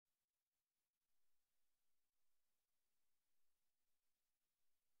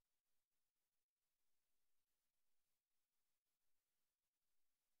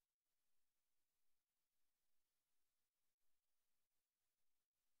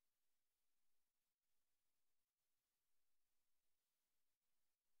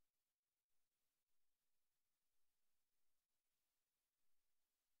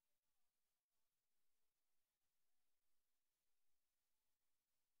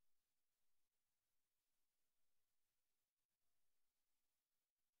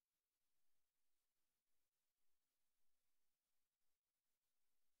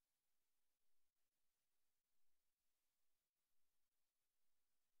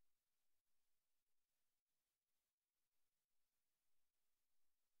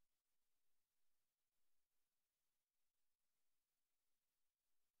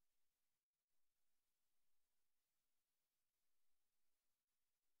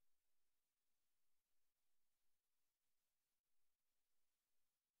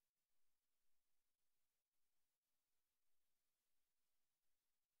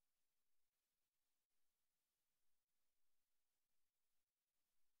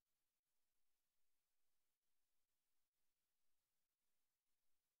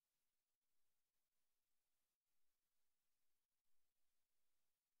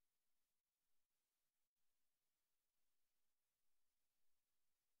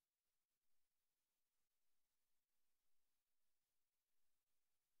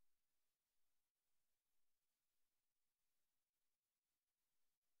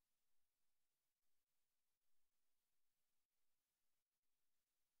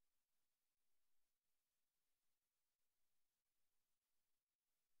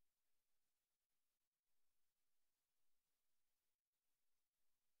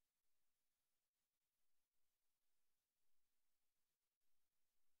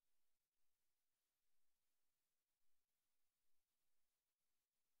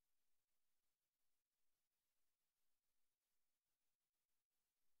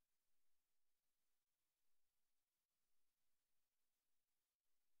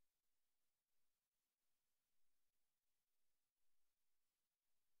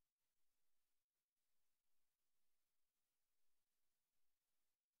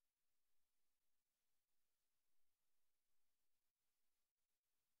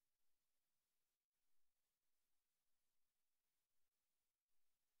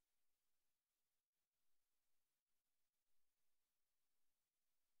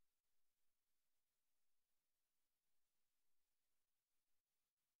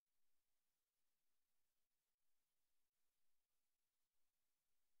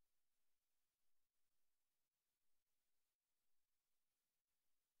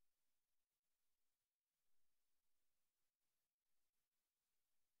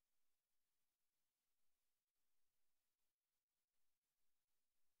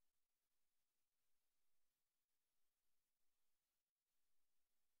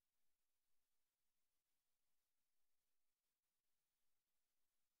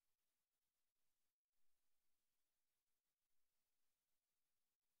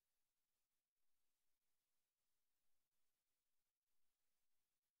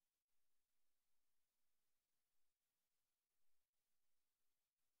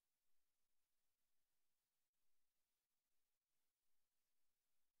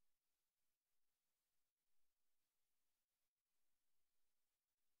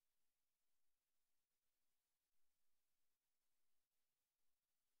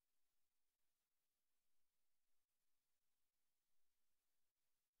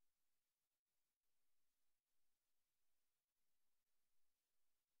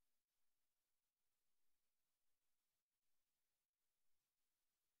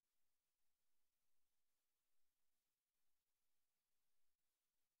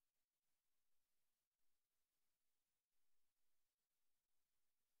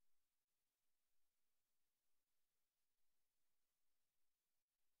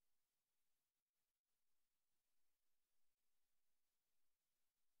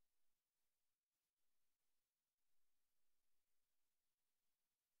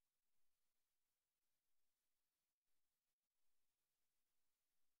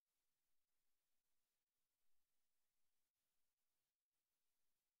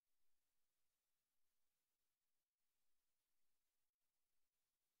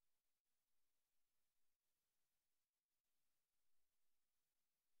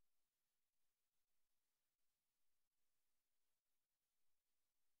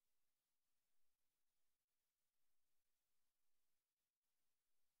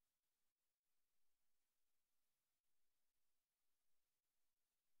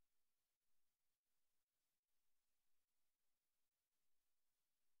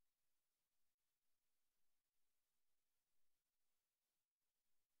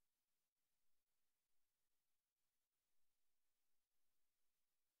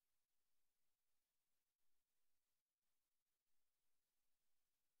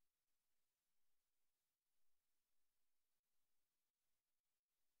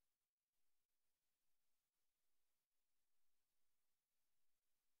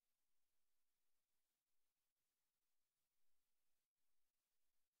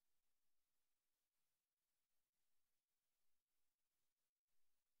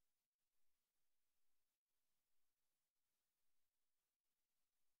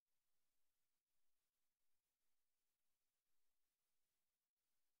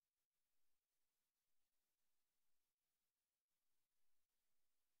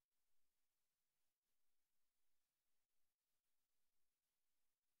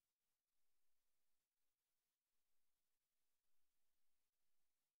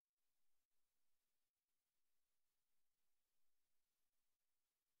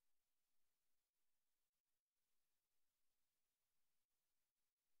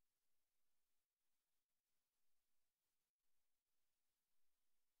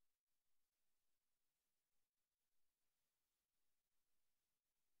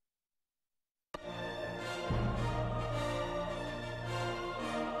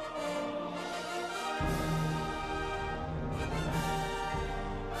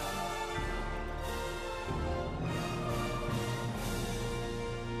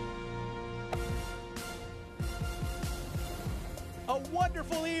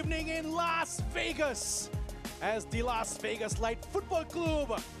wonderful evening in Las Vegas as the Las Vegas Light Football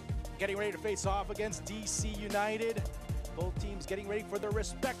Club getting ready to face off against DC United. Both teams getting ready for their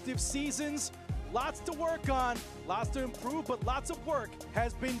respective seasons. Lots to work on, lots to improve, but lots of work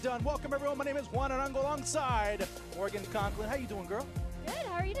has been done. Welcome everyone, my name is Juan Arango alongside Morgan Conklin. How you doing, girl? Good,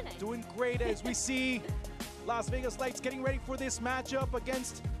 how are you tonight? Doing great as we see Las Vegas Lights getting ready for this matchup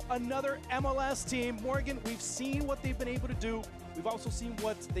against another MLS team. Morgan, we've seen what they've been able to do. We've also seen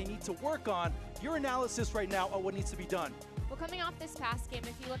what they need to work on. Your analysis right now of what needs to be done. Well, coming off this past game,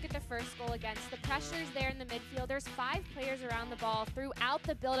 if you look at the first goal against, the pressure's there in the midfield. There's 5 players around the ball throughout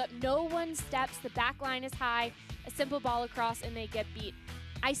the build-up. No one steps. The back line is high. A simple ball across, and they get beat.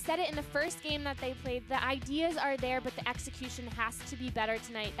 I said it in the first game that they played. The ideas are there, but the execution has to be better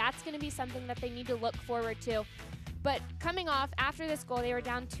tonight. That's going to be something that they need to look forward to. But coming off, after this goal, they were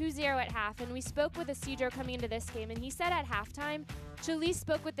down 2-0 at half, and we spoke with Isidro coming into this game, and he said at halftime, Chalice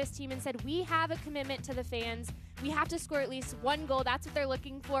spoke with this team and said, we have a commitment to the fans. We have to score at least 1 goal. That's what they're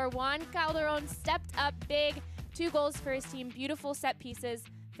looking for. Juan Calderon stepped up big. 2 goals for his team. Beautiful set pieces,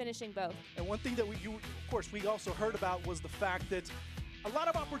 finishing both. And one thing that we also heard about was the fact that a lot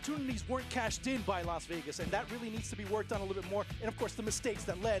of opportunities weren't cashed in by Las Vegas, and that really needs to be worked on a little bit more. And of course, the mistakes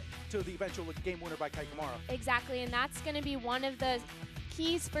that led to the eventual game winner by Kai Kamara. Exactly, and that's going to be one of the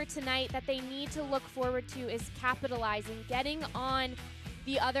keys for tonight that they need to look forward to is capitalizing, getting on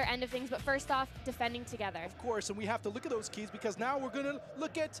the other end of things, but first off, defending together. Of course, and we have to look at those keys because now we're going to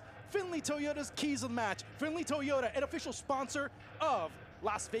look at Findlay Toyota's keys of the match. Findlay Toyota, an official sponsor of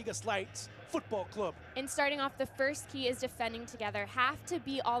Las Vegas Lights Football Club. And starting off, the first key is defending together. Have to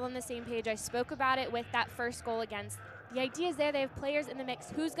be all on the same page. I spoke about it with that first goal against. The idea is there. They have players in the mix.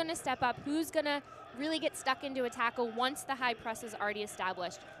 Who's going to step up? Who's going to really get stuck into a tackle once the high press is already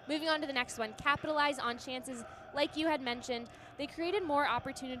established? Moving on to the next one. Capitalize on chances like you had mentioned. They created more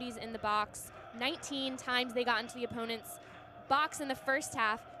opportunities in the box. 19 times they got into the opponent's box in the first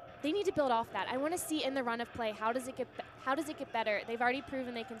half. They need to build off that. I want to see in the run of play, how does it get better? They've already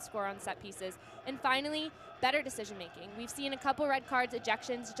proven they can score on set pieces. And finally, better decision making. We've seen a couple red cards,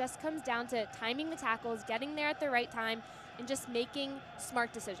 ejections. It just comes down to timing the tackles, getting there at the right time, and just making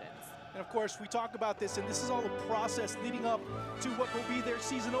smart decisions. And of course, we talk about this, and this is all the process leading up to what will be their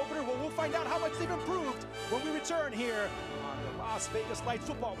season opener. Well, we'll find out how much they've improved when we return here on the Las Vegas Lights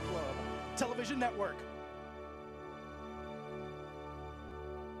Football Club television network.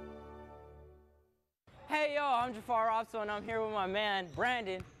 Hey, yo, I'm Jafar Opso, and I'm here with my man,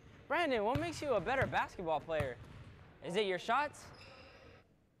 Brandon. Brandon, what makes you a better basketball player? Is it your shots?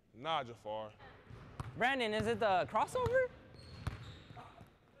 Nah, Jafar. Brandon, is it the crossover?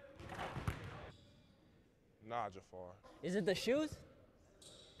 Nah, Jafar. Is it the shoes?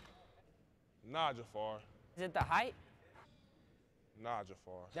 Nah, Jafar. Is it the height? Nah,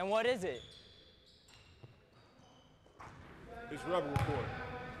 Jafar. Then what is it? It's rubber report.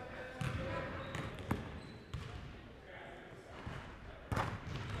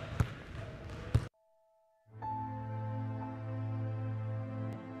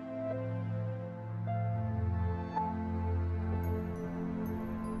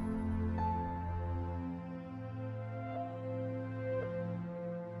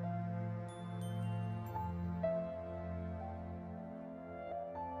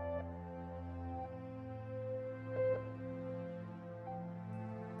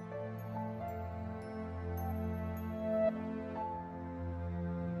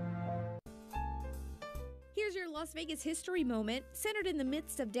 Here's your Las Vegas history moment. Centered in the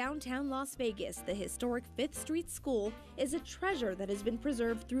midst of downtown Las Vegas, the historic 5th Street School is a treasure that has been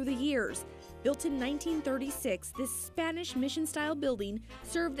preserved through the years. Built in 1936, this Spanish mission-style building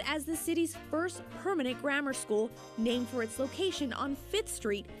served as the city's first permanent grammar school, named for its location on 5th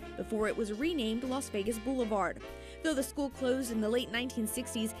Street before it was renamed Las Vegas Boulevard. Though the school closed in the late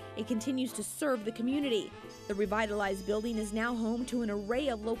 1960s, it continues to serve the community. The revitalized building is now home to an array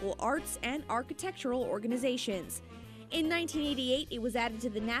of local arts and architectural organizations. In 1988, it was added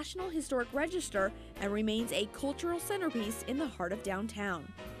to the National Historic Register and remains a cultural centerpiece in the heart of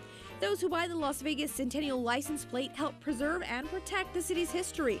downtown. Those who buy the Las Vegas Centennial license plate help preserve and protect the city's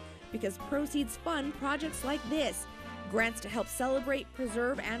history because proceeds fund projects like this. Grants to help celebrate,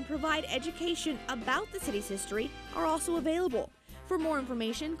 preserve, and provide education about the city's history are also available. For more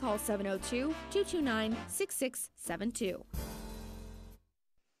information, call 702-229-6672.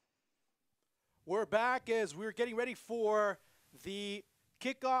 We're back as we're getting ready for the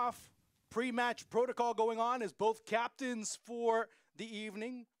kickoff pre-match protocol going on as both captains for the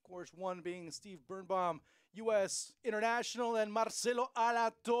evening. Of course, one being Steve Birnbaum, U.S. International, and Marcelo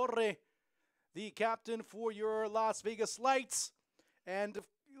Alatorre, the captain for your Las Vegas Lights. And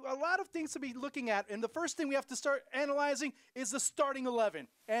a lot of things to be looking at. And the first thing we have to start analyzing is the starting 11.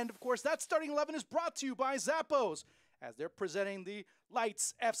 And of course, that starting 11 is brought to you by Zappos, as they're presenting the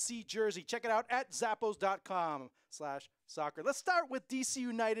Lights FC jersey. Check it out at zappos.com/soccer. Let's start with DC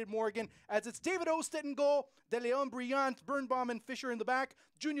United, Morgan, as it's David Ousted in goal, De Leon Brillant, Birnbaum and Fisher in the back,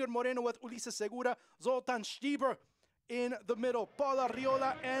 Junior Moreno with Ulises Segura, Zoltan Stieber in the middle, Paul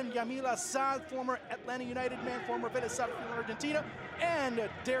Arriola and Yamil Assad, former Atlanta United man, former Vélez Sarsfield Argentina, and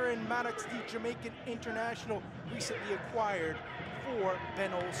Darren Maddox, the Jamaican international, recently acquired for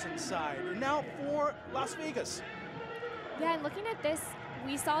Ben Olsen's side. And now for Las Vegas. Yeah, and looking at this,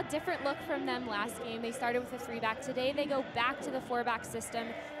 we saw a different look from them last game. They started with a 3-back. Today they go back to the 4-back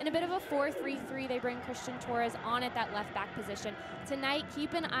system. In a bit of a 4-3-3, they bring Christian Torres on at that left-back position. Tonight,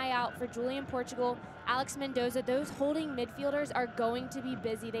 keep an eye out for Julian Portugal, Alex Mendoza. Those holding midfielders are going to be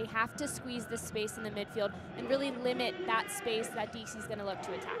busy. They have to squeeze the space in the midfield and really limit that space that DC's going to look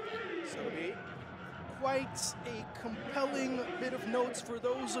to attack in. So it'll be quite a compelling bit of notes for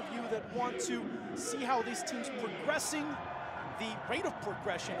those of you that want to see how these teams progressing. The rate of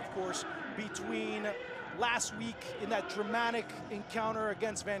progression, of course, between last week in that dramatic encounter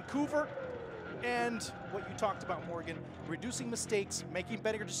against Vancouver and what you talked about, Morgan, reducing mistakes, making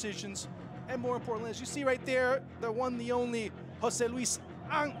better decisions, and more importantly, as you see right there, the one, the only, Jose Luis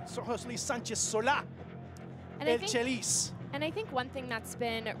Sanchez Solá, El Chelis. And I think one thing that's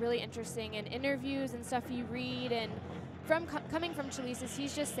been really interesting in interviews and stuff you read, and coming from Chelis, is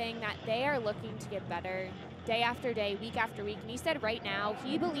he's just saying that they are looking to get better day after day, week after week. And he said right now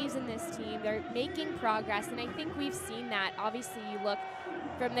he believes in this team. They're making progress, and I think we've seen that. Obviously, you look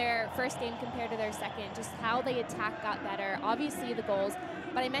from their first game compared to their second, just how they attack got better. Obviously, the goals.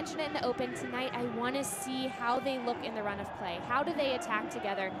 But I mentioned it in the open tonight. I want to see how they look in the run of play. How do they attack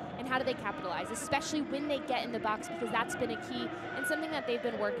together, and how do they capitalize, especially when they get in the box, because that's been a key and something that they've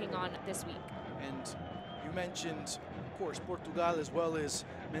been working on this week. And you mentioned, of course, Portugal as well as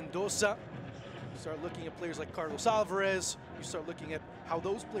Mendoza. You start looking at players like Carlos Alvarez. You start looking at how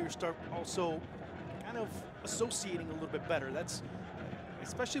those players start also kind of associating a little bit better. That's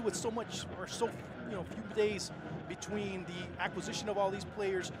especially with so much, or so few days between the acquisition of all these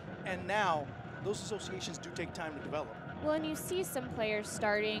players and now, those associations do take time to develop. Well, and you see some players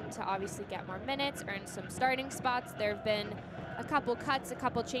starting to obviously get more minutes, earn some starting spots. There have been a couple cuts, a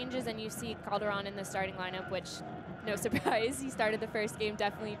couple changes, and you see Calderon in the starting lineup, which, no surprise, he started the first game,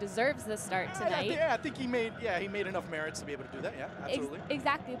 definitely deserves the start tonight. Yeah, I think he made enough merits to be able to do that, yeah, absolutely.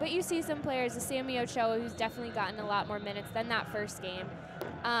 Exactly, but you see some players, Sammy Ochoa, who's definitely gotten a lot more minutes than that first game.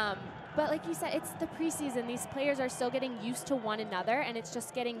 But like you said, it's the preseason. These players are still getting used to one another, and it's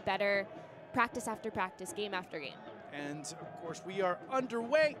just getting better practice after practice, game after game. And, of course, we are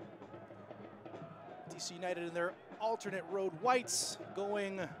underway. DC United in their alternate road whites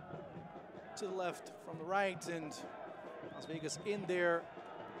going to the left from the right, and Las Vegas in there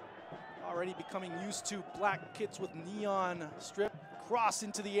already becoming used to black kits with neon strip. Cross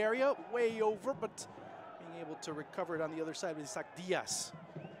into the area, way over, but being able to recover it on the other side with Isaac Diaz.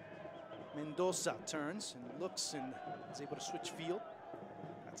 Mendoza turns and looks and is able to switch field.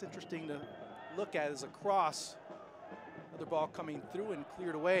 That's interesting to look at as a cross. Another ball coming through and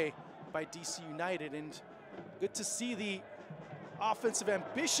cleared away by DC United, and good to see the offensive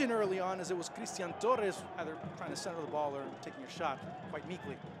ambition early on, as it was Christian Torres either trying to center the ball or taking a shot quite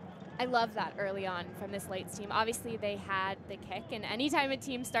meekly. I love that early on from this Lights team. Obviously, they had the kick, and anytime a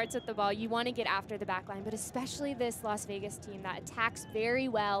team starts with the ball, you want to get after the back line, but especially this Las Vegas team that attacks very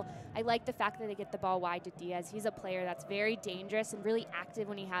well. I like the fact that they get the ball wide to Diaz. He's a player that's very dangerous and really active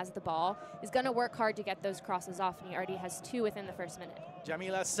when he has the ball. He's going to work hard to get those crosses off, and he already has 2 within the first minute.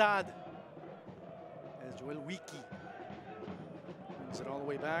 Yamil Assad as Joel Wiki brings it all the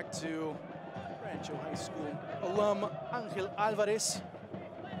way back to Rancho High School alum Angel Alvarez.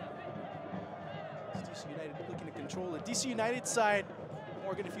 DC United looking to control it. DC United side,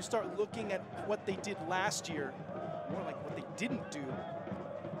 Morgan, if you start looking at what they did last year, more like what they didn't do,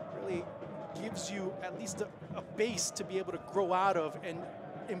 really gives you at least a base to be able to grow out of and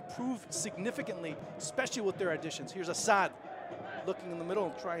improve significantly, especially with their additions. Here's Assad looking in the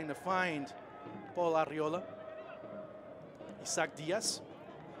middle, trying to find Paul Arriola. Isaac Diaz.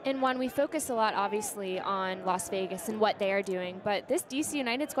 And Juan, we focus a lot, obviously, on Las Vegas and what they are doing, but this DC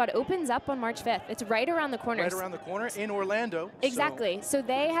United squad opens up on March 5th. It's right around the corner. Right around the corner in Orlando. Exactly. So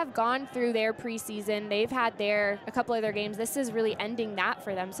they have gone through their preseason. They've had a couple of their games. This is really ending that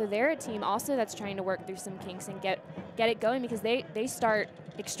for them. So they're a team also that's trying to work through some kinks and get it going, because they start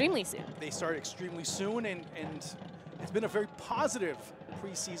extremely soon. They start extremely soon, and it's been a very positive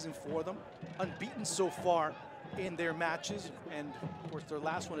preseason for them. Unbeaten so far in their matches, and of course their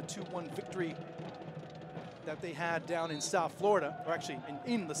last one, a 2-1 victory that they had down in South Florida, or actually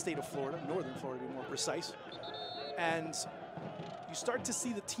in the state of Florida, northern Florida to be more precise. And you start to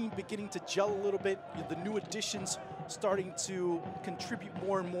see the team beginning to gel a little bit, the new additions starting to contribute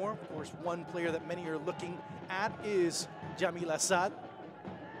more and more. Of course, one player that many are looking at is Jamil Assad,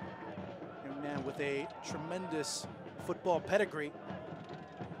 a man with a tremendous football pedigree.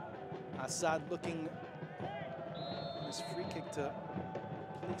 Assad looking on his free kick to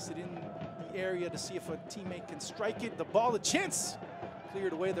place it in the area to see if a teammate can strike it. The ball, a chance,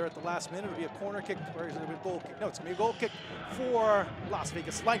 cleared away there at the last minute. It'll be a corner kick, or is it a goal kick? No, it's gonna be a goal kick for Las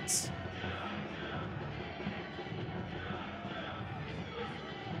Vegas Lights.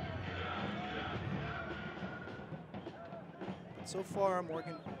 But so far,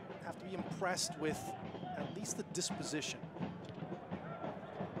 Morgan, have to be impressed with at least the disposition.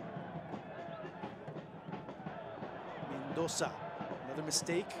 Mendoza, another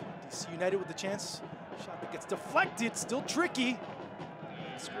mistake. DC United with the chance. Shot that gets deflected, still tricky.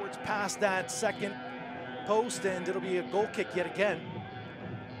 Squirts past that second post, and it'll be a goal kick yet again.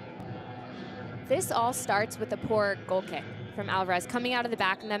 This all starts with a poor goal kick from Alvarez coming out of the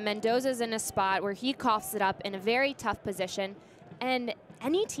back, and then Mendoza's in a spot where he coughs it up in a very tough position. And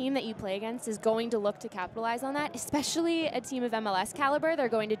any team that you play against is going to look to capitalize on that, especially a team of MLS caliber. They're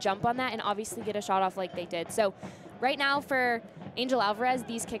going to jump on that and obviously get a shot off like they did. So right now for Angel Alvarez,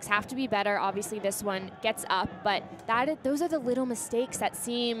 these kicks have to be better. Obviously this one gets up, but those are the little mistakes that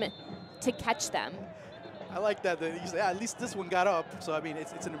seem to catch them. I like that. At least this one got up, so I mean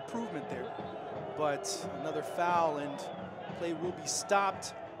it's an improvement there. But another foul, and play will be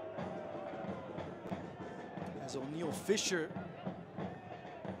stopped as O'Neal Fisher,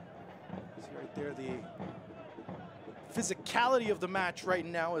 see right there, the physicality of the match right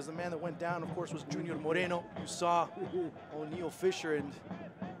now, as the man that went down, of course, was Junior Moreno. You saw O'Neal Fisher, and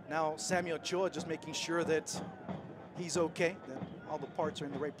now Samuel Ochoa just making sure that he's okay, that all the parts are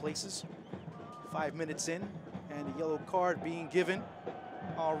in the right places. 5 minutes in, and a yellow card being given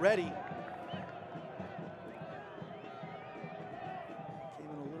already. Came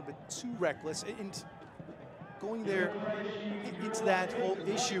in a little bit too reckless, and going there into that whole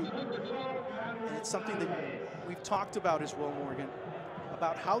issue, and it's something that we've talked about as well, Morgan,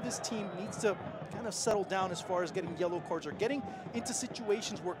 about how this team needs to kind of settle down as far as getting yellow cards or getting into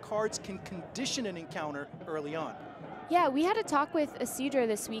situations where cards can condition an encounter early on. Yeah, we had a talk with Isidro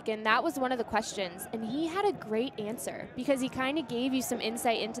this week, and that was one of the questions, and he had a great answer because he kind of gave you some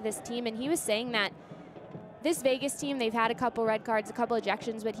insight into this team, and he was saying that this Vegas team, they've had a couple red cards, a couple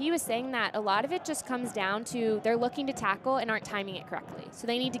ejections, but he was saying that a lot of it just comes down to they're looking to tackle and aren't timing it correctly, so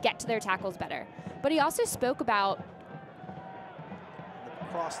they need to get to their tackles better. But he also spoke about the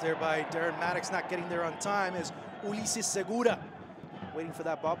cross there by Darren Maddox, not getting there on time, as Ulises Segura waiting for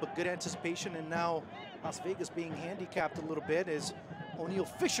that ball, but good anticipation, and now Las Vegas being handicapped a little bit as O'Neal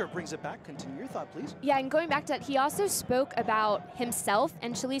Fisher brings it back. Continue your thought, please. Yeah, and going back to that, he also spoke about himself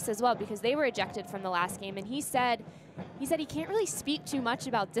and Chalice as well, because they were ejected from the last game, and he said he can't really speak too much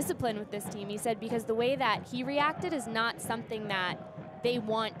about discipline with this team. He said because the way that he reacted is not something that they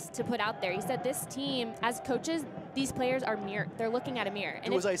want to put out there. He said this team, as coaches, these players are they're looking at a mirror.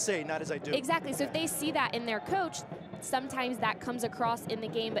 And do as I say, not as I do. Exactly, so if they see that in their coach, sometimes that comes across in the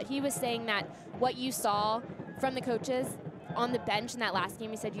game, but he was saying that what you saw from the coaches on the bench in that last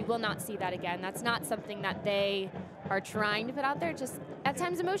game, he said you will not see that again. That's not something that they are trying to put out there. Just at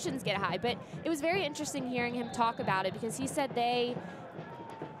times emotions get high, but it was very interesting hearing him talk about it, because he said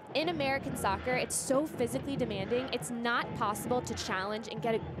in American soccer, it's so physically demanding, it's not possible to challenge and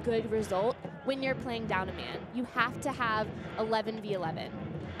get a good result when you're playing down a man. You have to have 11v11.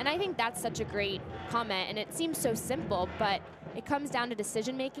 And I think that's such a great comment, and it seems so simple, but it comes down to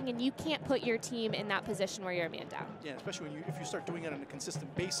decision making, and you can't put your team in that position where you're a man down. Yeah, especially if you start doing it on a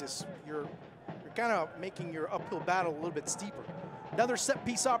consistent basis, you're kind of making your uphill battle a little bit steeper. Another set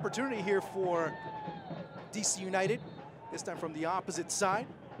piece opportunity here for DC United, this time from the opposite side.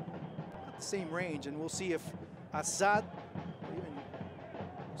 At the same range, and we'll see if Assad,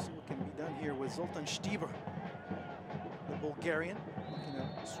 see what can be done here with Zoltan Štibar, the Bulgarian,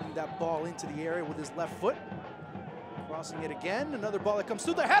 looking to swing that ball into the area with his left foot. Crossing it again, another ball that comes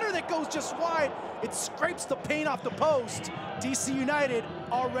through, the header that goes just wide. It scrapes the paint off the post. DC United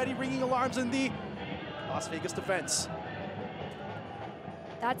already ringing alarms in the Las Vegas defense.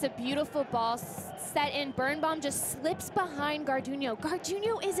 That's a beautiful ball set in. Birnbaum just slips behind Garduño.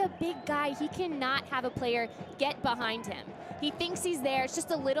 Garduño is a big guy. He cannot have a player get behind him. He thinks he's there. It's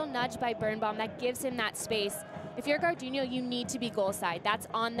just a little nudge by Birnbaum that gives him that space. If you're Gardino, you need to be goal side. That's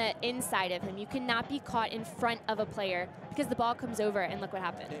on the inside of him. You cannot be caught in front of a player because the ball comes over and look what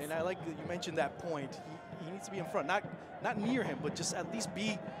happens. And I like that you mentioned that point. He needs to be in front, not near him, but just at least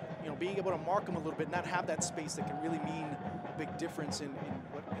be, being able to mark him a little bit, not have that space that can really mean a big difference in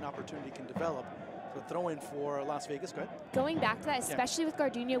what an opportunity can develop. So throw in for Las Vegas. Go ahead. Going back to that, especially with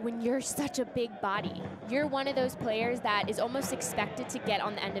Gardino, when you're such a big body, you're one of those players that is almost expected to get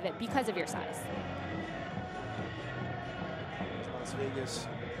on the end of it because of your size. Las Vegas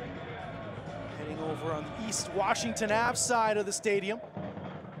heading over on the East Washington Ave side of the stadium.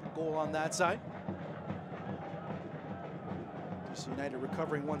 Goal on that side. DC United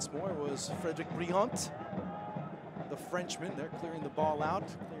recovering once more was Frederic Briant, the Frenchman. They're clearing the ball out,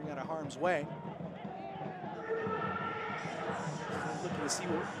 clearing out of harm's way. Looking to see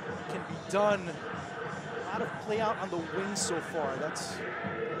what can be done. A lot of play out on the wing so far. That's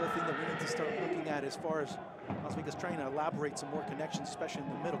another thing that we need to start looking at as far as Las Vegas trying to elaborate some more connections, especially in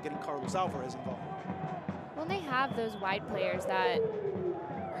the middle, getting Carlos Alvarez involved. Well, they have those wide players that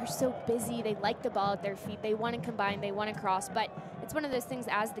are so busy. They like the ball at their feet. They want to combine. They want to cross. But it's one of those things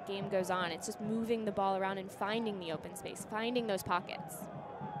as the game goes on. It's just moving the ball around and finding the open space, finding those pockets.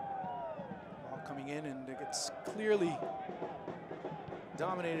 Ball coming in, and it gets clearly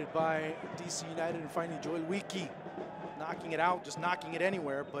dominated by DC United, and finally Joel Wiki knocking it out, just knocking it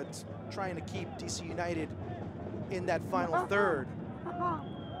anywhere, but trying to keep DC United in that final third.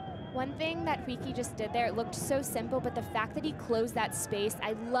 One thing that Wiki just did there, it looked so simple, but the fact that he closed that space,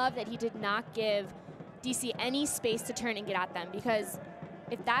 I love that he did not give DC any space to turn and get at them, because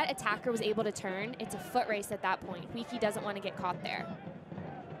if that attacker was able to turn, it's a foot race at that point. Wiki doesn't want to get caught there.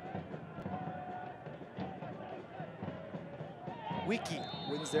 Wiki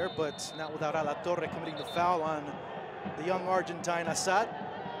wins there, but not without Alatorre committing the foul on the young Argentine Assad.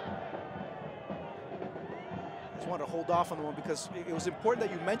 Just wanted to hold off on the one because it was important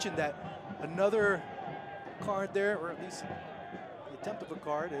that you mentioned that another card there, or at least the attempt of a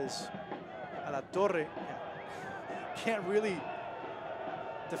card, is Alatorre. Can't really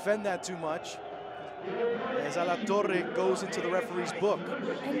defend that too much, as Alatorre goes into the referee's book.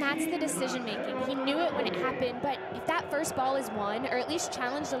 And that's the decision making. He knew it when it happened, but if that first ball is won, or at least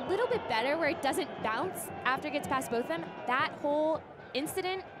challenged a little bit better where it doesn't bounce after it gets past both of them, that whole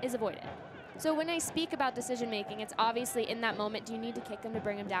incident is avoided. So when I speak about decision making, it's obviously in that moment, do you need to kick him to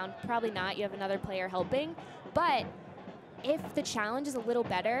bring him down? Probably not, you have another player helping. But if the challenge is a little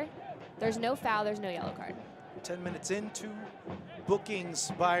better, there's no foul, there's no yellow card. 10 minutes into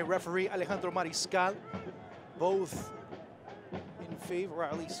bookings by referee Alejandro Mariscal, both in favor, or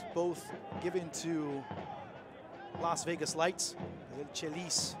at least both given to Las Vegas Lights. El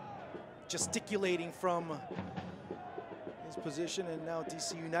Chelis gesticulating from his position, and now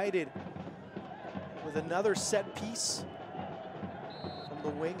DC United with another set piece from the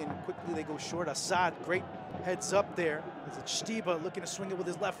wing, and quickly they go short. Assad, great heads up there. As Stiba looking to swing it with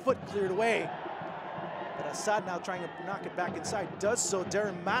his left foot, cleared away. But Assad now trying to knock it back inside, does so.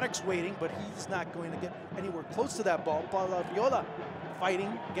 Darren Maddox waiting, but he's not going to get anywhere close to that ball. Paulo Viola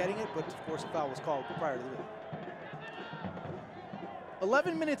fighting, getting it, but of course a foul was called prior to that.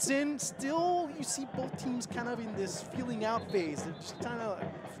 11 minutes in, still you see both teams kind of in this feeling out phase. They're just trying to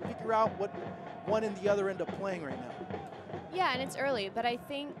figure out what one and the other end up playing right now. Yeah, and it's early, but I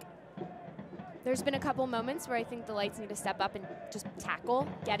think there's been a couple moments where I think the Lights need to step up and just tackle,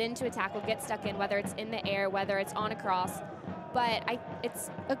 get into a tackle, get stuck in, whether it's in the air, whether it's on a cross. But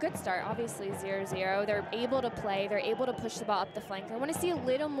it's a good start, obviously 0-0. They're able to play, they're able to push the ball up the flank. I want to see a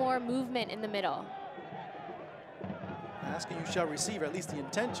little more movement in the middle. Asking you shall receive, or at least the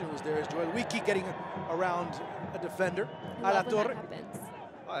intention was there, as Joel Wiki getting around a defender. Alatorre. Happens.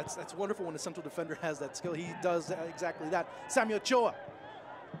 Oh, that's wonderful when a central defender has that skill. He does exactly that. Sammy Ochoa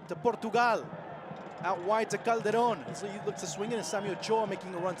to Portugal. Out wide to Calderon. So he looks to swing it, and Sammy Ochoa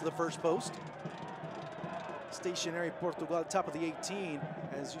making a run to the first post. Stationary Portugal, top of the 18.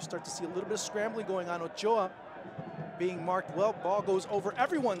 As you start to see a little bit of scrambling going on. Ochoa being marked well. Ball goes over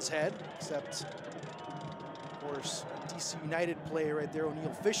everyone's head, except, of course, a DC United player right there,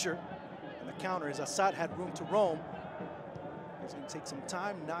 O'Neal Fisher. And the counter is Assad had room to roam. He's going to take some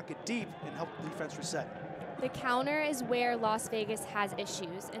time, knock it deep, and help the defense reset. The counter is where Las Vegas has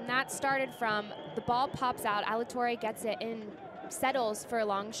issues, and that started from the ball pops out, Alatorre gets it and settles for a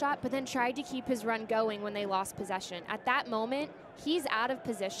long shot, but then tried to keep his run going when they lost possession. At that moment, he's out of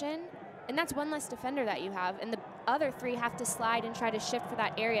position, and that's one less defender that you have, and the other three have to slide and try to shift for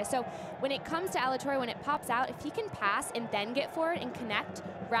that area. So when it comes to Alatorre, when it pops out, if he can pass and then get forward and connect,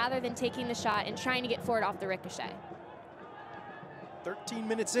 rather than taking the shot and trying to get forward off the ricochet. 13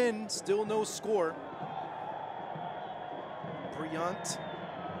 minutes in, still no score. Brillant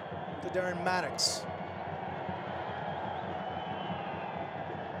to Darren Maddox.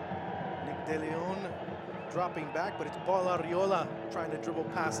 Nick De Leon dropping back, but it's Paul Arriola trying to dribble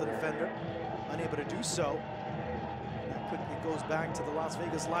past the defender. Unable to do so. That quickly goes back to the Las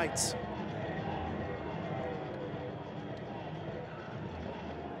Vegas Lights.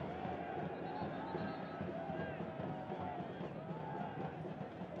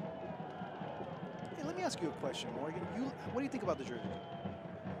 Hey, let me ask you a question, Morgan. What do you think about the jersey?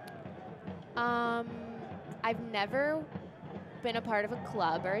 I've never been a part of a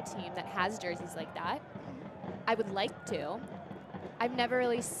club or a team that has jerseys like that. I would like to. I've never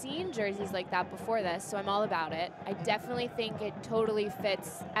really seen jerseys like that before this, so I'm all about it. I definitely think it totally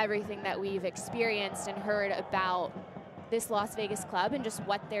fits everything that we've experienced and heard about this Las Vegas club and just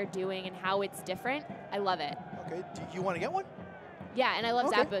what they're doing and how it's different. I love it. Okay, do you want to get one? Yeah, and I love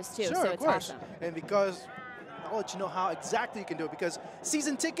Okay. Zappos too, Sure, so of it's course. awesome. And because I'll let you know how exactly you can do it, because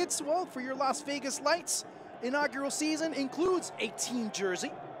season tickets, well, for your Las Vegas Lights inaugural season includes a team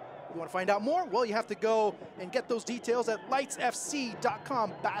jersey. You want to find out more? Well, you have to go and get those details at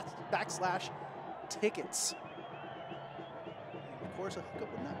lightsfc.com/tickets. And of course, a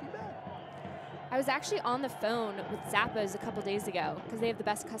hookup would not be bad. I was actually on the phone with Zappos a couple days ago because they have the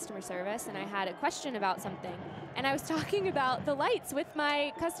best customer service, and I had a question about something. And I was talking about the lights with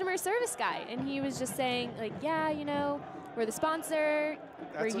my customer service guy, and he was just saying, like, yeah, you know, we're the sponsor,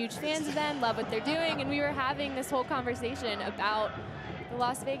 we're huge fans of them, love what they're doing, and we were having this whole conversation about the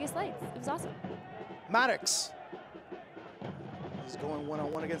Las Vegas Lights. It was awesome. Maddox is going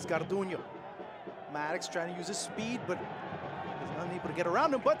one-on-one against Garduño. Maddox trying to use his speed, but is unable to get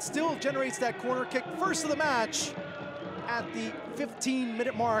around him, but still generates that corner kick. First of the match at the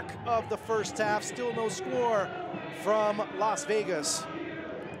 15-minute mark of the first half. Still no score from Las Vegas.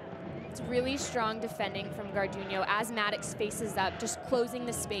 It's really strong defending from Garduño as Maddox faces up, just closing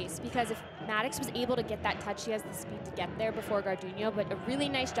the space, because if Maddox was able to get that touch, he has the speed to get there before Garduño, but a really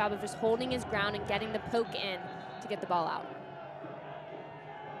nice job of just holding his ground and getting the poke in to get the ball out.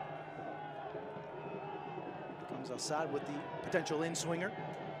 Comes Assad with the potential in-swinger.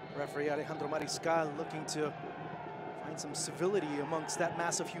 Referee Alejandro Mariscal looking to find some civility amongst that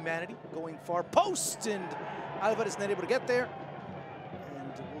mass of humanity. Going far post, and Alvarez not able to get there.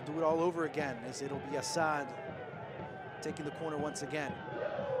 And we'll do it all over again, as it'll be Assad taking the corner once again.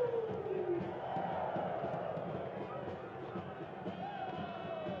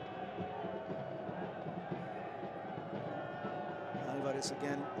 Alvarez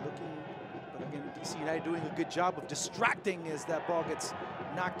again looking, but again, DC United doing a good job of distracting as that ball gets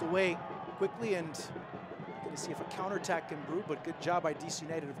knocked away quickly, and going to see if a counterattack can brew, but good job by DC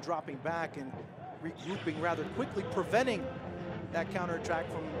United of dropping back and regrouping rather quickly, preventing that counterattack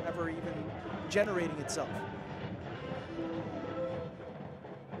from ever even generating itself.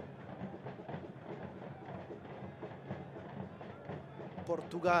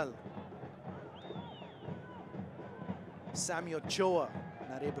 Portugal. Sammy Ochoa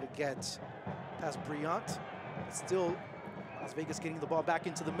not able to get past Brillant. Still, Las Vegas getting the ball back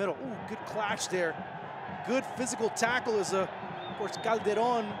into the middle. Ooh, good clash there. Good physical tackle as, of course,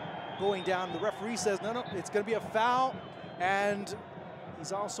 Calderon going down. The referee says, no, it's going to be a foul. And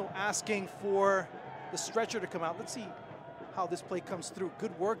he's also asking for the stretcher to come out. Let's see how this play comes through.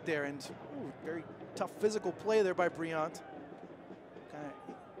 Good work there, and ooh, very tough physical play there by Brillant. Kind of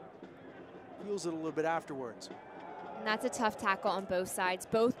feels it a little bit afterwards. And that's a tough tackle on both sides,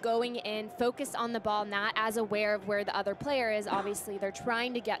 both going in, focused on the ball, not as aware of where the other player is. Obviously, they're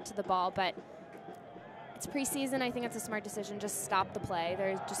trying to get to the ball, but it's preseason. I think it's a smart decision. Just stop the play.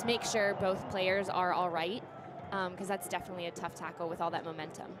 Just make sure both players are all right, because that's definitely a tough tackle with all that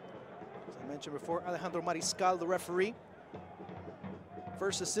momentum. As I mentioned before, Alejandro Mariscal, the referee.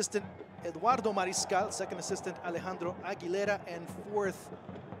 First assistant, Eduardo Mariscal. Second assistant, Alejandro Aguilera. And fourth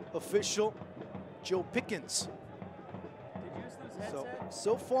official, Joe Pickens.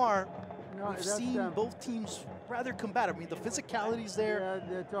 So far, we've seen both teams rather combative. I mean, the physicality's there. Yeah,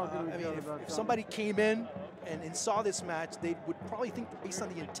 they're talking to each other about if somebody came in and saw this match, they would probably think that based on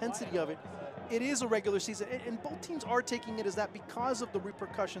the intensity of it, it is a regular season. And both teams are taking it as that because of the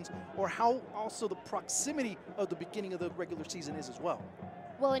repercussions, or how also the proximity of the beginning of the regular season is as well.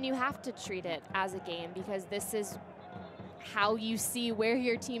 Well, and you have to treat it as a game, because this is how you see where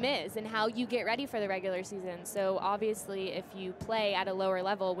your team is and how you get ready for the regular season. So obviously, if you play at a lower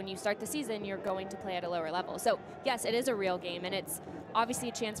level, when you start the season, you're going to play at a lower level. So yes, it is a real game, and it's obviously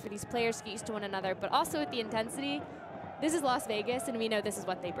a chance for these players to get used to one another, but also with the intensity, this is Las Vegas, and we know this is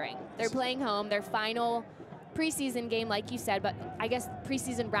what they bring. They're playing home, their final preseason game, like you said, but I guess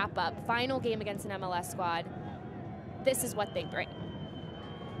preseason wrap-up, final game against an MLS squad. this is what they bring.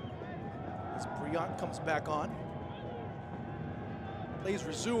 As Brillant comes back on. Plays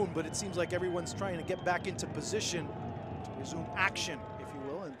resume, but it seems like everyone's trying to get back into position to resume action, if you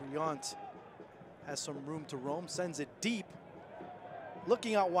will, and Brillant has some room to roam, sends it deep,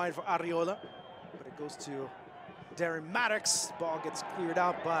 looking out wide for Arriola, but it goes to Darren Maddox. Ball gets cleared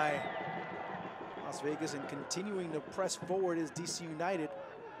out by Las Vegas, and continuing to press forward is DC United.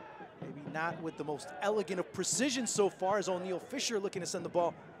 Maybe not with the most elegant of precision so far, as O'Neal Fisher looking to send the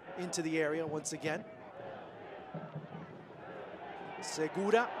ball into the area once again.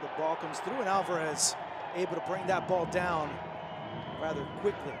 Segura, the ball comes through, and Alvarez able to bring that ball down rather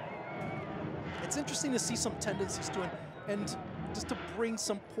quickly. It's interesting to see some tendencies to it, and just to bring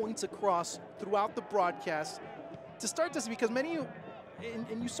some points across throughout the broadcast. To start this, because many of you,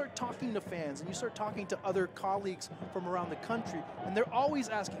 and you start talking to fans, and you start talking to other colleagues from around the country, and they're always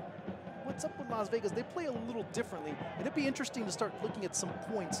asking, what's up with Las Vegas? They play a little differently, and it'd be interesting to start looking at some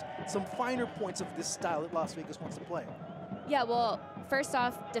points, some finer points of this style that Las Vegas wants to play. Yeah, well, first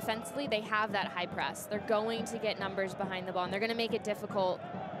off, defensively, they have that high press. They're going to get numbers behind the ball, and they're going to make it difficult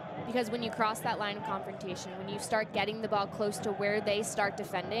because when you cross that line of confrontation, when you start getting the ball close to where they start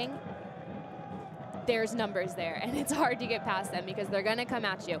defending, there's numbers there, and it's hard to get past them because they're going to come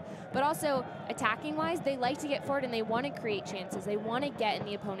at you. But also, attacking-wise, they like to get forward, and they want to create chances. They want to get in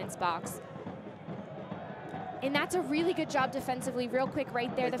the opponent's box. And that's a really good job defensively, real quick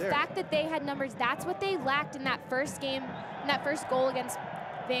right there. The fact that they had numbers, that's what they lacked in that first game, in that first goal against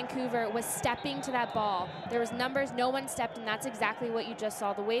Vancouver, was stepping to that ball. There was numbers, no one stepped, and that's exactly what you just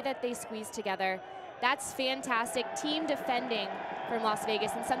saw. The way that they squeezed together, that's fantastic team defending from Las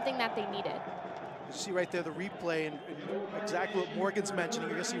Vegas, and something that they needed. You see right there the replay, and exactly what Morgan's mentioning.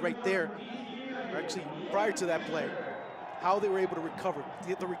 You're going to see right there, or actually prior to that play, how they were able to recover.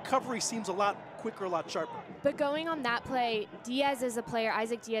 The recovery seems a lot quicker, a lot sharper. But going on that play, Diaz is a player,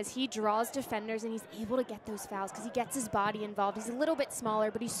 Isaac Diaz, he draws defenders, and he's able to get those fouls because he gets his body involved. He's a little bit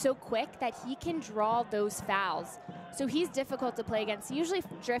smaller, but he's so quick that he can draw those fouls. So he's difficult to play against. He usually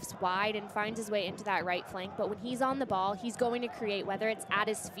drifts wide and finds his way into that right flank, but when he's on the ball, he's going to create, whether it's at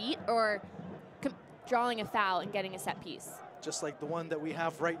his feet or drawing a foul and getting a set piece. Just like the one that we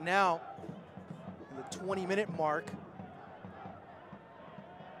have right now, in the 20-minute mark.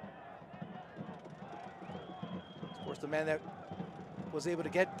 Of course, the man that was able to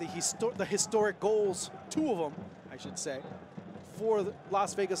get the historic goals, 2 of them, I should say, for the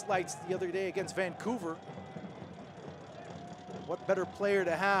Las Vegas Lights the other day against Vancouver. What better player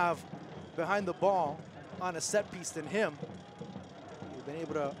to have behind the ball on a set piece than him? He's been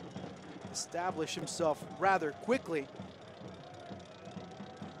able to establish himself rather quickly.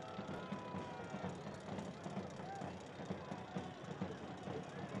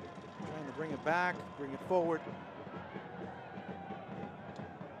 Trying to bring it back, bring it forward.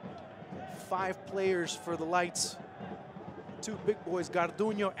 5 players for the Lights. 2 big boys,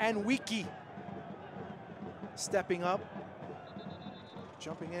 Garduño and Wiki, stepping up.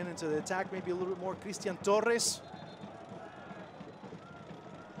 Jumping into the attack, maybe a little bit more, Christian Torres.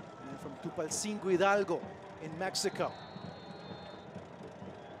 And from Tupalcingo Hidalgo in Mexico.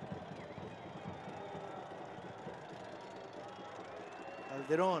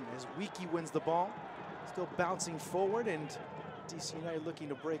 Calderon as Wiki wins the ball. Still bouncing forward, and DC United looking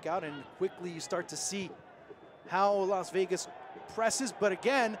to break out, and quickly you start to see how Las Vegas presses, but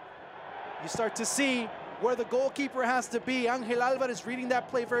again, you start to see where the goalkeeper has to be. Angel Alvarez reading that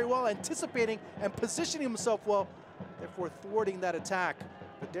play very well, anticipating and positioning himself well, therefore thwarting that attack.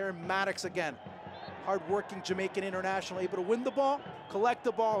 But Darren Maddox again, hard-working Jamaican international, able to win the ball, collect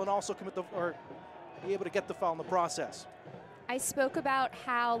the ball, and also commit the, or be able to get the foul in the process. I spoke about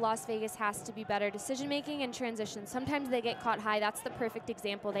how Las Vegas has to be better decision-making and transition. Sometimes they get caught high. That's the perfect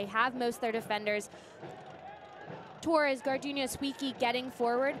example. They have most of their defenders. Torres, Garduño, Wiki getting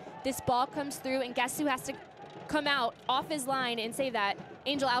forward. This ball comes through, and guess who has to come out off his line and save that?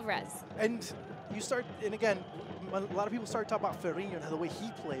 Angel Alvarez. And you start, and again, a lot of people start talking about Ferrinho and how the way he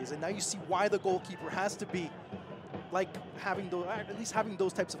plays, and now you see why the goalkeeper has to be like having those, at least having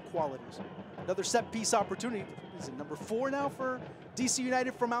those types of qualities. Another set piece opportunity. Is it number 4 now for DC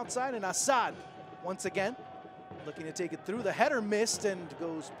United from outside? And Assad, once again, looking to take it through. The header missed and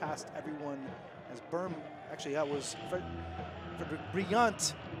goes past everyone as Berm, actually that was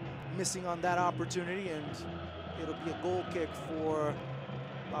Brillant missing on that opportunity, and it'll be a goal kick for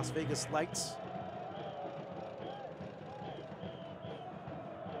Las Vegas Lights.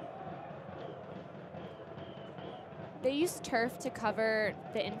 They use turf to cover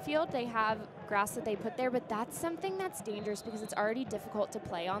the infield. They have grass that they put there, but that's something that's dangerous because it's already difficult to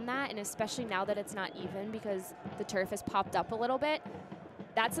play on that, and especially now that it's not even because the turf has popped up a little bit.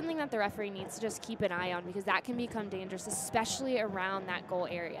 That's something that the referee needs to just keep an eye on because that can become dangerous, especially around that goal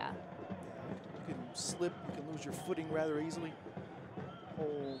area. You can slip, you can lose your footing rather easily.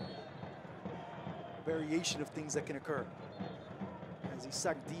 Whole variation of things that can occur. As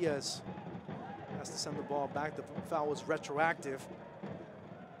Isaac Diaz has to send the ball back, the foul was retroactive.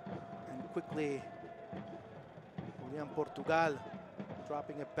 And quickly, Julian Portugal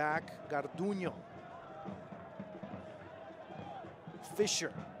dropping it back, Garduño.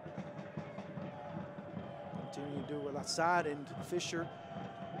 Fisher. Continuing to do with Assad and Fisher.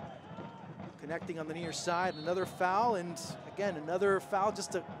 Connecting on the near side, another foul, and again, another foul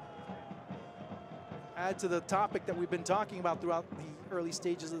just to add to the topic that we've been talking about throughout the early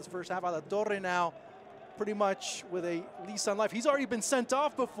stages of this first half. Alatorre now pretty much with a lease on life. He's already been sent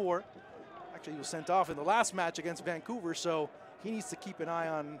off before. Actually, he was sent off in the last match against Vancouver, so he needs to keep an eye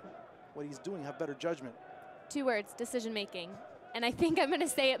on what he's doing, have better judgment. 2 words, decision making. And I think I'm going to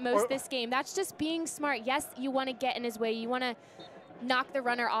say it most this game. That's just being smart. Yes, you want to get in his way. You want to knock the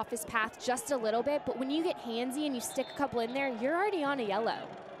runner off his path just a little bit, but when you get handsy and you stick a couple in there, you're already on a yellow.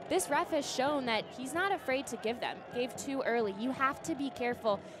 This ref has shown that he's not afraid to give them. Gave 2 early. You have to be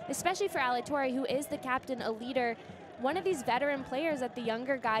careful, especially for Alatorre, who is the captain, a leader, one of these veteran players that the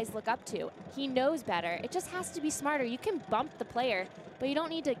younger guys look up to. He knows better. It just has to be smarter. You can bump the player, but you don't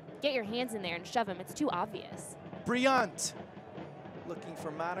need to get your hands in there and shove him. It's too obvious. Brillant looking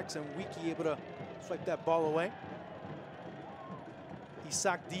for Maddox, and Wiki able to flick that ball away.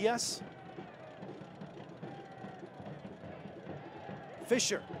 Isaac Diaz.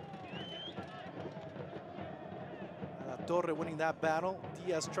 Fisher. Alatorre winning that battle.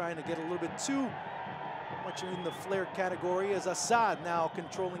 Diaz trying to get a little bit too much in the flare category as Assad now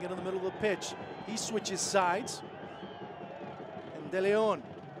controlling it in the middle of the pitch. He switches sides. And De Leon.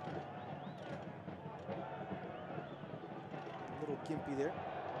 A little gimpy there.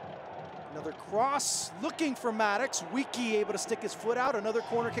 Another cross, looking for Maddox. Wiki able to stick his foot out. Another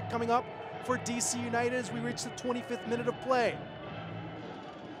corner kick coming up for DC United as we reach the 25th minute of play.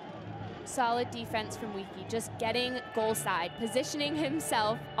 Solid defense from Wiki, just getting goal side, positioning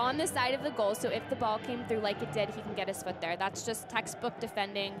himself on the side of the goal, so if the ball came through like it did, he can get his foot there. That's just textbook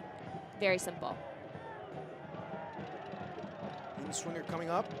defending, very simple. In-swinger coming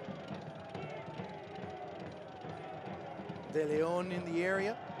up. De Leon in the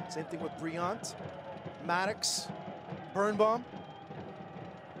area. Same thing with Brillant. Maddox, Birnbaum.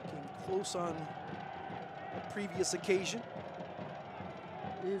 Came close on a previous occasion.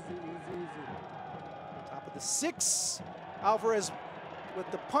 Easy. Top of the 6. Alvarez with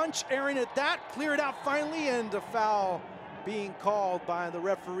the punch, airing at that. Clear it out finally, and a foul being called by the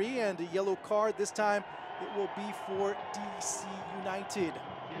referee, and a yellow card. This time it will be for DC United.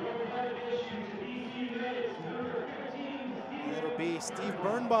 It'll be Steve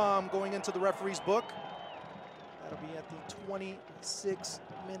Birnbaum going into the referee's book. That'll be at the 26th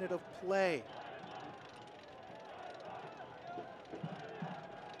minute of play.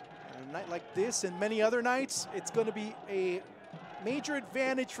 And a night like this and many other nights, it's going to be a major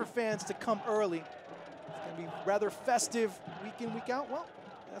advantage for fans to come early. It's going to be rather festive week in, week out. Well,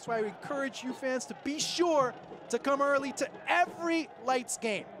 that's why I encourage you fans to be sure to come early to every Lights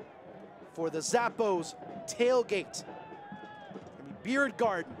game for the Zappos tailgate. Beard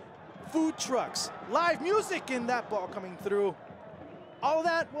garden, food trucks, live music, and that ball coming through. All of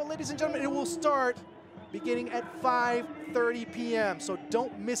that, well, ladies and gentlemen, it will start beginning at 5:30 p.m., so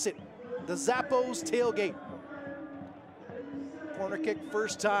don't miss it. The Zappos tailgate. Corner kick,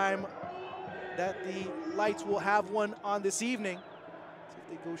 first time that the Lights will have one on this evening. See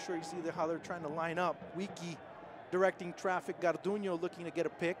if they go short. You see how they're trying to line up. Wiki directing traffic. Garduño looking to get a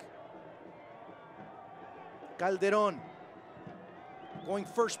pick. Calderon going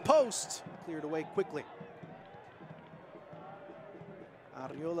first post, cleared away quickly.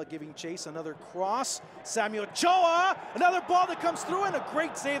 Arriola giving chase, another cross. Samuel Ochoa, another ball that comes through, and a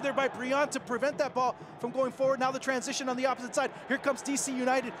great save there by Brillant to prevent that ball from going forward. Now the transition on the opposite side. Here comes DC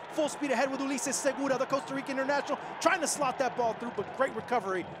United, full speed ahead with Ulises Segura, the Costa Rican international, trying to slot that ball through, but great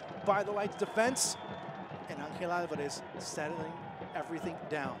recovery by the Lights defense. And Angel Alvarez settling everything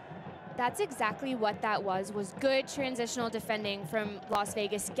down. That's exactly what that was good transitional defending from Las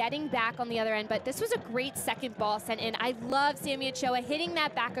Vegas, getting back on the other end, but this was a great second ball sent in. I love Sammy Ochoa hitting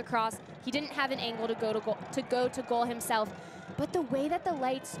that back across. He didn't have an angle to go to goal himself, but the way that the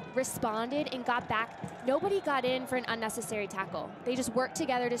Lights responded and got back, nobody got in for an unnecessary tackle. They just worked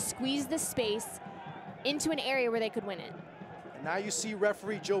together to squeeze the space, into an area where they could win it. And now you see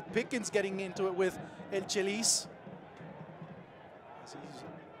referee Joe Pickens getting into it with El Chelis. As he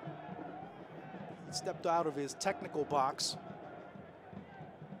stepped out of his technical box.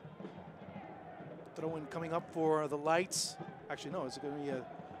 Throw-in coming up for the Lights. Actually, no, it's going to be a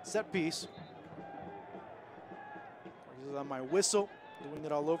set piece. This is on my whistle. Doing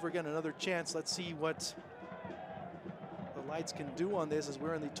it all over again. Another chance. Let's see what the Lights can do on this as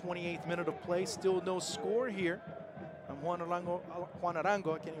we're in the 28th minute of play. Still no score here. I'm Juan Arango.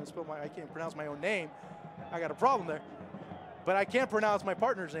 I can't pronounce my own name. I got a problem there. But I can't pronounce my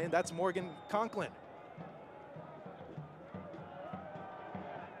partner's name. That's Morgan Conklin.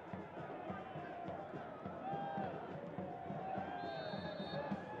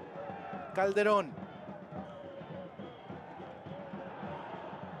 Calderon.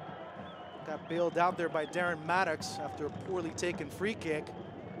 Got bailed out there by Darren Maddox after a poorly taken free kick.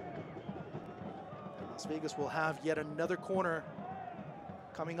 And Las Vegas will have yet another corner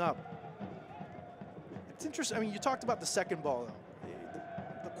coming up. It's interesting. I mean, you talked about the second ball, though.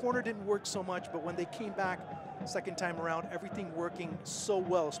 The corner didn't work so much, but when they came back second time around, everything working so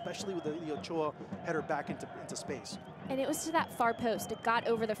well, especially with the Ochoa header back into space. And it was to that far post. It got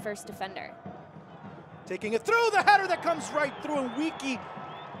over the first defender. Taking it through, the header that comes right through, and Wiki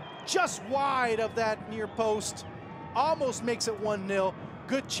just wide of that near post. Almost makes it 1-0.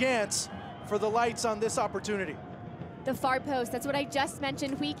 Good chance for the Lights on this opportunity. The far post, that's what I just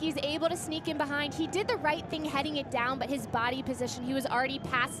mentioned. Wiki's able to sneak in behind. He did the right thing heading it down, but his body position, he was already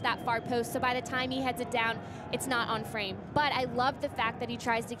past that far post, so by the time he heads it down, it's not on frame. But I love the fact that he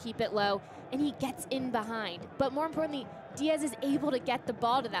tries to keep it low, and he gets in behind. But more importantly, Diaz is able to get the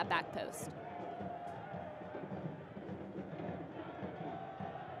ball to that back post.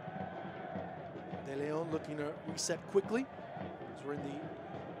 De Leon looking to reset quickly as we're in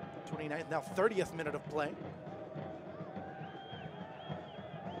the 29th, now 30th minute of play.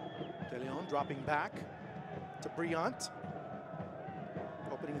 De Leon dropping back to Brillant.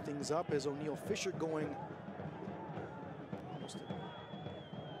 Opening things up as O'Neal Fisher going almost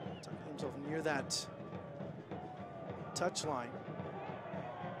tucking himself near that touchline.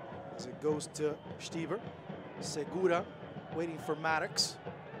 As it goes to Stieber. Segura waiting for Maddox.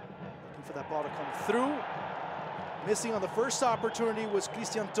 Looking for that ball to come through. Missing on the first opportunity was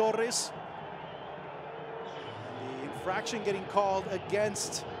Christian Torres. And the infraction getting called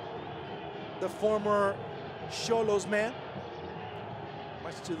against the former Xolos man,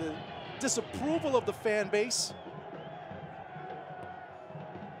 much to the disapproval of the fan base.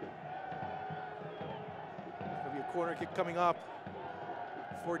 There'll be a corner kick coming up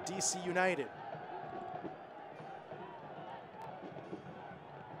for DC United.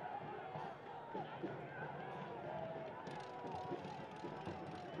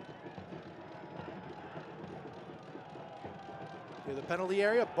 The penalty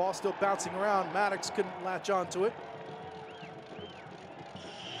area, ball still bouncing around. Maddox couldn't latch onto it.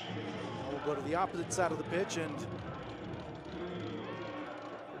 Now we'll go to the opposite side of the pitch, and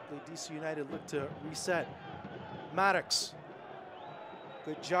hopefully DC United look to reset. Maddox,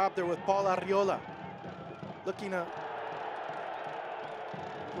 good job there with Paul Arriola. Looking to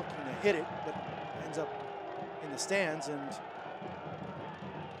hit it, but ends up in the stands, and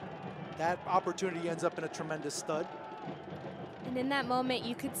that opportunity ends up in a tremendous stud. And in that moment,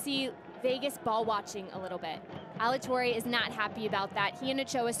 you could see Vegas ball watching a little bit. Alatorre is not happy about that. He and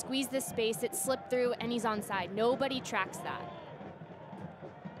Ochoa squeezed the space, it slipped through, and he's onside. Nobody tracks that.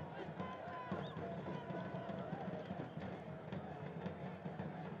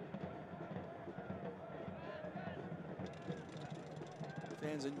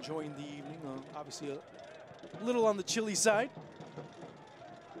 Fans enjoying the evening, obviously a little on the chilly side.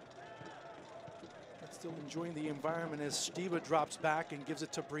 Still enjoying the environment as Stieber drops back and gives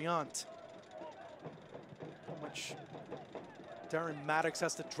it to Brillant. How much Darren Maddox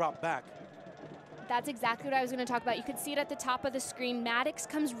has to drop back. That's exactly what I was going to talk about. You could see it at the top of the screen. Maddox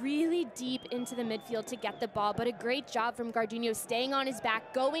comes really deep into the midfield to get the ball, but a great job from Gardino staying on his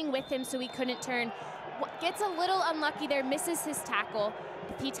back, going with him so he couldn't turn. Gets a little unlucky there, misses his tackle.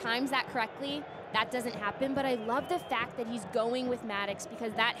 If he times that correctly, that doesn't happen, but I love the fact that he's going with Maddox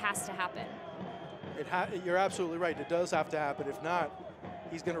because that has to happen. You're absolutely right. It does have to happen. If not,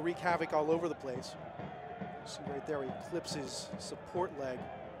 he's going to wreak havoc all over the place. See right there, he clips his support leg.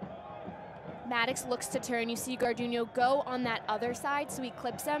 Maddox looks to turn. You see Gardino go on that other side, so he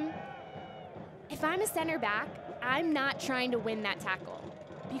clips him. If I'm a center back, I'm not trying to win that tackle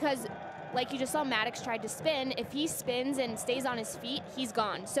because like you just saw Maddox tried to spin, if he spins and stays on his feet, he's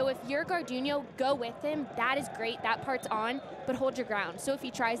gone. So if you're Garduño, go with him. That is great. That part's on, but hold your ground. So if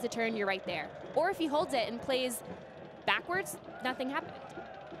he tries to turn, you're right there. Or if he holds it and plays backwards, nothing happened.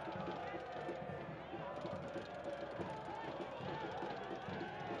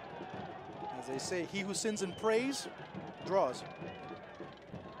 As they say, he who sins and prays, draws.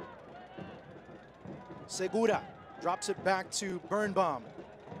 Segura drops it back to Birnbaum.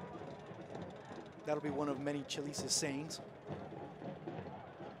 That'll be one of many Chalices sayings.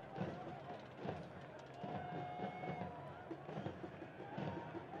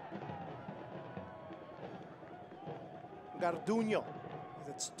 Garduño.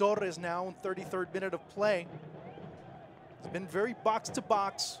 It's Torres now in 33rd minute of play. It's been very box to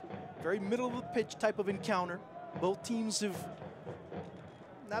box, very middle of the pitch type of encounter. Both teams have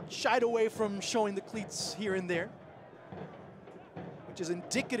not shied away from showing the cleats here and there, which is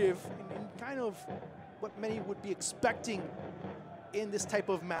indicative in kind of what many would be expecting in this type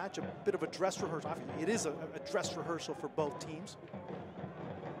of match, a bit of a dress rehearsal. It is a dress rehearsal for both teams.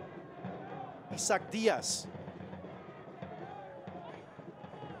 Isaac Diaz.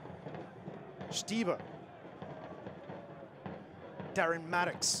 Stiba. Darren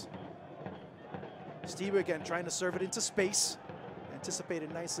Maddox. Stiba again trying to serve it into space.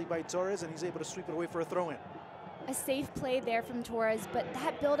 Anticipated nicely by Torres, and he's able to sweep it away for a throw-in. A safe play there from Torres, but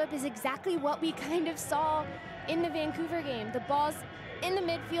that buildup is exactly what we kind of saw in the Vancouver game. The ball's in the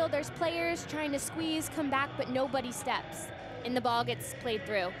midfield, there's players trying to squeeze, come back, but nobody steps, and the ball gets played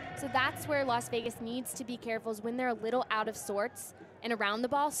through. So that's where Las Vegas needs to be careful, is when they're a little out of sorts and around the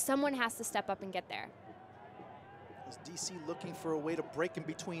ball, someone has to step up and get there. As DC looking for a way to break in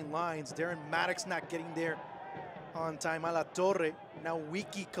between lines. Darren Maddox not getting there on time. A La Torre, now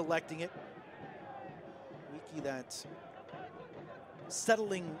Wiki collecting it. Wiki, that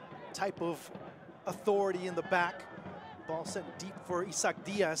settling type of authority in the back. Ball sent deep for Isaac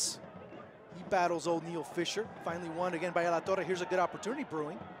Diaz. He battles old Neil Fisher. Finally won again by A La Torre. Here's a good opportunity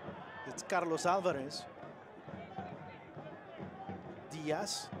brewing. It's Carlos Alvarez.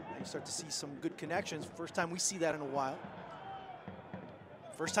 Diaz. Now you start to see some good connections. First time we see that in a while.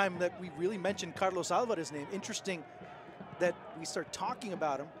 First time that we really mentioned Carlos Alvarez's name. Interesting that we start talking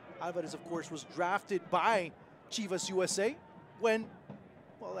about him. Alvarez, of course, was drafted by Chivas USA when,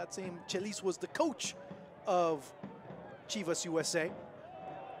 well, that same Chelis was the coach of Chivas USA.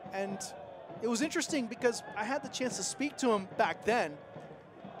 And it was interesting because I had the chance to speak to him back then,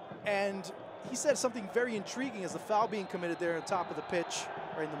 and he said something very intriguing as the foul being committed there on top of the pitch,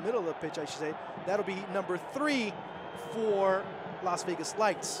 or in the middle of the pitch, I should say. That'll be number 3 for Las Vegas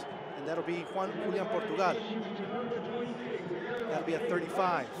Lights, and that'll be Julian Portugal. That'll be at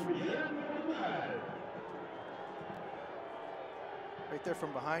 35. Right there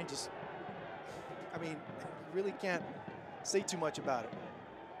from behind, just, I mean, you really can't say too much about it.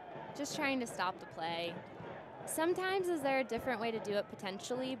 Just trying to stop the play. Sometimes is there a different way to do it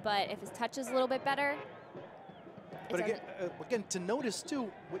potentially, but if his touch is a little bit better. But again, to notice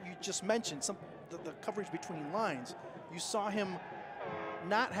too, what you just mentioned, the coverage between lines, you saw him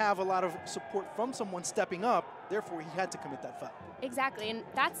not have a lot of support from someone stepping up, therefore he had to commit that foul. Exactly, and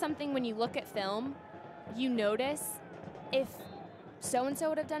that's something when you look at film, you notice if so-and-so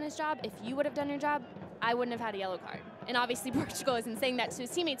would have done his job, if you would have done your job, I wouldn't have had a yellow card. And obviously Portugal isn't saying that to his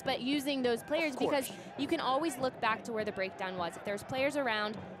teammates, but using those players because you can always look back to where the breakdown was. If there's players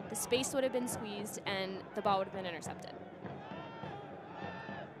around, the space would have been squeezed and the ball would have been intercepted.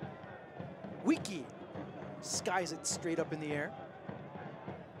 Wiki skies it straight up in the air.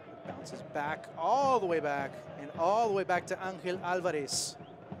 Bounces back, all the way back, and all the way back to Angel Alvarez.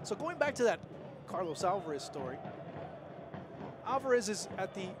 So going back to that Carlos Alvarez story, Alvarez is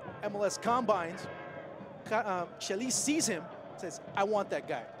at the MLS Combines. Chelis sees him, says, I want that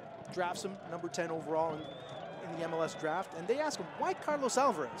guy. Drafts him, number 10 overall in the MLS draft. And they ask him, why Carlos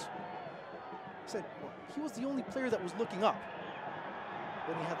Alvarez? He said, well, he was the only player that was looking up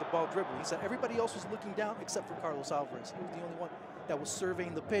when he had the ball dribbling. He said everybody else was looking down except for Carlos Alvarez. He was the only one that was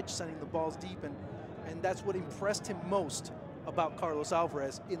surveying the pitch, sending the balls deep. And that's what impressed him most about Carlos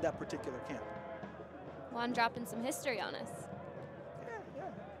Alvarez in that particular camp. Juan dropping some history on us.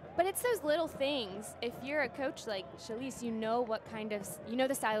 But it's those little things. If you're a coach like Chelis, you know what kind of, you know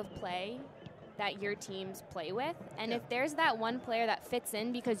the style of play that your teams play with. And if there's that one player that fits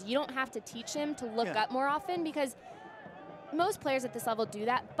in, because you don't have to teach him to look up more often, because most players at this level do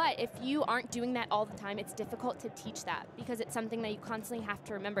that. But if you aren't doing that all the time, it's difficult to teach that because it's something that you constantly have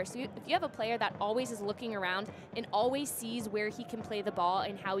to remember. So if you have a player that always is looking around and always sees where he can play the ball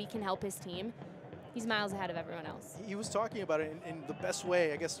and how he can help his team, he's miles ahead of everyone else. He was talking about it in the best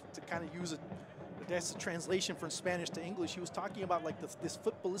way, I guess, to kind of use it. That's a translation from Spanish to English. He was talking about like this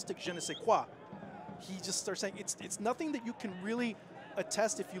footballistic je ne sais quoi. He just starts saying it's nothing that you can really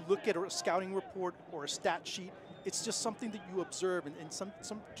attest if you look at a scouting report or a stat sheet. It's just something that you observe and some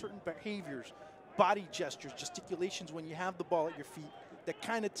certain behaviors, body gestures, gesticulations when you have the ball at your feet that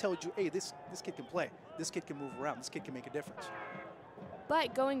kind of tells you, hey, this kid can play. This kid can move around. This kid can make a difference.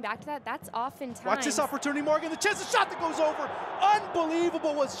 But going back to that, that's oftentimes... Watch this opportunity, Morgan. The chance, the shot that goes over.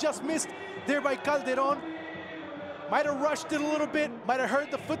 Unbelievable, was just missed there by Calderon. Might have rushed it a little bit, might have heard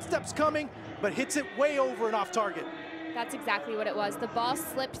the footsteps coming, but hits it way over and off target. That's exactly what it was. The ball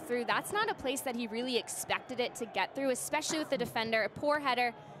slipped through. That's not a place that he really expected it to get through, especially with the defender. A poor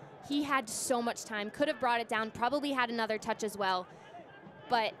header. He had so much time, could have brought it down, probably had another touch as well.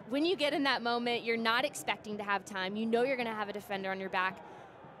 But when you get in that moment, you're not expecting to have time. You know you're going to have a defender on your back.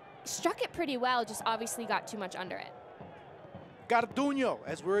 Struck it pretty well, just obviously got too much under it. Garduño,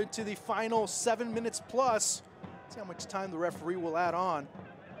 as we're into the final 7 minutes plus. See how much time the referee will add on.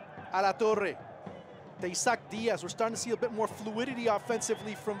 Alatorre, to Isaac Diaz. We're starting to see a bit more fluidity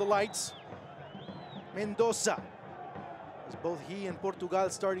offensively from the lights. Mendoza, as both he and Portugal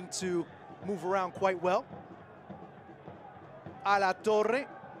starting to move around quite well. Alatorre,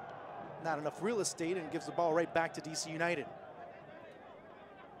 not enough real estate, and gives the ball right back to DC United.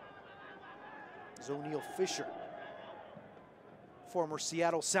 Zoniel Fisher, former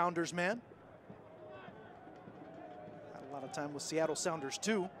Seattle Sounders man. Had a lot of time with Seattle Sounders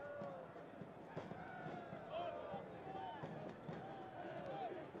too.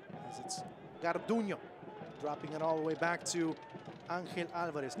 As it's Garduño dropping it all the way back to Angel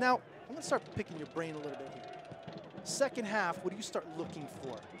Alvarez. Now, I'm gonna start picking your brain a little bit here. Second half, what do you start looking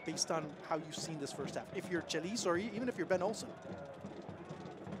for based on how you've seen this first half? If you're Chelis or even if you're Ben Olsen?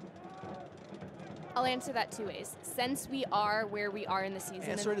 I'll answer that two ways. Since we are where we are in the season.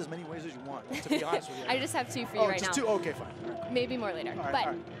 Answer it as many ways as you want, to be honest with you. I just have two for you right now. Just two? Okay, fine. Maybe more later. All right, but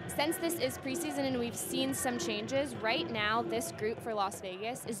all right. Since this is preseason and we've seen some changes, right now this group for Las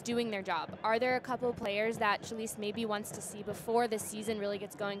Vegas is doing their job. Are there a couple players that Chelis maybe wants to see before the season really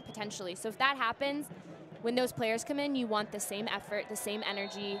gets going? Potentially. So if that happens, when those players come in, you want the same effort, the same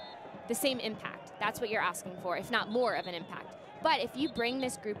energy, the same impact. That's what you're asking for, if not more of an impact. But if you bring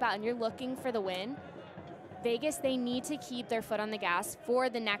this group out and you're looking for the win, Vegas, they need to keep their foot on the gas for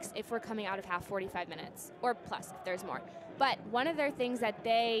the next, if we're coming out of half, 45 minutes, or plus if there's more. But one of their things that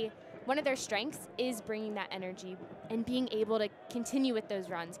one of their strengths is bringing that energy and being able to continue with those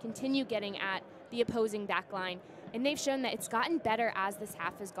runs, continue getting at the opposing back line. And they've shown that it's gotten better as this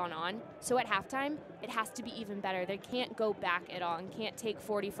half has gone on. So at halftime, it has to be even better. They can't go back at all and can't take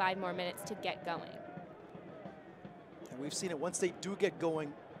 45 more minutes to get going. And we've seen it, once they do get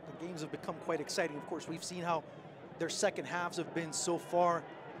going, the games have become quite exciting. Of course, we've seen how their second halves have been so far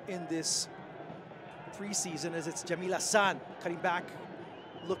in this preseason, as it's Jamil Hassan cutting back,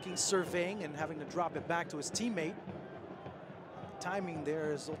 looking, surveying, and having to drop it back to his teammate. Timing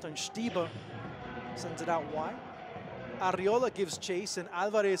there is Zoltan Stiba sends it out wide. Arriola gives chase, and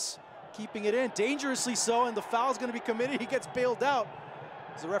Alvarez keeping it in, dangerously so, and the foul's going to be committed. He gets bailed out.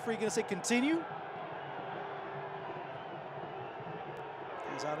 Is the referee going to say continue?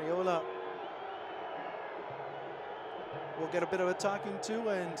 As Arriola will get a bit of a talking to,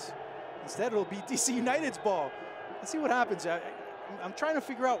 and instead it'll be DC United's ball. Let's see what happens. I'm trying to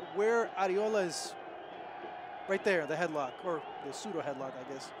figure out where Arriola is. Right there, the headlock, or the pseudo headlock,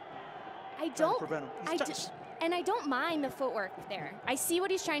 I guess. I don't mind the footwork there. I see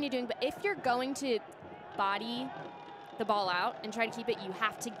what he's trying to do, but if you're going to body the ball out and try to keep it, you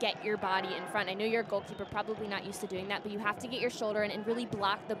have to get your body in front. I know you're a goalkeeper, probably not used to doing that, but you have to get your shoulder in and really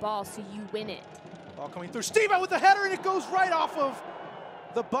block the ball so you win it. Ball coming through. Stiba with the header, and it goes right off of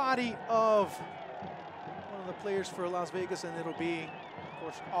the body of one of the players for Las Vegas, and it'll be, of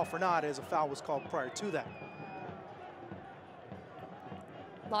course, all for naught, as a foul was called prior to that.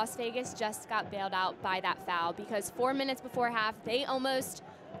 Las Vegas just got bailed out by that foul because 4 minutes before half, they almost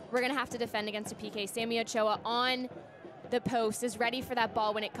were going to have to defend against a PK. Sammy Ochoa on the post is ready for that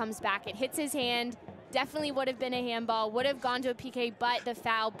ball when it comes back. It hits his hand, definitely would have been a handball, would have gone to a PK, but the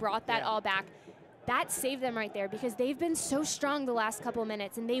foul brought that all back. That saved them right there because they've been so strong the last couple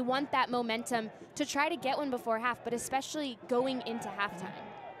minutes, and they want that momentum to try to get one before half, but especially going into halftime.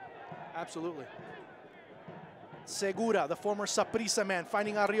 Absolutely. Segura, the former Saprissa man,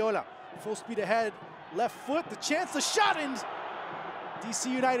 finding Arriola. Full speed ahead, left foot, the chance, the shot, and DC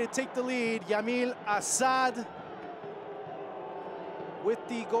United take the lead. Yamil Assad with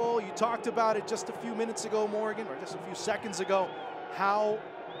the goal. You talked about it just a few minutes ago, Morgan, or just a few seconds ago, how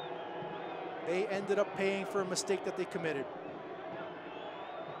they ended up paying for a mistake that they committed.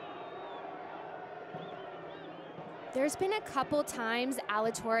 There's been a couple times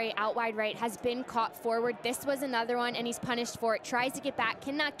Alatorre out wide right has been caught forward. This was another one, and he's punished for it. Tries to get back,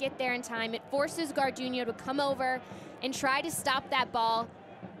 cannot get there in time. It forces Garduño to come over and try to stop that ball.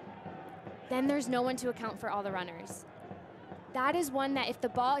 Then there's no one to account for all the runners. That is one that if the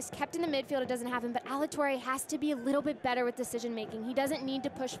ball is kept in the midfield, it doesn't happen, but Alatorre has to be a little bit better with decision making. He doesn't need to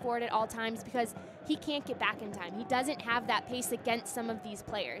push forward at all times because he can't get back in time. He doesn't have that pace against some of these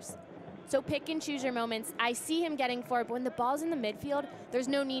players. So pick and choose your moments. I see him getting forward, but when the ball's in the midfield, there's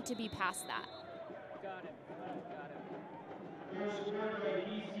no need to be past that.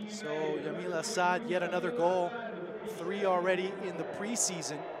 So Yamil Asad, yet another goal. 3 already in the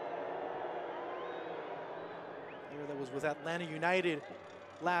preseason. Player that was with Atlanta United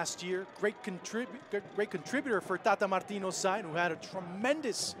last year. Great contributor for Tata Martino's side, who had a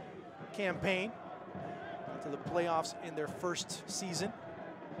tremendous campaign to the playoffs in their first season.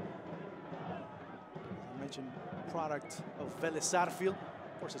 Product of Vélez Sarsfield.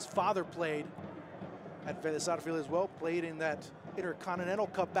 Of course, his father played at Vélez Sarsfield as well, played in that Intercontinental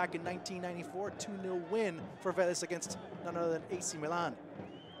Cup back in 1994, 2-0 win for Vélez against none other than AC Milan.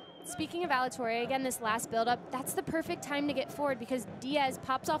 Speaking of Alatorre, again, this last build-up, that's the perfect time to get forward because Diaz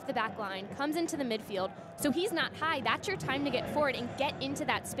pops off the back line, comes into the midfield, so he's not high. That's your time to get forward and get into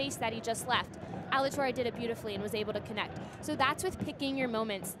that space that he just left. Alatorre did it beautifully and was able to connect. So that's with picking your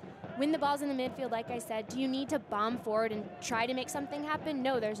moments. When the ball's in the midfield, like I said, do you need to bomb forward and try to make something happen?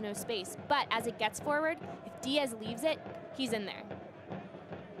 No, there's no space. But as it gets forward, if Diaz leaves it, he's in there.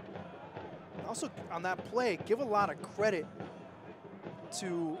 Also, on that play, give a lot of credit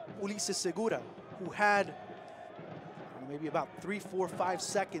to Ulises Segura, who had maybe about 3, 4, 5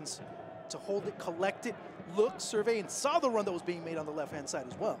 seconds to hold it, collect it, look, survey, and saw the run that was being made on the left-hand side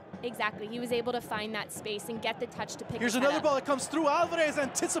as well. Exactly. He was able to find that space and get the touch to pick Here's his another head ball up. that comes through. Alvarez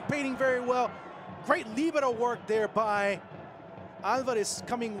anticipating very well. Great libero work there by Alvarez,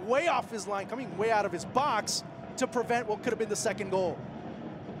 coming way off his line, coming way out of his box to prevent what could have been the second goal.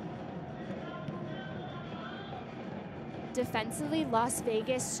 Defensively, Las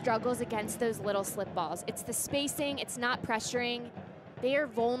Vegas struggles against those little slip balls. It's the spacing, it's not pressuring. They are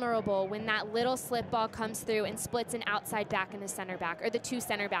vulnerable when that little slip ball comes through and splits an outside back and a center back, or the 2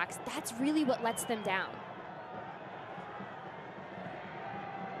 center backs. That's really what lets them down.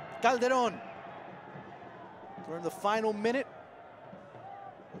 Calderon. We're in the final minute.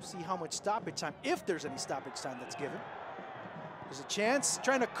 We'll see how much stoppage time, if there's any stoppage time that's given. There's a chance,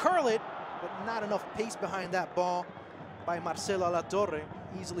 trying to curl it, but not enough pace behind that ball by Marcelo Alatorre.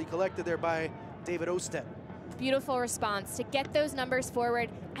 Easily collected there by David Ousted. Beautiful response to get those numbers forward.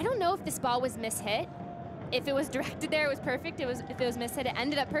 I don't know if this ball was mishit. If it was directed there, it was perfect. If it was mishit, it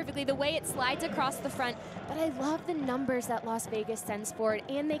ended up perfectly. The way it slides across the front. But I love the numbers that Las Vegas sends forward,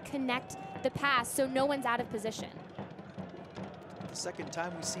 and they connect the pass so no one's out of position. The second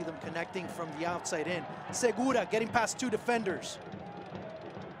time we see them connecting from the outside in. Segura getting past 2 defenders.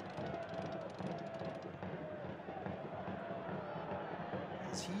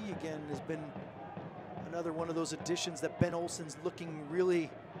 As he again has been another one of those additions that Ben Olsen's looking really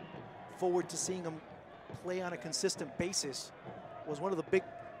forward to seeing him play on a consistent basis. Was one of the big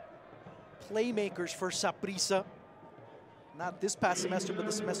playmakers for Saprissa. Not this past semester, but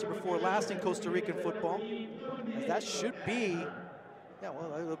the semester before last in Costa Rican football. As that should be, yeah,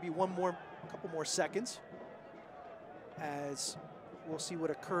 well, it'll be a couple more seconds as we'll see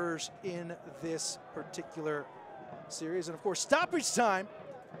what occurs in this particular series. And of course, stoppage time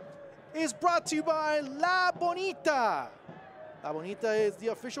is brought to you by La Bonita. La Bonita is the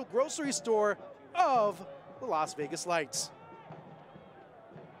official grocery store of the Las Vegas Lights.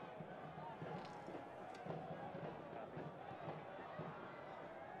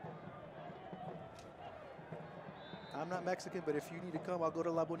 I'm not Mexican, but if you need to come, I'll go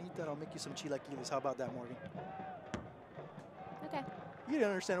to La Bonita and I'll make you some chilaquiles. How about that, Morgan? Okay. You didn't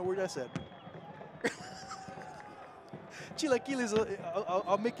understand a word I said. Chilaquiles,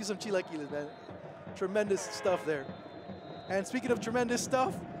 I'll make you some chilaquiles, man. Tremendous stuff there. And speaking of tremendous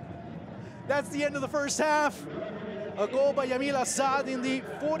stuff, that's the end of the first half. A goal by Yamil Asad in the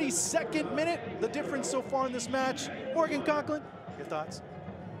 42nd minute. The difference so far in this match. Morgan Conklin, your thoughts?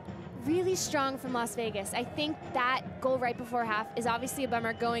 Really strong from Las Vegas. I think that goal right before half is obviously a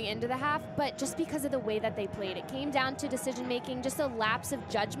bummer going into the half, but just because of the way that they played. It came down to decision making, just a lapse of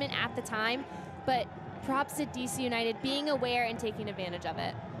judgment at the time, but props to DC United being aware and taking advantage of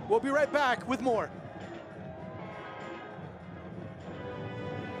it. We'll be right back with more.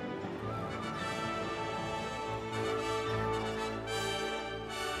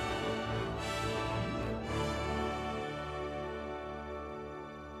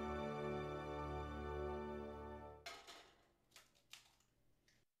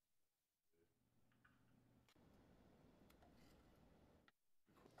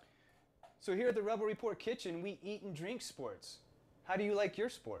 So here at the Rebel Report Kitchen, we eat and drink sports. How do you like your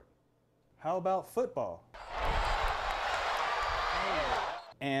sport? How about football?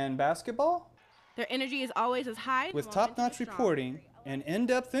 And basketball? Their energy is always as high. With top-notch reporting and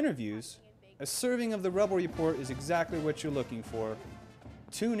in-depth interviews, a serving of the Rebel Report is exactly what you're looking for.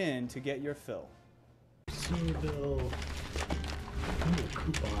 Tune in to get your fill. Bill.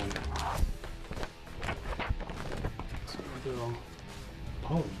 Coupon. Bill.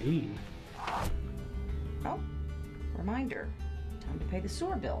 Paul Dean. Oh, reminder. Time to pay the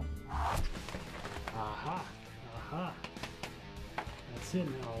sewer bill. Aha. Aha. That's it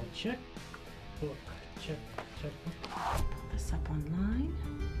now. Check book. Check book. This up online.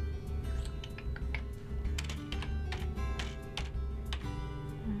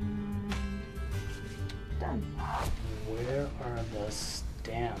 Done. Where are the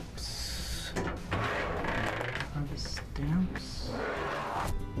stamps? Where are the stamps?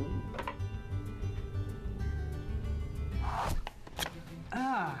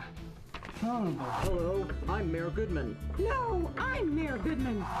 Ah, phone bill. Hello, I'm Mayor Goodman. No, I'm Mayor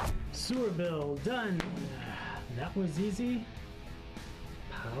Goodman. Sewer bill, done. That was easy.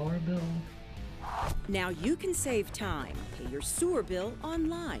 Power bill. Now you can save time. Pay your sewer bill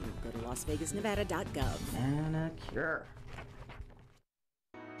online. Go to LasVegasNevada.gov. Manicure.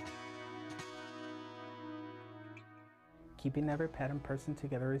 Keeping Every Pet and Person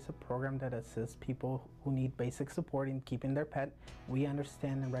Together is a program that assists people who need basic support in keeping their pet. We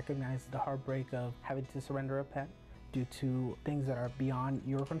understand and recognize the heartbreak of having to surrender a pet due to things that are beyond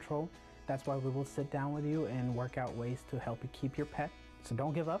your control. That's why we will sit down with you and work out ways to help you keep your pet. So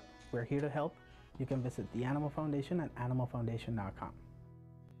don't give up. We're here to help. You can visit the Animal Foundation at animalfoundation.com.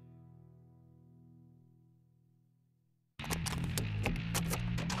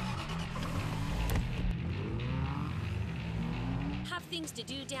 Have things to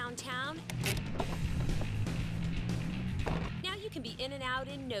do downtown? Now you can be in and out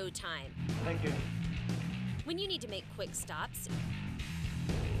in no time. Thank you. When you need to make quick stops,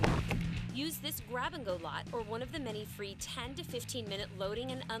 use this grab-and-go lot or one of the many free 10 to 15-minute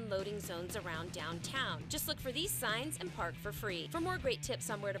loading and unloading zones around downtown. Just look for these signs and park for free. For more great tips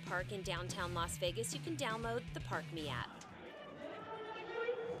on where to park in downtown Las Vegas, you can download the Park Me app.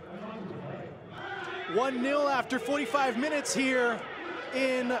 1-0 after 45 minutes here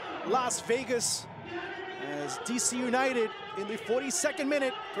in Las Vegas as DC United in the 42nd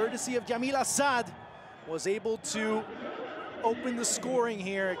minute, courtesy of Yamil Asad, was able to open the scoring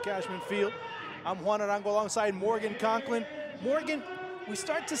here at Cashman Field. I'm Juan Arango alongside Morgan Conklin. Morgan, we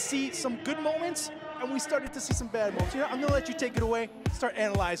start to see some good moments and we started to see some bad moments. You know, I'm gonna let you take it away, start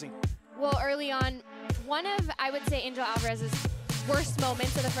analyzing. Well, early on, one of, I would say, Angel Alvarez's worst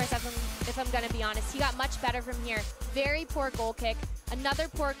moments of the first half, if I'm gonna be honest. He got much better from here. Very poor goal kick, another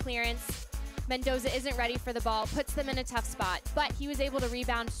poor clearance. Mendoza isn't ready for the ball, puts them in a tough spot, but he was able to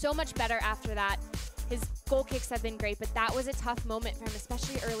rebound so much better after that. His goal kicks have been great, but that was a tough moment for him,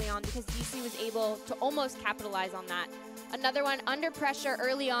 especially early on, because DC was able to almost capitalize on that. Another one, under pressure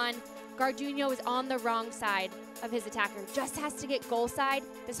early on, Garduño is on the wrong side of his attacker. Just has to get goal side.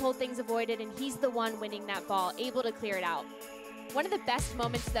 This whole thing's avoided, and he's the one winning that ball, able to clear it out. One of the best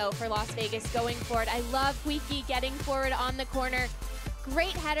moments, though, for Las Vegas going forward. I love Huiki getting forward on the corner.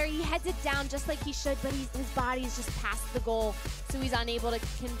 Great header. He heads it down just like he should, but his body is just past the goal, so he's unable to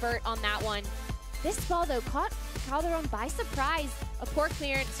convert on that one. This ball, though, caught Calderon by surprise. A poor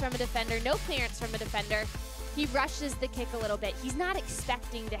clearance from a defender, no clearance from a defender. He rushes the kick a little bit. He's not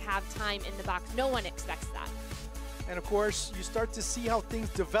expecting to have time in the box. No one expects that. And of course, you start to see how things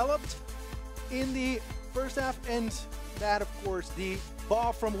developed in the first half, and that, of course, the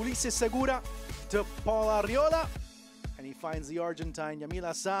ball from Ulises Segura to Paul Arriola, and he finds the Argentine Yamil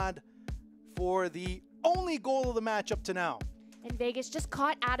Asad for the only goal of the match up to now. And Vegas just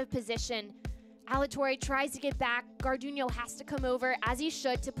caught out of position. Alatorre tries to get back. Garduño has to come over, as he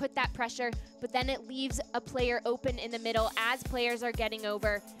should, to put that pressure, but then it leaves a player open in the middle as players are getting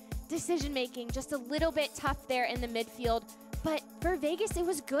over. Decision-making just a little bit tough there in the midfield, but for Vegas, it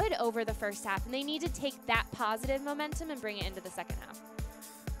was good over the first half, and they need to take that positive momentum and bring it into the second half.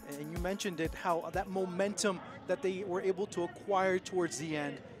 And you mentioned it, how that momentum that they were able to acquire towards the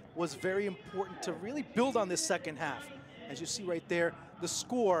end was very important to really build on this second half. As you see right there, the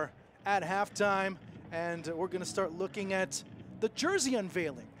score at halftime, and we're going to start looking at the jersey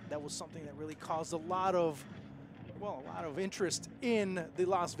unveiling. That was something that really caused a lot of interest in the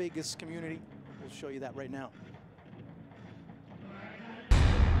Las Vegas community. We'll show you that right now.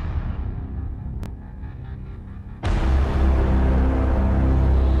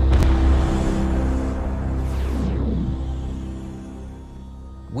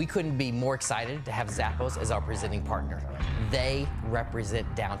 We couldn't be more excited to have Zappos as our presenting partner. They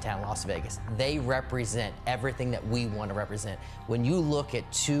represent downtown Las Vegas. They represent everything that we want to represent. When you look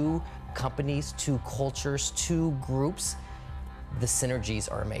at two companies, two cultures, two groups, the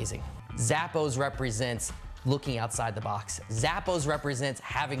synergies are amazing. Zappos represents looking outside the box. Zappos represents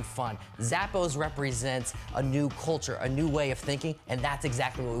having fun. Zappos represents a new culture, a new way of thinking, and that's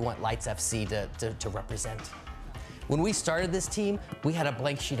exactly what we want Lights FC to represent. When we started this team, we had a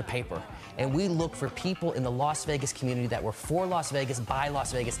blank sheet of paper, and we looked for people in the Las Vegas community that were for Las Vegas, by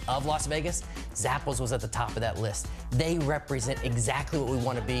Las Vegas, of Las Vegas. Zappos was at the top of that list. They represent exactly what we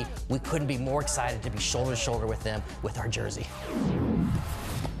want to be. We couldn't be more excited to be shoulder to shoulder with them with our jersey.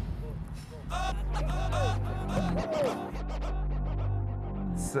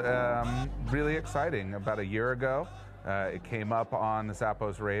 It's really exciting. About a year ago, it came up on the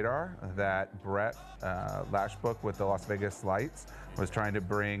Zappos radar that Brett Lashbrook with the Las Vegas Lights was trying to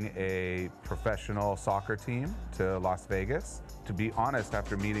bring a professional soccer team to Las Vegas. To be honest,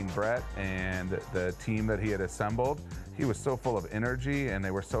 after meeting Brett and the team that he had assembled, he was so full of energy and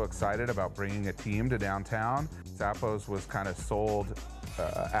they were so excited about bringing a team to downtown. Zappos was kind of sold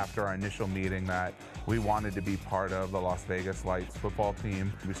after our initial meeting that we wanted to be part of the Las Vegas Lights football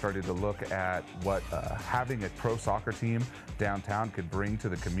team. We started to look at what having a pro soccer team downtown could bring to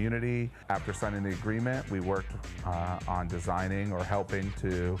the community. After signing the agreement, we worked on designing or helping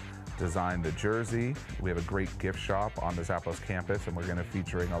to design the jersey. We have a great gift shop on the Zappos campus, and we're going to be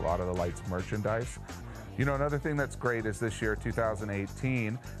featuring a lot of the Lights merchandise. You know, another thing that's great is this year,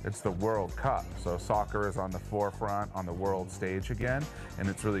 2018, it's the World Cup. So soccer is on the forefront on the world stage again, and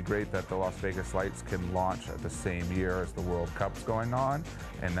it's really great that the Las Vegas Lights can launch at the same year as the World Cup's going on,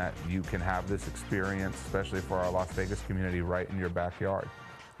 and that you can have this experience, especially for our Las Vegas community, right in your backyard.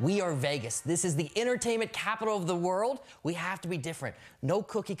 We are Vegas. This is the entertainment capital of the world. We have to be different. No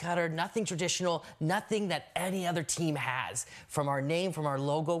cookie cutter, nothing traditional, nothing that any other team has. From our name, from our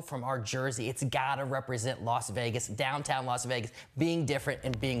logo, from our jersey, it's gotta represent Las Vegas, downtown Las Vegas, being different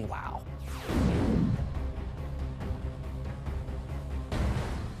and being wow.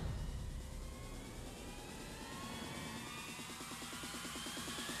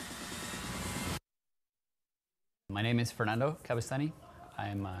 My name is Fernando Cabestany.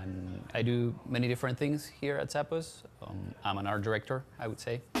 I do many different things here at Zappos. I'm an art director, I would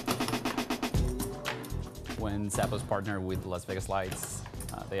say. When Zappos partnered with Las Vegas Lights,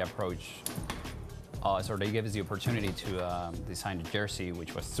 they approached us, or they gave us the opportunity to design a jersey,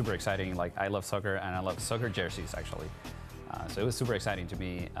 which was super exciting. Like, I love soccer, and I love soccer jerseys, actually. So it was super exciting to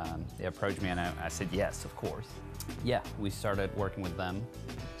me. They approached me, and I said yes, of course. Yeah, we started working with them.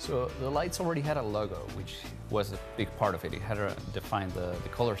 So the Lights already had a logo, which was a big part of it. It had to define the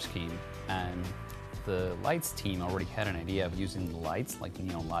color scheme, and the Lights team already had an idea of using the lights, like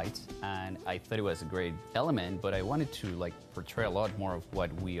neon lights, and I thought it was a great element, but I wanted to like portray a lot more of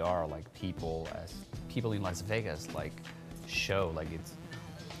what we are, like people, as people in Las Vegas, like show, like it's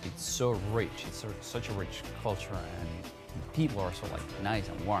so rich, it's such a rich culture, and people are so like nice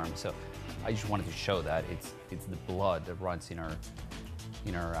and warm. So I just wanted to show that it's the blood that runs in our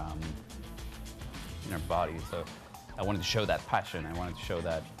body. So I wanted to show that passion. I wanted to show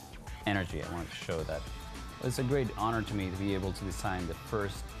that energy. I wanted to show that. It's a great honor to me to be able to design the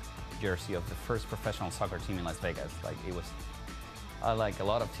first jersey of the first professional soccer team in Las Vegas. Like, it was, I like a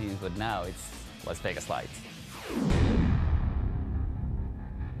lot of teams, but now it's Las Vegas Lights.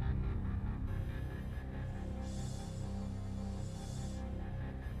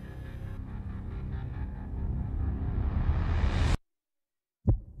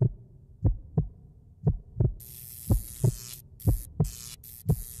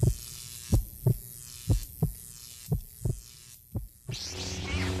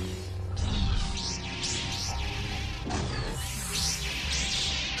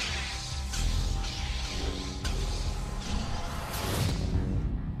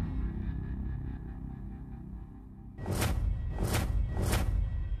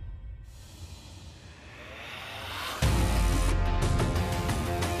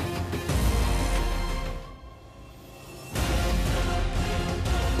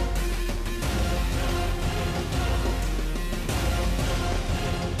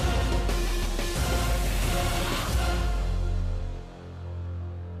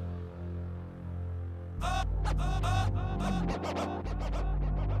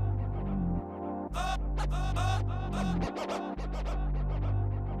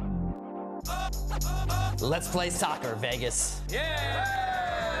 Let's play soccer, Vegas. Yeah!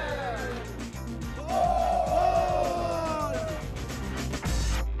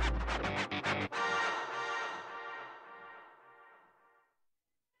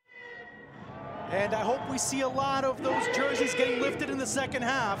 And I hope we see a lot of those jerseys getting lifted in the second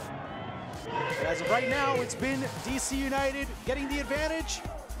half. As of right now, it's been DC United getting the advantage.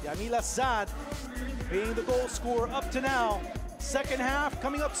 Yamil Assad being the goal scorer up to now. Second half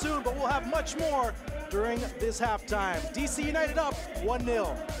coming up soon, but we'll have much more during this halftime. DC United up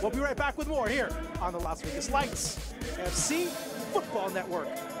 1-0. We'll be right back with more here on the Las Vegas Lights FC Football Network.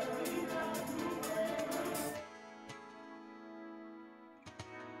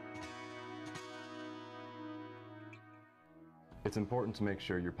 It's important to make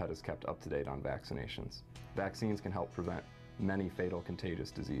sure your pet is kept up to date on vaccinations. Vaccines can help prevent many fatal contagious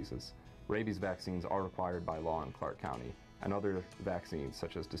diseases. Rabies vaccines are required by law in Clark County, and other vaccines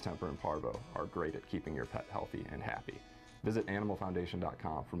such as distemper and parvo are great at keeping your pet healthy and happy. Visit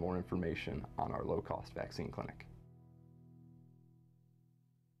animalfoundation.com for more information on our low-cost vaccine clinic.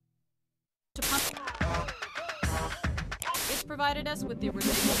 It's provided us with the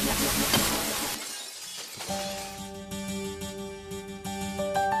original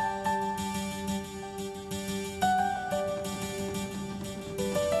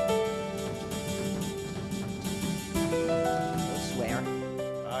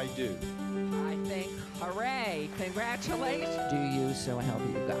I do. I think, hooray, congratulations. Do you, so help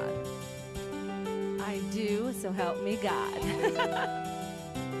you God? I do, so help me God.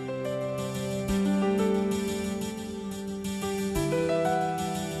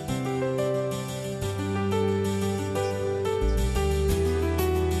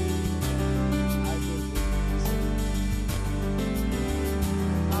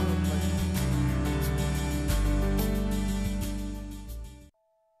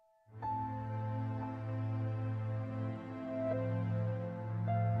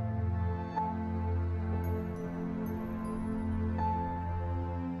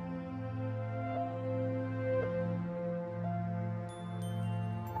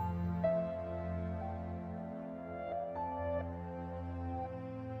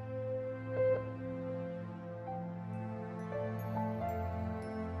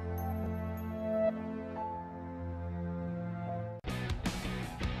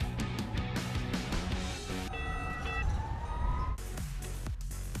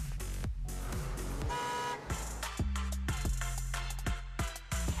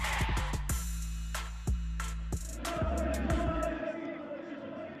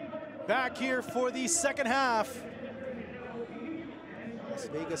 Back here for the second half. Las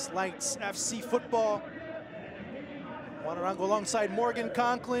Vegas Lights FC football. Juan Arango alongside Morgan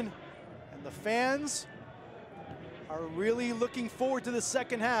Conklin. And the fans are really looking forward to the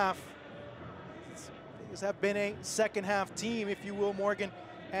second half. Vegas have been a second half team, if you will, Morgan.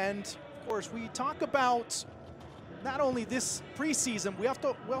 And of course, we talk about not only this preseason, we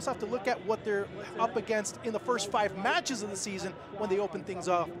also have to look at what they're up against in the first 5 matches of the season when they open things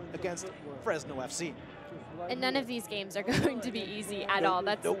up against Fresno FC. And none of these games are going to be easy at all.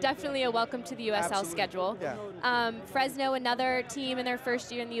 That's definitely a welcome to the USL schedule. Yeah. Fresno, another team in their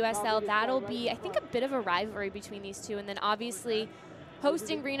first year in the USL. That'll be, I think, a bit of a rivalry between these two. And then obviously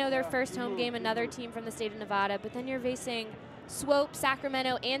hosting Reno, their first home game, another team from the state of Nevada. But then you're facing Swope,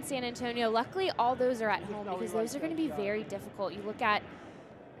 Sacramento, and San Antonio. Luckily, all those are at home because those are going to be very difficult. You look at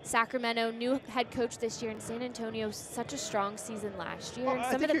Sacramento, new head coach this year, and San Antonio, such a strong season last year. And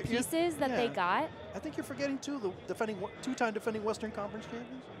some of the pieces that they got. I think you're forgetting, too, the two-time defending Western Conference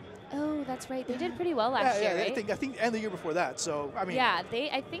champions. Oh, that's right. They did pretty well last year, right? I think, and the year before that. So, I mean. Yeah,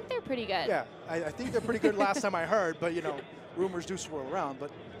 I think they're pretty good. Yeah, I think they're pretty good last time I heard, but, you know, rumors do swirl around.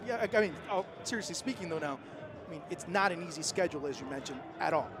 But, yeah, I mean, seriously speaking, though, now, I mean, it's not an easy schedule, as you mentioned,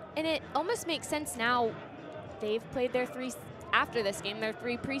 at all. And it almost makes sense now. They've played their after this game, their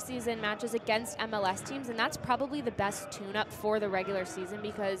 3 preseason matches against MLS teams, and that's probably the best tune-up for the regular season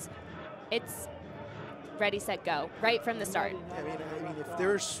because it's ready, set, go, right from the start. I mean, if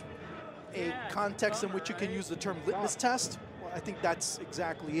there's a context in which you can use the term litmus test, well, I think that's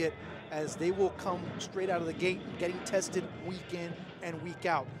exactly it, as they will come straight out of the gate getting tested week in and week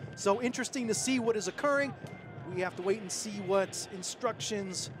out. So interesting to see what is occurring. We have to wait and see what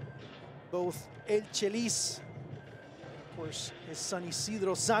instructions both El Chelis, of course, his son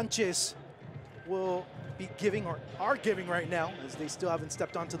Isidro Sanchez, will be giving or are giving right now, as they still haven't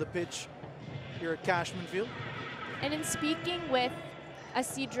stepped onto the pitch here at Cashman Field. And in speaking with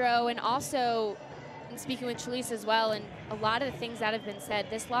Isidro and also in speaking with Chelis as well, and a lot of the things that have been said,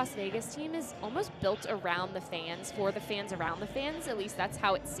 this Las Vegas team is almost built around the fans, for the fans around the fans, at least that's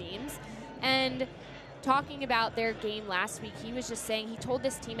how it seems. And talking about their game last week, he was just saying, he told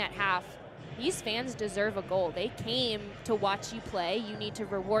this team at half, these fans deserve a goal. They came to watch you play. You need to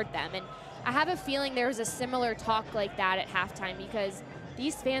reward them. And I have a feeling there was a similar talk like that at halftime because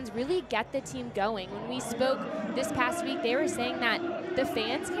these fans really get the team going. When we spoke this past week, they were saying that the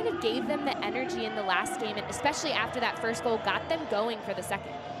fans kind of gave them the energy in the last game, and especially after that first goal, got them going for the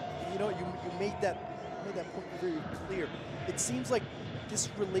second. You know, you made that point very clear. It seems like this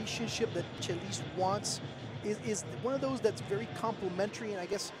relationship that Chelis wants is one of those that's very complimentary and I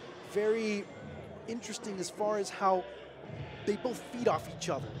guess very interesting as far as how they both feed off each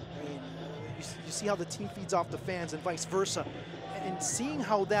other. I mean, you see how the team feeds off the fans and vice versa. And seeing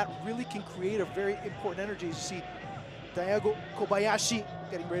how that really can create a very important energy. As you see Daigo Kobayashi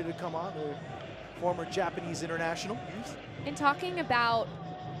getting ready to come on, the former Japanese international. And talking about,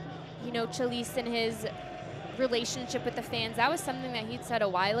 you know, Chelis and his relationship with the fans, that was something that he'd said a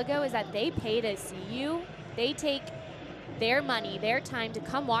while ago, is that they pay to see you. They take their money, their time to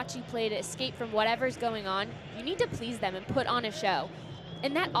come watch you play, to escape from whatever's going on. You need to please them and put on a show.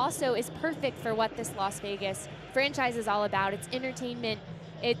 And that also is perfect for what this Las Vegas franchise is all about. It's entertainment,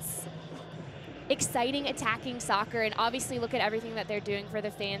 it's exciting attacking soccer, and obviously look at everything that they're doing for the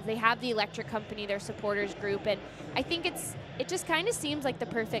fans. They have the Electric Company, their supporters group, and I think it just kind of seems like the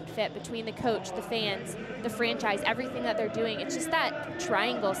perfect fit between the coach, the fans, the franchise, everything that they're doing. It's just that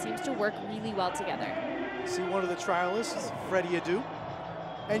triangle seems to work really well together. See one of the trialists, Freddie Adu.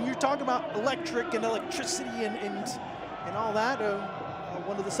 And you're talking about electric and electricity and all that.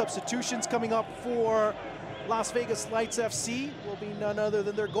 One of the substitutions coming up for Las Vegas Lights FC will be none other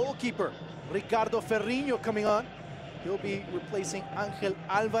than their goalkeeper, Ricardo Ferrinho, coming on. He'll be replacing Angel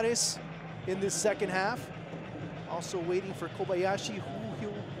Alvarez in this second half. Also waiting for Kobayashi,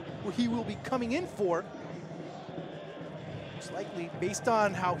 who he will be coming in for. Most likely, based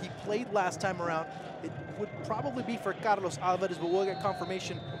on how he played last time around, it would probably be for Carlos Alvarez, but we'll get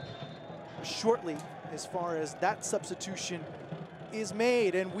confirmation shortly as far as that substitution is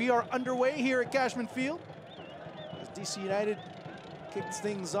made. And we are underway here at Cashman Field as DC United kicks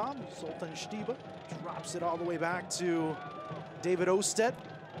things on. Zoltan Stiba drops it all the way back to David Ostedt.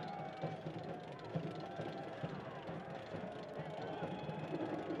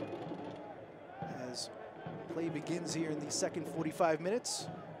 As play begins here in the second 45 minutes,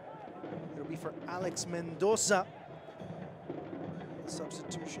 it'll be for Alex Mendoza,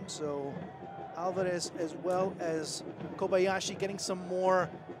 substitution. So Alvarez as well as Kobayashi getting some more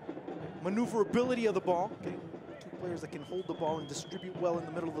maneuverability of the ball, getting two players that can hold the ball and distribute well in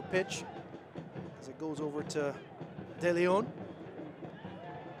the middle of the pitch as it goes over to De Leon.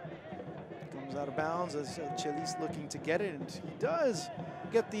 Comes out of bounds as Chelis looking to get it, and he does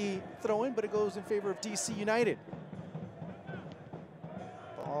get the throw in, but it goes in favor of DC United.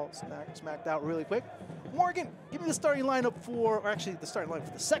 Ball smacked out really quick. Morgan, give me the starting lineup for, or actually the starting lineup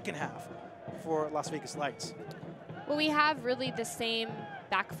for the second half for Las Vegas Lights. Well, we have really the same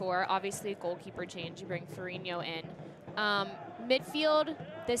back four. Obviously, goalkeeper change. You bring Ferrinho in. Midfield,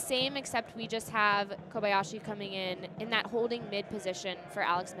 the same, except we just have Kobayashi coming in that holding mid position for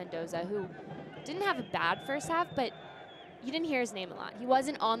Alex Mendoza, who didn't have a bad first half, but you didn't hear his name a lot. He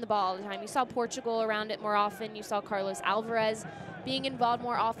wasn't on the ball all the time. You saw Portugal around it more often. You saw Carlos Alvarez being involved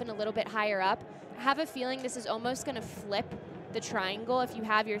more often, a little bit higher up. I have a feeling this is almost going to flip the triangle. If you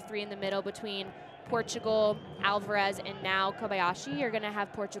have your three in the middle between Portugal, Alvarez, and now Kobayashi, you're going to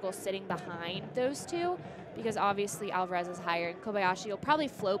have Portugal sitting behind those two, because obviously Alvarez is higher, and Kobayashi will probably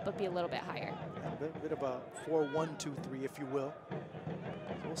float but be a little bit higher. A bit of a 4-1-2-3, if you will.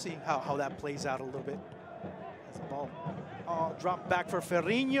 So we'll see how that plays out a little bit. As the ball dropped back for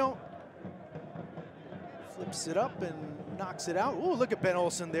Ferrinho. Flips it up and knocks it out. Ooh, look at Ben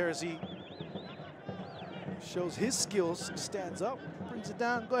Olsen there as he shows his skills, stands up, brings it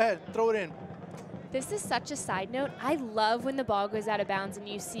down. Go ahead, throw it in. This is such a side note. I love when the ball goes out of bounds and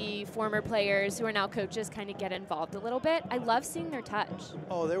you see former players who are now coaches kind of get involved a little bit. I love seeing their touch.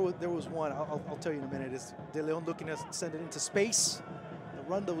 Oh, there was one. I'll tell you in a minute. It's De Leon looking to send it into space. The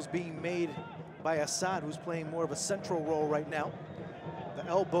run that was being made by Assad, who's playing more of a central role right now. The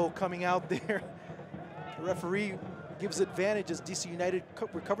elbow coming out there. The referee gives advantage as DC United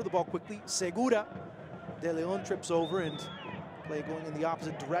recover the ball quickly. Segura. De Leon trips over, and play going in the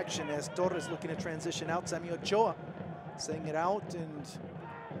opposite direction as Torres looking to transition out. Sammy Ochoa saying it out, and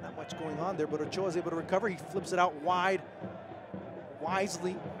not much going on there, but Ochoa is able to recover. He flips it out wide,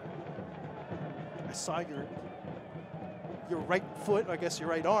 wisely. I saw your right foot, I guess your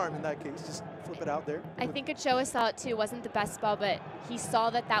right arm in that case, just flip it out there. I think Ochoa saw it too. Wasn't the best ball, but he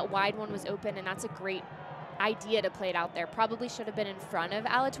saw that wide one was open, and that's a great idea to play it out there. Probably should have been in front of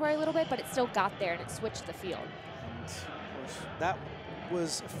Alatorre a little bit, but it still got there and it switched the field. And of course, that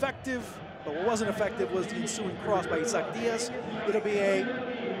was effective, but what wasn't effective was the ensuing cross by Isaac Diaz. It'll be a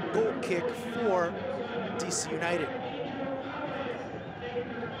goal kick for DC United.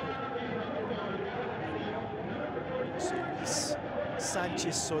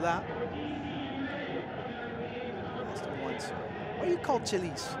 Sanchez Sola. Asked him once, why are you called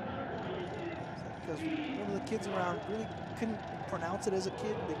Chelis? Because one of the kids around really couldn't pronounce it as a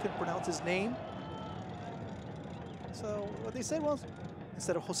kid. They couldn't pronounce his name. So what they said was,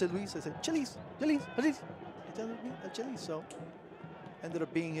 instead of Jose Luis, they said Chelis, Chelis, Chelis. They tell me Chelis. So ended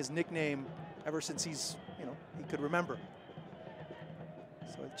up being his nickname ever since he could remember.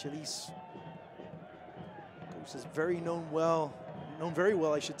 So Chelis, coach is very known very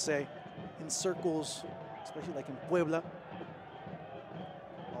well, I should say, in circles, especially like in Puebla.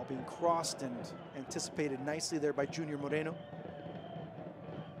 All being crossed and anticipated nicely there by Junior Moreno.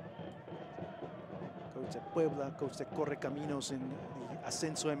 Coach at Puebla, coach at Correcaminos in the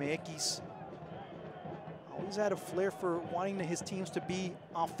Ascenso MX. Always had a flair for wanting his teams to be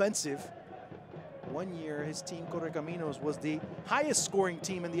offensive. One year, his team, Correcaminos, was the highest scoring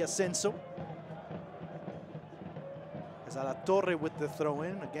team in the Ascenso. As Alatorre with the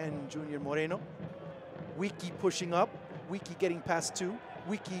throw-in, again, Junior Moreno. Wiki pushing up, Wiki getting past 2.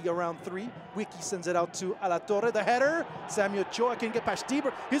 Wiki around 3. Wiki sends it out to Alatorre. The header. Samuel Ochoa can get past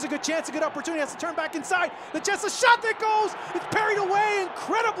Stieber. Here's a good chance, a good opportunity. Has to turn back inside. The chance, a shot that goes. It's parried away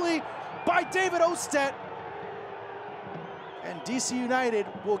incredibly by David Ostedt. And DC United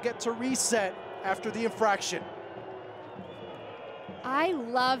will get to reset after the infraction. I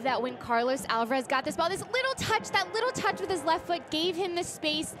love that when Carlos Alvarez got this ball, that little touch with his left foot gave him the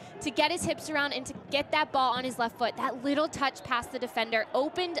space to get his hips around and to get that ball on his left foot. That little touch past the defender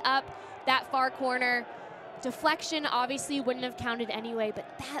opened up that far corner. Deflection obviously wouldn't have counted anyway, but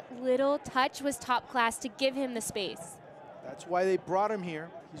that little touch was top class to give him the space. That's why they brought him here.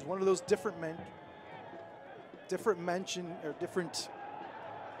 He's one of those different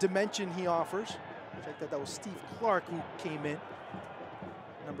dimension he offers. Check that was Steve Clark who came in.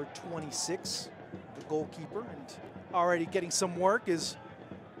 Number 26, the goalkeeper, and already getting some work is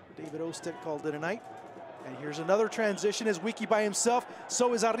David Ostedt. Called it a night. And here's another transition as Wiki by himself.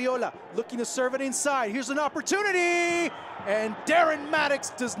 So is Arriola looking to serve it inside. Here's an opportunity, and Darren Maddox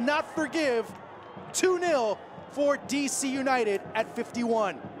does not forgive. 2-0 for DC United at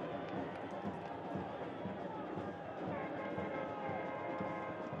 51.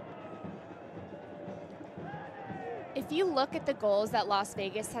 If you look at the goals that Las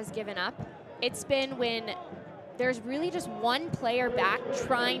Vegas has given up, it's been when there's really just one player back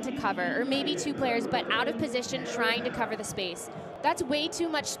trying to cover, or maybe 2 players, but out of position trying to cover the space. That's way too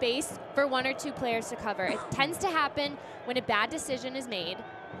much space for 1 or 2 players to cover. It tends to happen when a bad decision is made,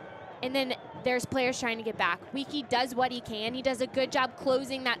 and then there's players trying to get back. Wiki does what he can. He does a good job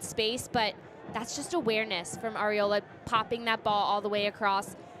closing that space, but that's just awareness from Arriola, popping that ball all the way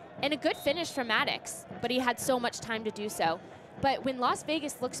across. And a good finish from Maddox, but he had so much time to do so. But when Las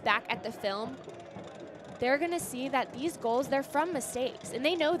Vegas looks back at the film, they're gonna see that these goals, they're from mistakes, and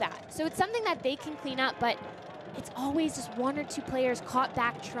they know that. So it's something that they can clean up, but it's always just 1 or 2 players caught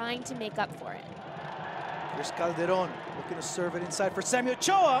back trying to make up for it. Here's Calderon looking to serve it inside for Samuel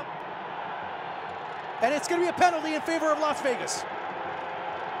Ochoa. And it's gonna be a penalty in favor of Las Vegas.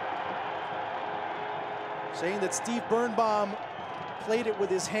 Saying that Steve Birnbaum played it with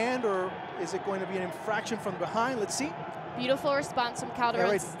his hand, or is it going to be an infraction from behind? Let's see. Beautiful response from Calderon,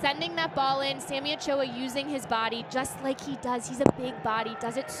 yeah, right. Sending that ball in. Sammy Ochoa using his body just like he does. He's a big body,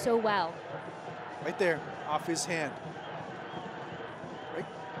 does it so well. Right there, off his hand. Right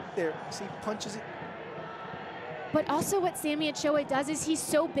there, see, punches it. But also what Sammy Ochoa does is he's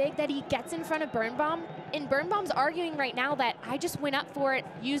so big that he gets in front of Birnbaum. And Birnbaum's arguing right now that I just went up for it,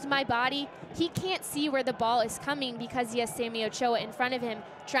 used my body. He can't see where the ball is coming because he has Sammy Ochoa in front of him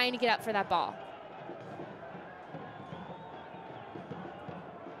trying to get up for that ball.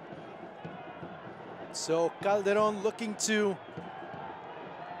 So Calderon looking to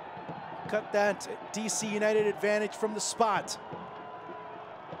cut that DC United advantage from the spot.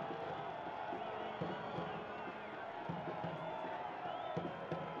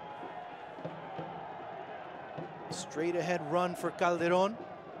 Straight ahead run for Calderon.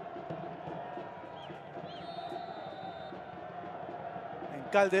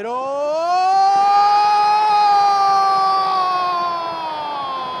 And Calderon!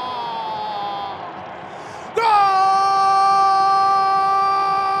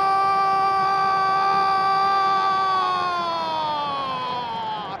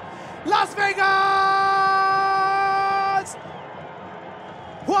 Las Vegas!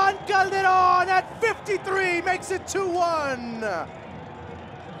 Juan Calderon at 53 makes it 2-1.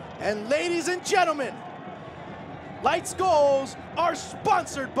 And ladies and gentlemen, Lights Goals are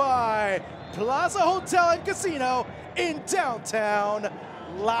sponsored by Plaza Hotel and Casino in downtown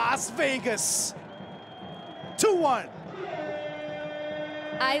Las Vegas. 2-1.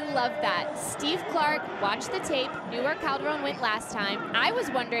 I love that. Steve Clark watched the tape, knew where Calderon went last time. I was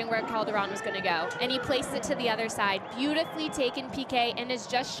wondering where Calderon was going to go, and he placed it to the other side. Beautifully taken PK, and has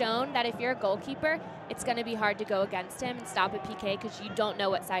just shown that if you're a goalkeeper, it's going to be hard to go against him and stop a PK because you don't know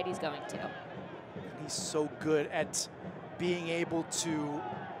what side he's going to. He's so good at being able to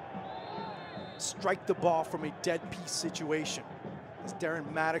strike the ball from a dead piece situation. As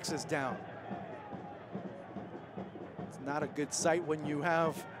Darren Maddox is down. It's not a good sight when you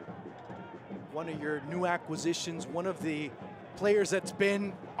have one of your new acquisitions, one of the players that's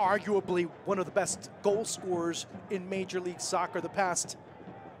been arguably one of the best goal scorers in Major League Soccer the past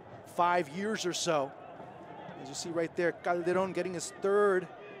 5 years or so. As you see right there, Calderon getting his third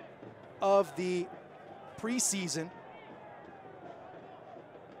of the preseason.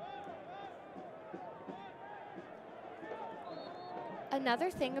 Another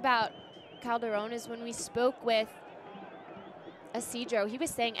thing about Calderon is when we spoke with Isidro, he was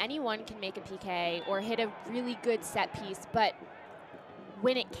saying anyone can make a PK or hit a really good set piece, but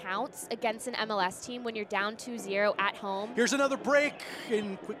when it counts against an MLS team, when you're down 2-0 at home. Here's another break,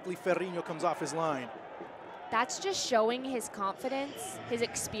 and quickly Ferrinho comes off his line. That's just showing his confidence, his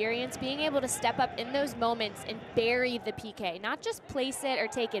experience, being able to step up in those moments and bury the PK. Not just place it or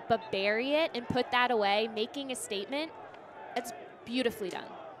take it, but bury it and put that away, making a statement. It's beautifully done.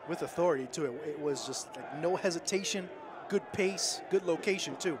 With authority, too. It was just like no hesitation, good pace, good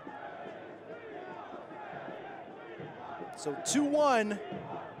location, too. So 2-1.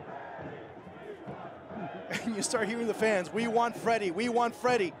 And you start hearing the fans, we want Freddie, we want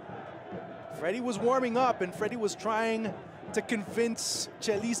Freddie. Freddie was warming up, and Freddie was trying to convince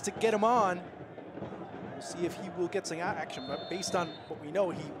Chelis to get him on. We'll see if he will get some action, but based on what we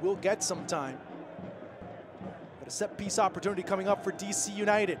know, he will get some time. But a set-piece opportunity coming up for DC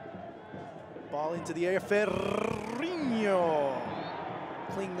United. Ball into the air, Ferrinho.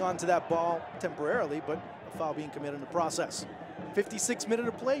 Clinging on to that ball temporarily, but a foul being committed in the process. 56 minutes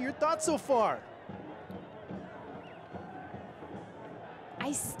of play, your thoughts so far?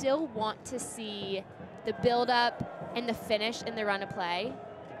 I still want to see the build-up and the finish in the run of play,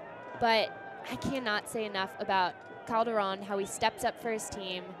 but I cannot say enough about Calderon, how he stepped up for his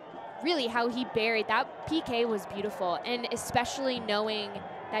team, really how he buried. That PK was beautiful, and especially knowing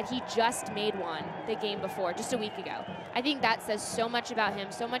that he just made one the game before, just a week ago. I think that says so much about him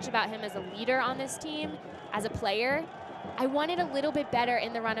as a leader on this team, as a player. I wanted a little bit better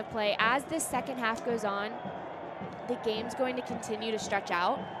in the run of play. As this second half goes on, the game's going to continue to stretch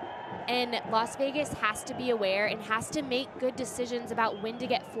out, and Las Vegas has to be aware and has to make good decisions about when to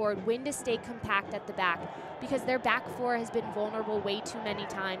get forward, when to stay compact at the back, because their back four has been vulnerable way too many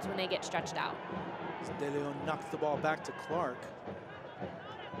times when they get stretched out. De Leon knocks the ball back to Clark.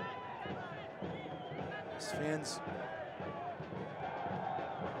 His fans,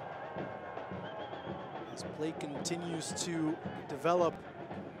 as play continues to develop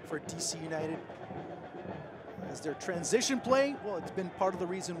for DC United, as their transition play, well, it's been part of the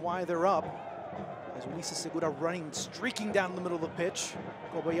reason why they're up. As Ulises Segura running, streaking down the middle of the pitch.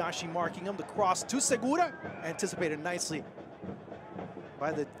 Kobayashi marking him. The cross to Segura, anticipated nicely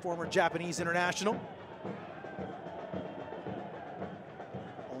by the former Japanese international.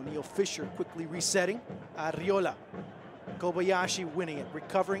 O'Neal Fisher quickly resetting. Arriola. Kobayashi winning it,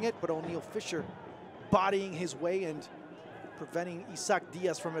 recovering it, but O'Neal Fisher bodying his way and preventing Isaac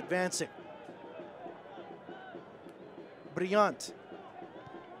Diaz from advancing. Brillant.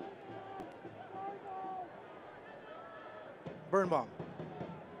 Birnbaum.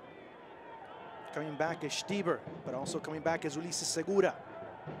 Coming back is Stieber, but also coming back is Ulises Segura,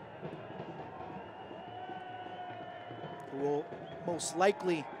 who will most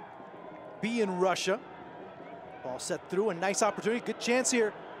likely be in Russia. Ball set through, a nice opportunity, good chance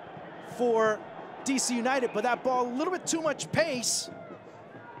here for DC United, but that ball a little bit too much pace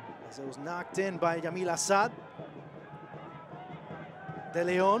as it was knocked in by Yamil Assad. De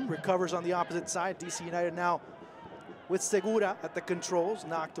Leon recovers on the opposite side. DC United now with Segura at the controls,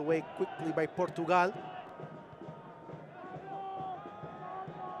 knocked away quickly by Portugal.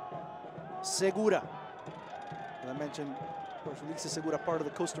 Segura, as I mentioned, of course, Ulises Segura, part of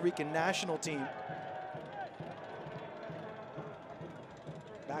the Costa Rican national team.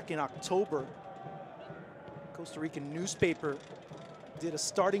 Back in October, Costa Rican newspaper did a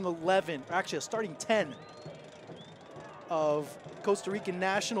starting 11, actually a starting 10 of Costa Rican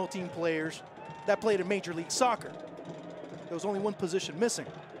national team players that played in Major League Soccer. There was only one position missing: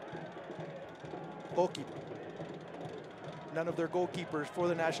 goalkeeper. None of their goalkeepers for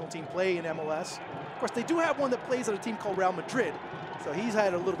the national team play in MLS. Of course, they do have one that plays at a team called Real Madrid, so he's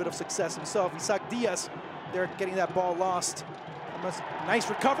had a little bit of success himself. Isaac Diaz, they're getting that ball lost Nice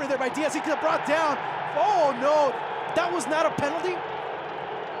recovery there by Diaz. He got brought down. Oh, no. That was not a penalty?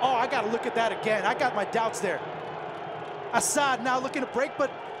 Oh, I got to look at that again. I got my doubts there. Assad now looking to break,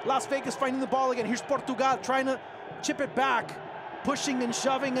 but Las Vegas finding the ball again. Here's Portugal trying to chip it back. Pushing and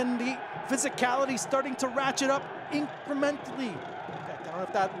shoving, and the physicality starting to ratchet up incrementally. I don't know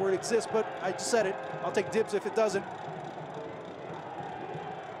if that word exists, but I just said it. I'll take dibs if it doesn't.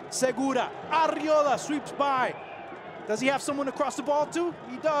 Segura. Arriola sweeps by. Does he have someone to cross the ball to?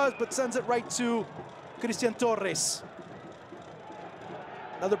 He does, but sends it right to Cristian Torres.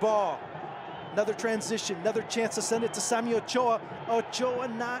 Another ball. Another transition. Another chance to send it to Sammy Ochoa. Ochoa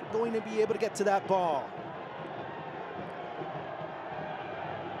not going to be able to get to that ball.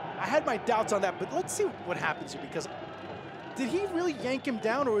 I had my doubts on that, but let's see what happens here, because did he really yank him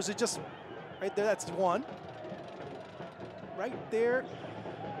down, or is it just right there? That's one. Right there.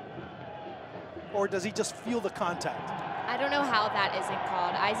 Or does he just feel the contact? I don't know how that isn't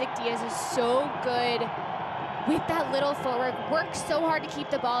called. Isaac Diaz is so good with that little footwork, works so hard to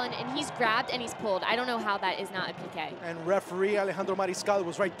keep the ball in, and he's grabbed and he's pulled. I don't know how that is not a PK. And referee Alejandro Mariscal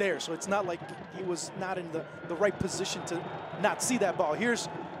was right there, so it's not like he was not in the right position to not see that ball. Here's,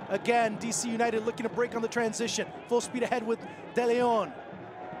 again, DC United looking to break on the transition. Full speed ahead with De Leon.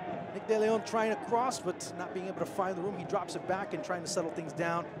 Nick De Leon trying to cross, but not being able to find the room. He drops it back and trying to settle things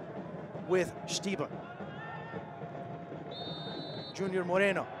down with Stiba. Junior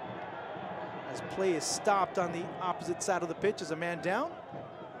Moreno. As play is stopped on the opposite side of the pitch as a man down.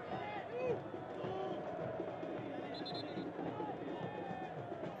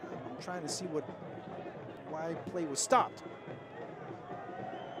 I'm trying to see why play was stopped.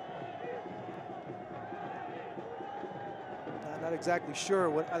 Not exactly sure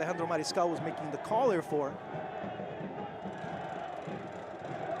what Alejandro Mariscal was making the call there for.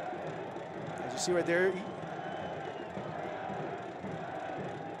 As you see right there,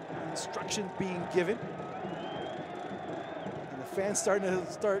 instruction being given. And the fans starting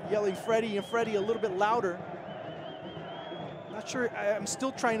to yelling Freddie and Freddie a little bit louder. Not sure, I'm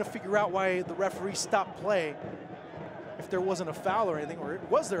still trying to figure out why the referee stopped play. If there wasn't a foul or anything, or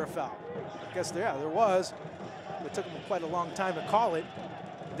was there a foul? I guess there was. It took him quite a long time to call it.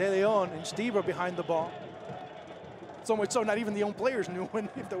 De Leon and Stiba behind the ball. So much so not even the own players knew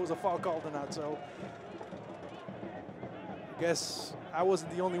if there was a foul called or not. So I guess I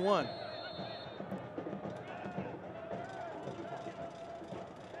wasn't the only one.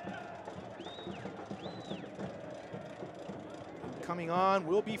 Coming on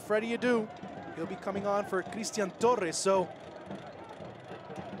will be Freddie Adu. He'll be coming on for Cristian Torres. So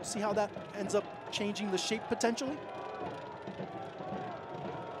we'll see how that ends up changing the shape potentially.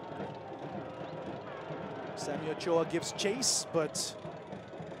 Sammy Ochoa gives chase, but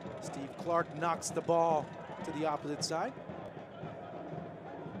Steve Clark knocks the ball to the opposite side.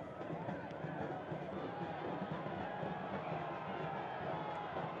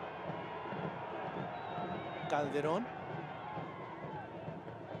 Calderon.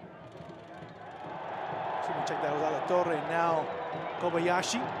 Check that, was Ala Torre, now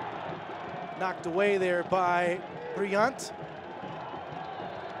Kobayashi. Knocked away there by Brillant.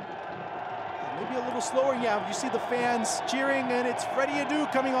 Maybe a little slower, yeah. You see the fans cheering, and it's Freddie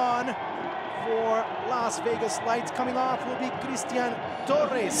Adu coming on for Las Vegas Lights. Coming off will be Cristian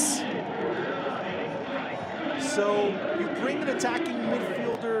Torres. So you bring an attacking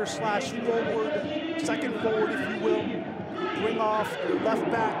midfielder slash forward, second forward if you will. You bring off your left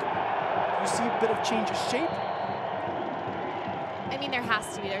back. You see a bit of change of shape. I mean, there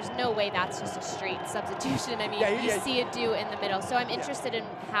has to be. There's no way that's just a straight substitution. I mean, you see Adu in the middle. So I'm interested in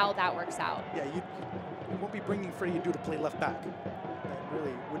how that works out. Yeah, you won't be bringing Freddie Adu to play left back. That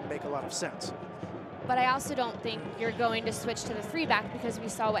really wouldn't make a lot of sense. But I also don't think you're going to switch to the three back, because we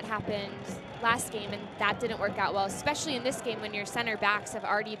saw what happened last game, and that didn't work out well, especially in this game when your center backs have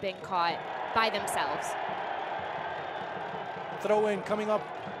already been caught by themselves. Throw in coming up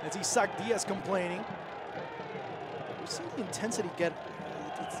as Isaac Diaz complaining. We've seen the intensity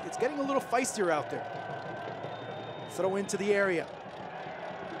it's getting a little feistier out there. Throw into the area.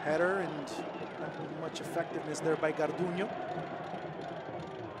 Header, and not much effectiveness there by Garduño.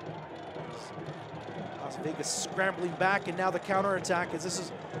 Las Vegas scrambling back, and now the counterattack, as this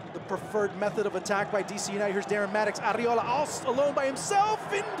is the preferred method of attack by DC United. Here's Darren Maddox. Arriola all alone by himself,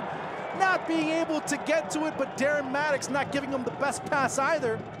 and not being able to get to it, but Darren Maddox not giving him the best pass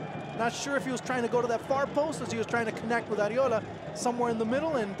either. Not sure if he was trying to go to that far post, as he was trying to connect with Arriola somewhere in the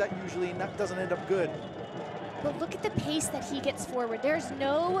middle, and that usually doesn't end up good. But look at the pace that he gets forward. There's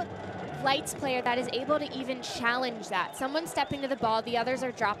no Lights player that is able to even challenge that. Someone's stepping to the ball, the others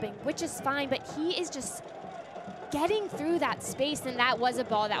are dropping, which is fine, but he is just getting through that space, and that was a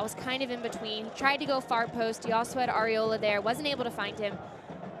ball that was kind of in between. He tried to go far post. He also had Ariola there, wasn't able to find him.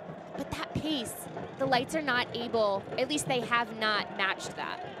 But that pace, the Lights are not able, at least they have not matched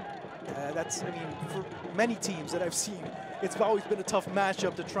that. That's, I mean, for many teams that I've seen, it's always been a tough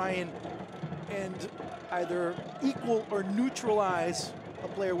matchup to try and either equal or neutralize a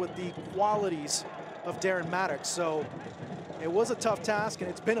player with the qualities of Darren Mattocks. So it was a tough task, and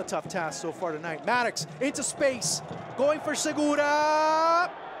it's been a tough task so far tonight. Mattocks into space, going for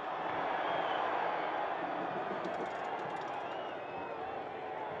Segura.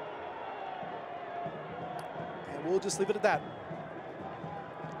 And we'll just leave it at that.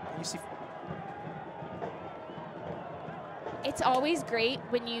 You see, it's always great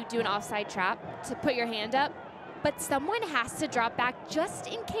when you do an offside trap to put your hand up, but someone has to drop back just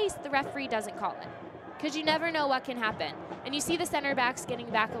in case the referee doesn't call it, because you never know what can happen. And you see the center backs getting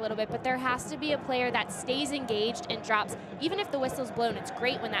back a little bit, but there has to be a player that stays engaged and drops. Even if the whistle's blown, it's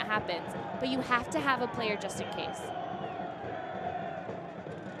great when that happens, but you have to have a player just in case.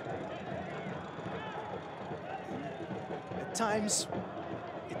 At times,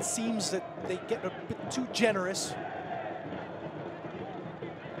 it seems that they get a bit too generous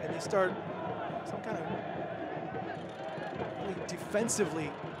and they start some kind of really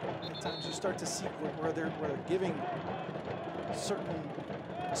defensively. At times you start to see where they're giving certain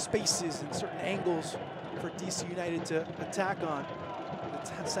spaces and certain angles for DC United to attack on.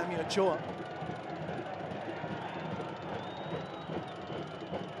 It's Sammy Ochoa.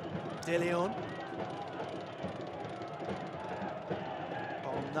 De Leon.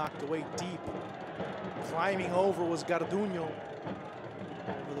 Knocked away deep. Climbing over was Garduño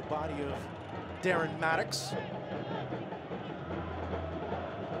over the body of Darren Mattocks.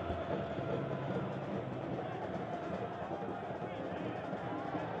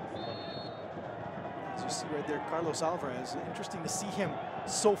 As you see right there, Carlos Alvarez. Interesting to see him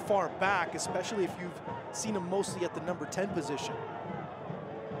so far back, especially if you've seen him mostly at the number 10 position.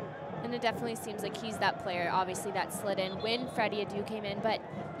 And it definitely seems like he's that player, obviously, that slid in when Freddie Adu came in. But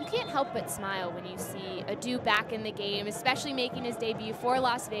you can't help but smile when you see Adu back in the game, especially making his debut for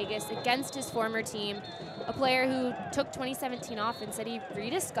Las Vegas against his former team. A player who took 2017 off and said he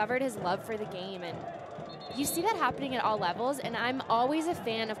rediscovered his love for the game. And you see that happening at all levels. And I'm always a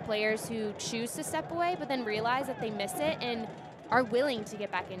fan of players who choose to step away, but then realize that they miss it and are willing to get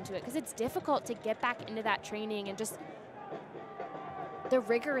back into it. Because it's difficult to get back into that training and just the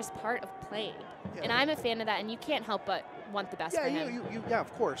rigorous part of playing. Yeah. And I'm a fan of that, and you can't help but want the best for him. Yeah,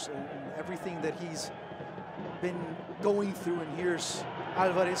 of course. And everything that he's been going through, and here's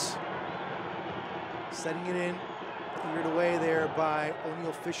Alvarez setting it in, cleared away there by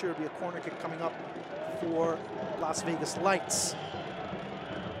O'Neal Fisher. It'll be a corner kick coming up for Las Vegas Lights.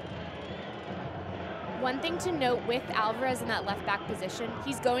 One thing to note with Alvarez in that left back position,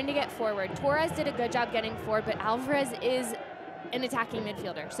 he's going to get forward. Torres did a good job getting forward, but Alvarez is an attacking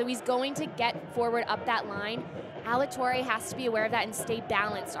midfielder. So he's going to get forward up that line. Alatorre has to be aware of that and stay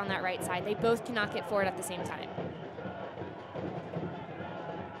balanced on that right side. They both cannot get forward at the same time.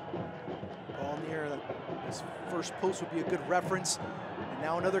 Ball near his first post would be a good reference. And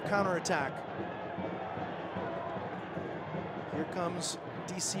now another counterattack. Here comes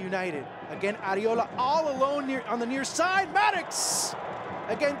DC United. Again, Ariola all alone on the near side. Mattocks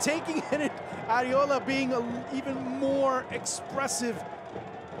again taking it. Ariola being even more expressive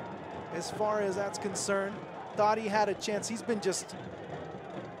as far as that's concerned. Thought he had a chance. He's been just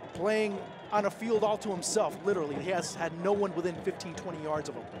playing on a field all to himself, literally. He has had no one within 15, 20 yards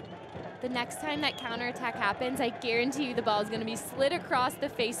of him. The next time that counterattack happens, I guarantee you the ball is going to be slid across the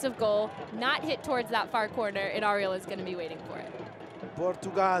face of goal, not hit towards that far corner, and Ariola is going to be waiting for it.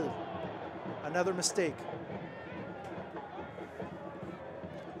 Portugal, another mistake.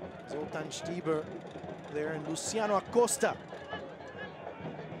 Zoltan Stieber there, and Luciano Acosta.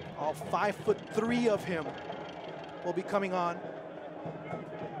 All 5'3" of him will be coming on.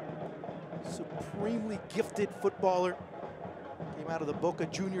 Supremely gifted footballer. Came out of the Boca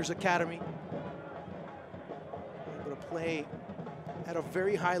Juniors Academy. Able to play at a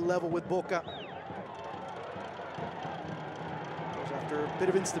very high level with Boca. After a bit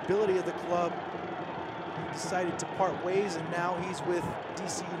of instability at the club, he decided to part ways, and now he's with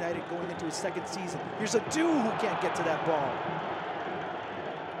DC United going into his second season. Here's Adu who can't get to that ball.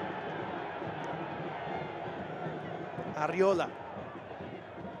 Ariola.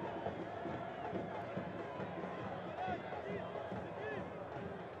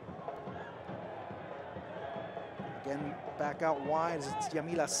 Again, back out wide. It's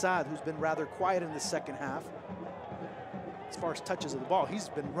Yamil Assad, who's been rather quiet in the second half. As far as touches of the ball, he's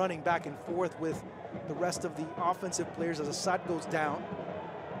been running back and forth with the rest of the offensive players as Assad goes down.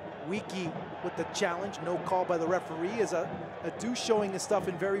 Wiki with the challenge, no call by the referee, as Adu showing his stuff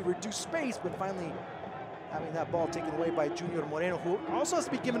in very reduced space, but finally having that ball taken away by Junior Moreno, who also has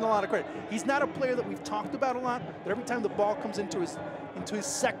to be given a lot of credit. He's not a player that we've talked about a lot, but every time the ball comes into his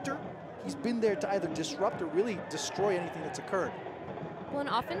sector, he's been there to either disrupt or really destroy anything that's occurred. Well, and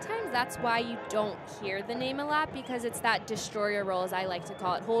oftentimes that's why you don't hear the name a lot, because it's that destroyer role, as I like to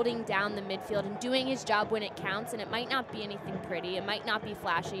call it, holding down the midfield and doing his job when it counts, and it might not be anything pretty, it might not be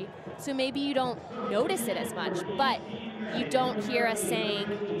flashy, so maybe you don't notice it as much, but you don't hear us saying,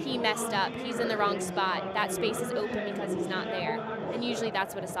 he messed up, he's in the wrong spot, that space is open because he's not there, and usually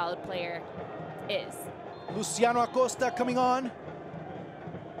that's what a solid player is. Luciano Acosta coming on.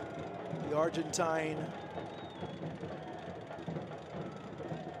 The Argentine.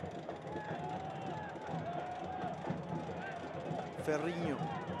 Ferrinho.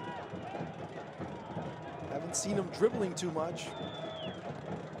 Haven't seen him dribbling too much.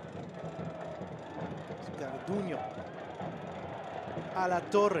 Garduño. A la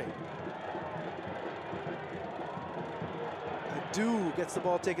Torre. Adu gets the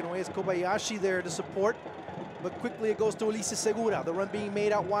ball taken away. It's Kobayashi there to support, but quickly it goes to Ulises Segura. The run being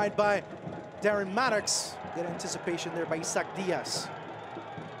made out wide by Darren Maddox. Good anticipation there by Isaac Diaz.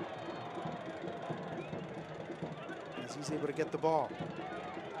 As he's able to get the ball.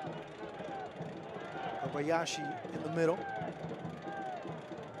 Kobayashi in the middle.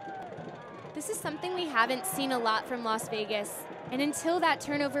 This is something we haven't seen a lot from Las Vegas. And until that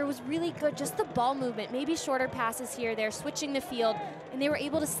turnover was really good, just the ball movement, maybe shorter passes here, they're switching the field, and they were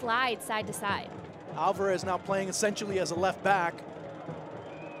able to slide side to side. Alvarez now playing essentially as a left back.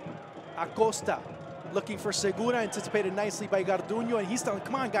 Acosta looking for Segura, anticipated nicely by Garduño, and he's telling,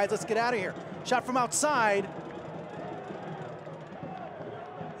 come on guys, let's get out of here. Shot from outside.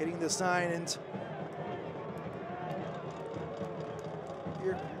 Hitting the sign, and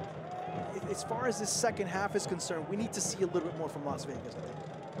here, as far as this second half is concerned, we need to see a little bit more from Las Vegas, I think.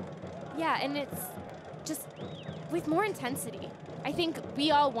 Yeah, and it's just with more intensity. I think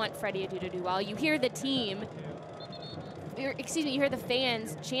we all want Freddie Adu to do well. You hear the team, you hear the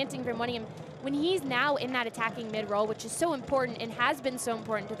fans chanting for wanting him. When he's now in that attacking mid-roll, which is so important and has been so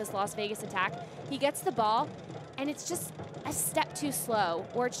important to this Las Vegas attack, he gets the ball, and it's just a step too slow,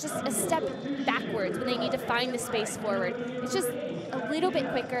 or it's just a step backwards when they need to find the space forward. It's just a little bit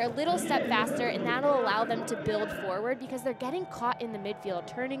quicker, a little step faster, and that'll allow them to build forward because they're getting caught in the midfield,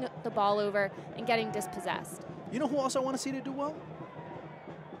 turning the ball over and getting dispossessed. You know who else I want to see to do well?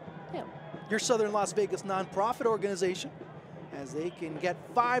 Who? Your Southern Las Vegas nonprofit organization, as they can get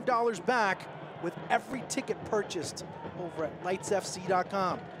 $5 back with every ticket purchased over at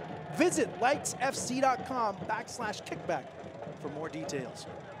lightsfc.com. Visit lightsfc.com/kickback for more details.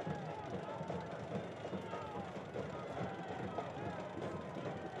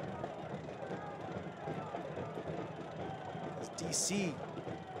 As DC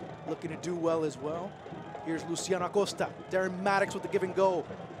looking to do well as well. Here's Luciano Acosta. Darren Maddox with the give and go.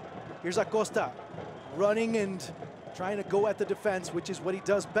 Here's Acosta running and trying to go at the defense, which is what he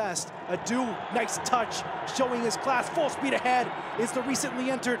does best. Adu, nice touch, showing his class. Full speed ahead is the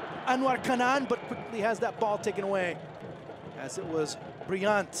recently entered Anwar Kanan, but quickly has that ball taken away, as it was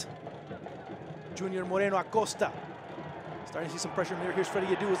Brillant. Junior Moreno Acosta. Starting to see some pressure in there. Here's Freddie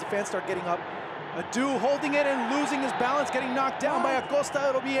Adu as the fans start getting up. Adu holding it and losing his balance, getting knocked down by Acosta.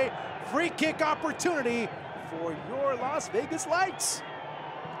 It'll be a free kick opportunity for your Las Vegas Lights.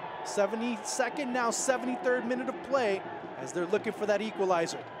 72nd, now 73rd minute of play as they're looking for that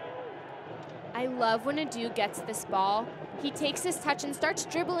equalizer. I love when Adu gets this ball. He takes his touch and starts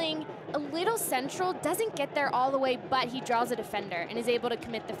dribbling a little central, doesn't get there all the way, but he draws a defender and is able to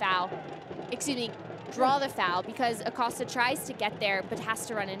commit the foul. Excuse me, draw the foul, because Acosta tries to get there but has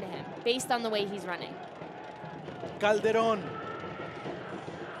to run into him based on the way he's running. Calderon.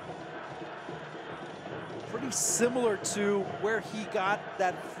 Pretty similar to where he got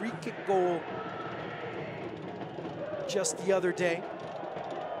that free kick goal just the other day.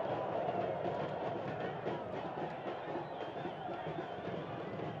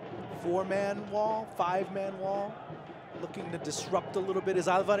 Four-man wall, five-man wall. Looking to disrupt a little bit is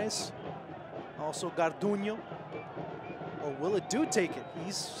Alvarez. Also Garduño. Or will Adu take it?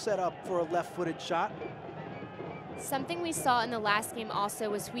 He's set up for a left-footed shot. Something we saw in the last game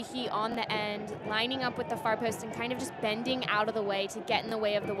also was Wiki on the end, lining up with the far post and kind of just bending out of the way to get in the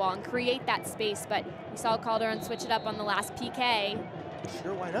way of the wall and create that space. But we saw Calderon switch it up on the last PK.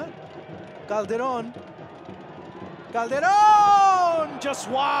 Sure, why not? Calderon. Calderon! Just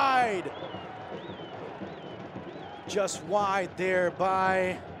wide. Just wide there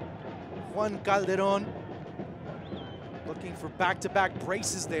by Juan Calderon looking for back-to-back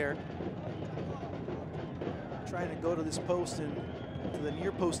braces there. Trying to go to this post and to the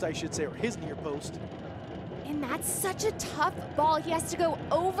near post, I should say, or his near post. And that's such a tough ball. He has to go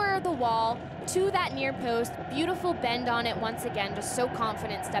over the wall to that near post. Beautiful bend on it once again, just so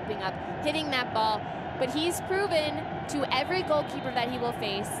confident stepping up, hitting that ball. But he's proven to every goalkeeper that he will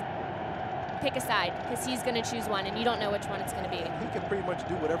face, pick a side, because he's going to choose one, and you don't know which one it's going to be. He can pretty much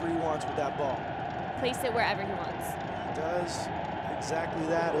do whatever he wants with that ball. Place it wherever he wants. He does exactly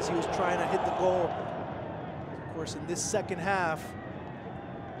that as he was trying to hit the goal. Of course, in this second half,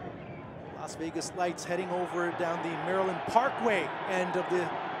 Las Vegas Lights heading over down the Maryland Parkway end of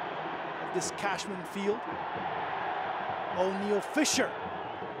this Cashman Field. O'Neal Fisher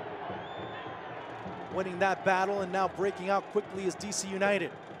winning that battle, and now breaking out quickly is DC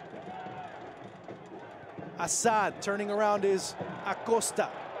United. Assad turning around is Acosta.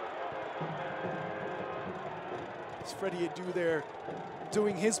 It's Freddie Adu there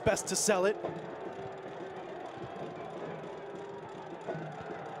doing his best to sell it.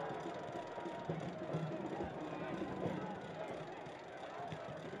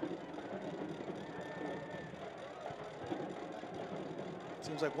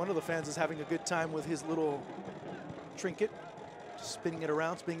 Seems like one of the fans is having a good time with his little trinket, just spinning it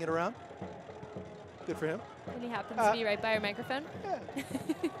around, spinning it around. Good for him. And he happens to be right by our microphone. Yeah.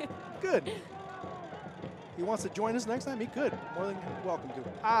 Good. He wants to join us next time, he could. More than welcome to.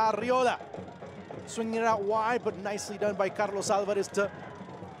 Arriola swinging it out wide, but nicely done by Carlos Alvarez to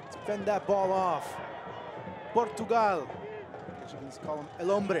fend that ball off. Portugal, as you can call him, El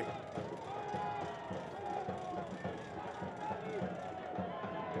Hombre.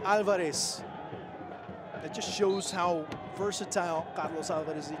 Alvarez. That just shows how versatile Carlos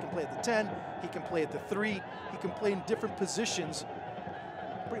Alvarez is. He can play at the 10, he can play at the 3, he can play in different positions,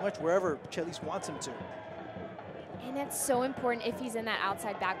 pretty much wherever Chelis wants him to. And it's so important if he's in that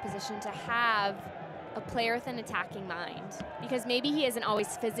outside back position to have a player with an attacking mind, because maybe he isn't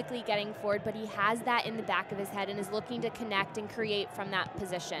always physically getting forward, but he has that in the back of his head and is looking to connect and create from that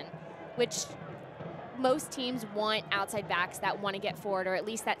position, which most teams want outside backs that want to get forward, or at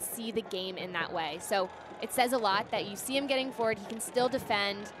least that see the game in that way. So it says a lot that you see him getting forward, he can still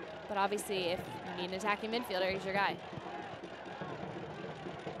defend, but obviously if you need an attacking midfielder, he's your guy.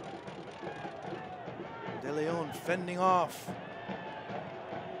 De Leon fending off.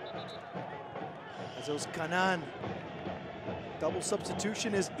 As those Canan. Double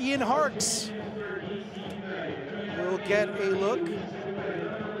substitution is Ian Harkes. We'll get a look.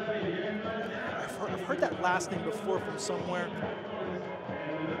 I've heard that last name before from somewhere.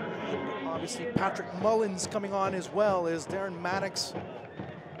 And obviously Patrick Mullins coming on as well as Darren Maddox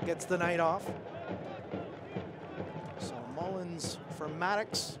gets the night off. So Mullins for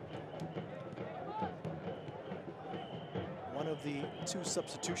Maddox. One of the two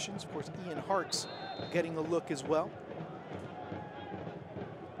substitutions. Of course, Ian Harkes getting a look as well.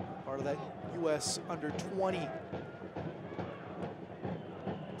 Part of that U.S. under-20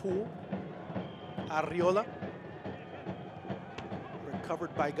 pool. Arriola.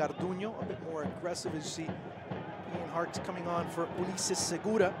 Recovered by Garduño. A bit more aggressive as you see Ian Harkes coming on for Ulises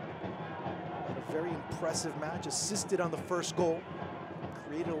Segura. Had a very impressive match. Assisted on the first goal.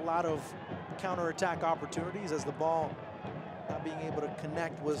 Created a lot of counter-attack opportunities as the ball not being able to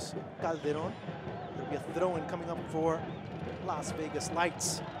connect was Calderon. There'll be a throw-in coming up for Las Vegas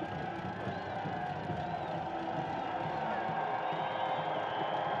Lights.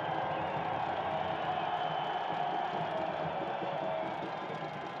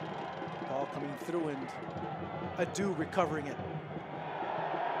 Ball coming through and Adu recovering it.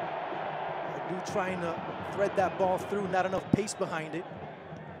 Adu trying to thread that ball through, not enough pace behind it.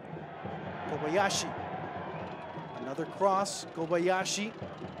 Kobayashi. Another cross, Kobayashi.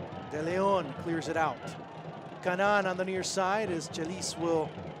 De Leon clears it out. Canan on the near side as Chelis will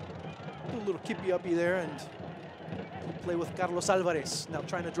do a little kippy-uppy there and play with Carlos Alvarez. Now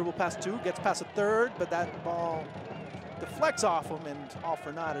trying to dribble past two, gets past a third, but that ball deflects off him, and all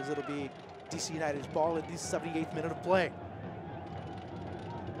for naught as it'll be DC United's ball at the 78th minute of play.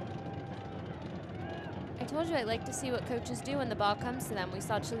 I told you I like to see what coaches do when the ball comes to them. We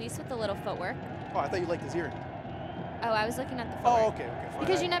saw Chelis with the little footwork. Oh, I thought you liked his earring. Oh, I was looking at the footwork. Oh, okay, fine.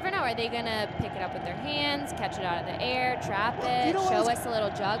 Because you never know. Are they going to pick it up with their hands, catch it out of the air, trap it, you know show us a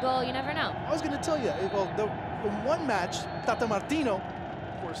little juggle? You never know. I was going to tell you, well, in one match, Tata Martino,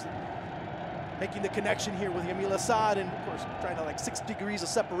 of course, making the connection here with Yamil Assad, and of course, trying to like 6 degrees of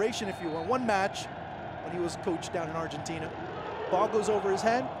separation, if you will. One match, when he was coached down in Argentina, ball goes over his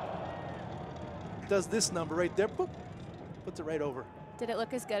head, does this number right there, boop, puts it right over. Did it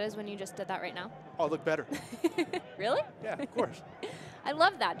look as good as when you just did that right now? Oh, look better. Really? Yeah, of course. I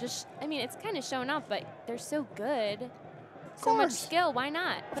love that. Just, I mean, it's kind of showing off, but they're so good. So much skill. Why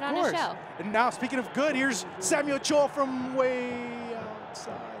not? Put on a show. And now, speaking of good, here's Samuel Ochoa from way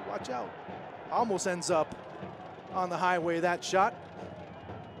outside. Watch out. Almost ends up on the highway, that shot.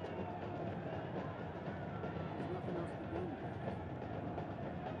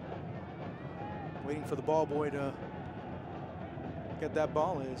 Waiting for the ball boy to get that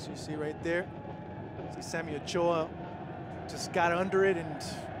ball, as you see right there. See Samuel Ochoa just got under it, and,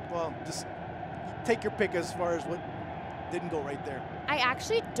 well, just take your pick as far as what didn't go right there. I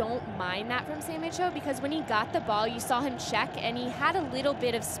actually don't mind that from Sam Ochoa, because when he got the ball, you saw him check, and he had a little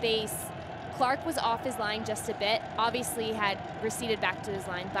bit of space. Clark was off his line just a bit. Obviously, he had receded back to his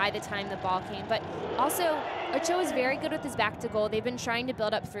line by the time the ball came. But also, Ochoa is very good with his back to goal. They've been trying to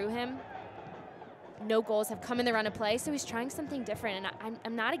build up through him. No goals have come in the run of play, so he's trying something different, and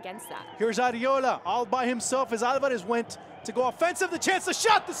I'm not against that. Here's Arriola all by himself as Alvarez went to go offensive. The chance to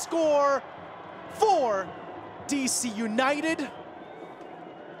shot, the score for DC United.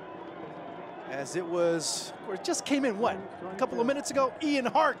 As it was, or it just came in, what, a couple of minutes ago? Ian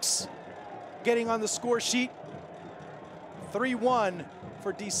Harkes getting on the score sheet. 3-1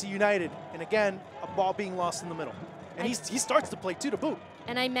 for DC United. And again, a ball being lost in the middle. And he starts to play too, to boot.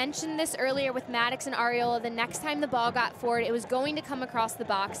 And I mentioned this earlier with Maddox and Arriola. The next time the ball got forward, it was going to come across the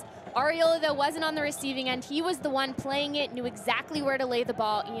box. Arriola, though, wasn't on the receiving end. He was the one playing it, knew exactly where to lay the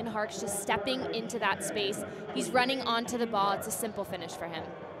ball. Ian Harkes just stepping into that space. He's running onto the ball. It's a simple finish for him.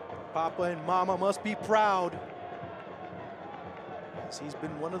 Papa and Mama must be proud, as he's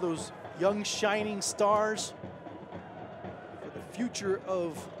been one of those young shining stars for the future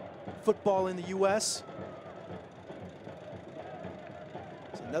of football in the U.S.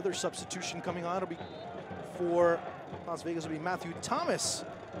 There's another substitution coming on. It'll be for Las Vegas. Will be Matthew Thomas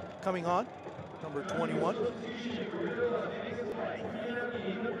coming on, number 21.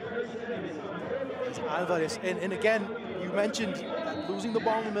 As Alvarez, and again, you mentioned losing the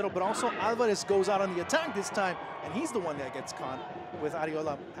ball in the middle, but also Alvarez goes out on the attack this time, and he's the one that gets caught, with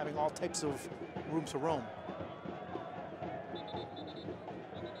Arriola having all types of room to roam.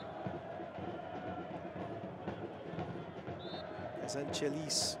 As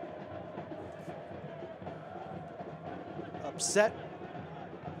Ancelis upset,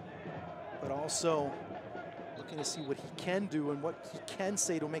 but also looking to see what he can do and what he can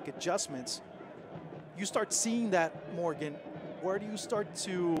say to make adjustments. You start seeing that, Morgan. Where do you start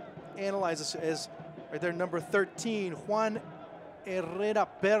to analyze this as right there, number 13, Juan Herrera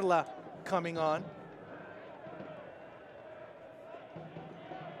Perla coming on.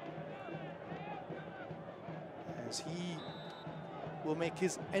 As he will make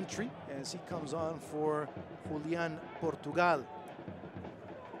his entry as he comes on for Julian Portugal.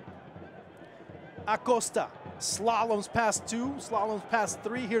 Acosta, slaloms past 2, slaloms past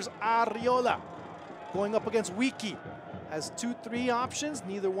 3. Here's Arriola going up against Wiki. Has 2-3 options,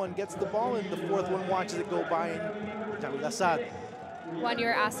 neither one gets the ball, and the fourth one watches it go by, and Jamil Assad. When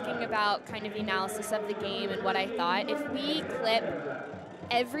you're asking about kind of the analysis of the game and what I thought, if we clip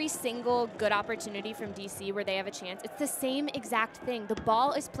every single good opportunity from DC where they have a chance, it's the same exact thing. The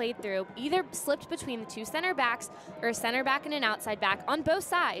ball is played through, either slipped between the two center backs or a center back and an outside back on both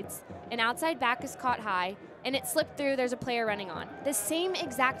sides. An outside back is caught high, and it slipped through, there's a player running on. The same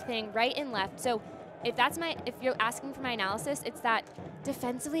exact thing, right and left. So if you're asking for my analysis, it's that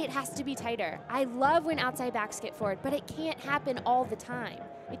defensively it has to be tighter. I love when outside backs get forward, but it can't happen all the time.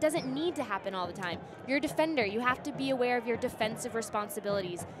 It doesn't need to happen all the time. You're a defender. You have to be aware of your defensive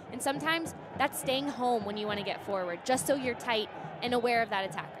responsibilities. And sometimes that's staying home when you want to get forward, just so you're tight and aware of that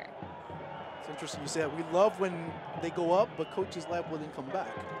attacker. It's interesting you say that. We love when they go up, but coaches lab wouldn't come back.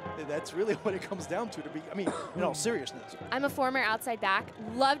 That's really what it comes down to be, I mean, in all seriousness. I'm a former outside back,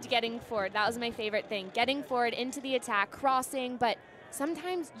 loved getting forward. That was my favorite thing. Getting forward into the attack, crossing, but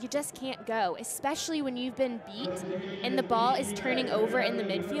sometimes you just can't go, especially when you've been beat and the ball is turning over in the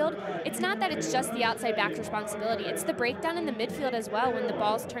midfield. It's not that it's just the outside back's responsibility. It's the breakdown in the midfield as well when the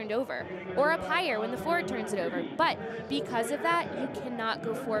ball's turned over, or up higher when the forward turns it over. But because of that, you cannot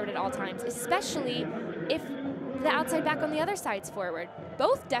go forward at all times, especially if the outside back on the other side's forward.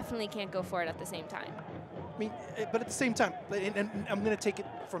 Both definitely can't go forward at the same time. I mean, but at the same time, and I'm going to take it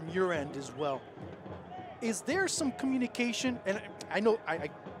from your end as well. Is there some communication? And I know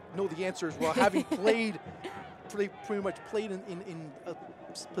the answer as well, having played, pretty much played in a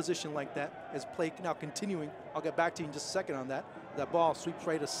position like that, as play now continuing. I'll get back to you in just a second on that. That ball sweeps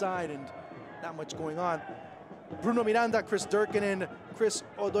right aside and not much going on. Bruno Miranda, Chris Durkin, and Chris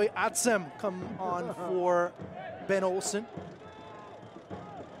Odoy Atsem come on for Ben Olsen.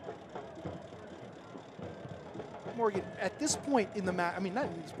 Morgan, at this point in the match, I mean, not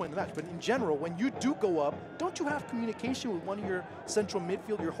at this point in the match, but in general, when you do go up, don't you have communication with one of your central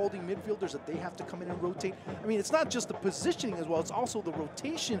midfield, your holding midfielders, that they have to come in and rotate? I mean, it's not just the positioning as well, it's also the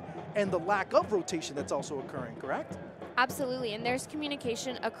rotation and the lack of rotation that's also occurring, correct? Absolutely, and there's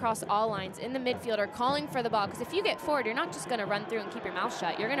communication across all lines in the midfield or calling for the ball, because if you get forward, you're not just going to run through and keep your mouth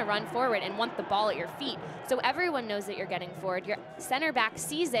shut. You're going to run forward and want the ball at your feet. So everyone knows that you're getting forward. Your center back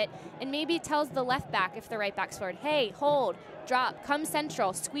sees it and maybe tells the left back, if the right back's forward, hey, hold, drop, come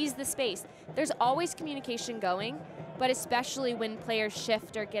central, squeeze the space. There's always communication going, but especially when players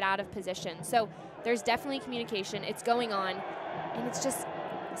shift or get out of position. So there's definitely communication. It's going on, and it's just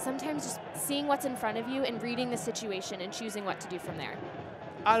sometimes just seeing what's in front of you and reading the situation and choosing what to do from there.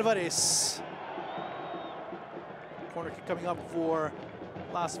 Alvarez. Corner kick coming up for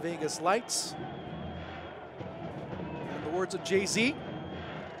Las Vegas Lights. In the words of Jay-Z,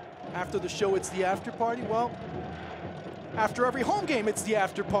 after the show, it's the after party. Well, after every home game, it's the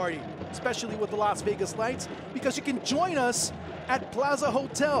after party, especially with the Las Vegas Lights, because you can join us at Plaza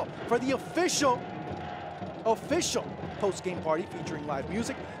Hotel for the official post-game party featuring live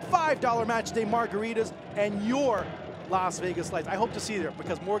music, $5 match day margaritas, and your Las Vegas Lights. I hope to see you there,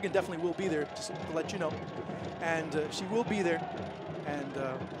 because Morgan definitely will be there, just to let you know. And she will be there, and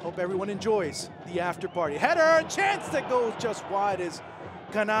hope everyone enjoys the after party. Header, chance that goes just wide as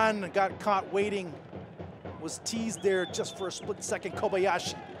Kanan got caught waiting, was teased there just for a split second.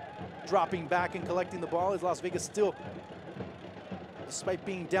 Kobayashi dropping back and collecting the ball as Las Vegas still, despite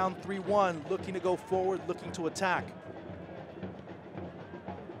being down 3-1, looking to go forward, looking to attack.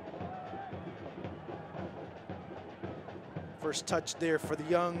 First touch there for the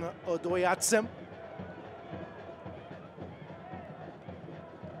young Odoyatsem.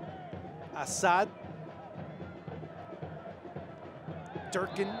 Assad.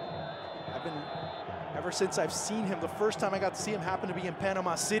 Durkin. Ever since I've seen him, the first time I got to see him happened to be in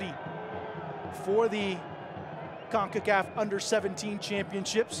Panama City for the CONCACAF Under-17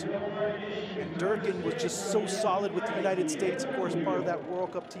 Championships. And Durkin was just so solid with the United States, of course, part of that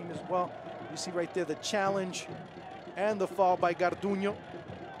World Cup team as well. You see right there the challenge and the foul by Garduño.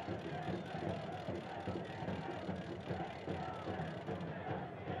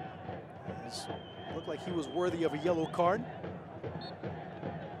 Looked like he was worthy of a yellow card.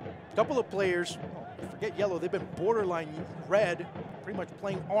 A couple of players, forget yellow, they've been borderline red, pretty much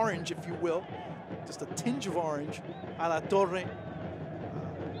playing orange, if you will. Just a tinge of orange. Alatorre,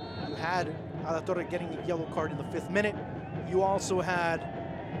 you had Alatorre getting a yellow card in the 5th minute. You also had,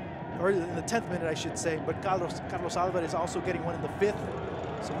 or in the 10th minute, I should say, but Carlos Alvarez also getting one in the 5th.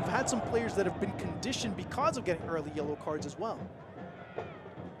 So you've had some players that have been conditioned because of getting early yellow cards as well.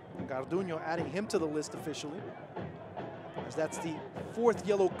 And Garduño adding him to the list officially, as that's the 4th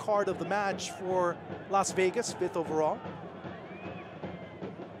yellow card of the match for Las Vegas, 5th overall.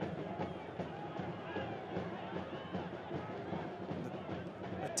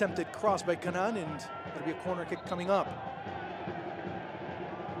 Attempted cross by Kanan, and it'll be a corner kick coming up.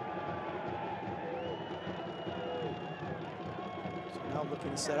 So now looking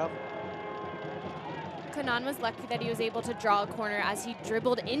to set up. Kanan was lucky that he was able to draw a corner as he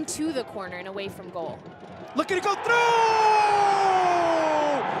dribbled into the corner and away from goal. Looking to go through!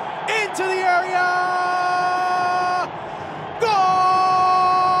 Into the area! Goal!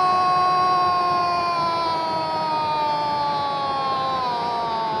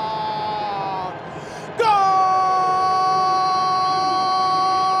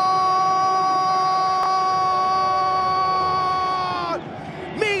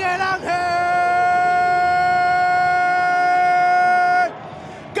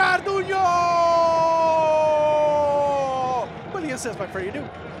 Says by Freddie Adu.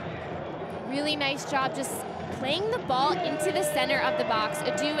 Really nice job just playing the ball into the center of the box.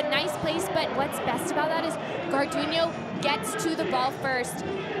 Adu, a nice place, but what's best about that is Garduño gets to the ball first.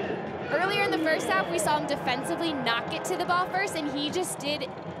 Earlier in the first half, we saw him defensively knock it to the ball first, and he just did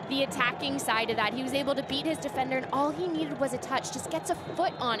the attacking side of that. He was able to beat his defender, and all he needed was a touch. Just gets a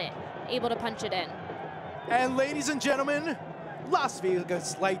foot on it, able to punch it in. And ladies and gentlemen, Las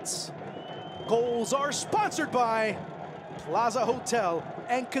Vegas Lights goals are sponsored by Plaza Hotel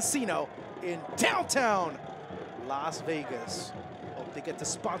and Casino in downtown Las Vegas. Hope they get to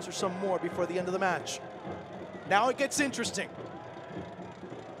sponsor some more before the end of the match. Now it gets interesting.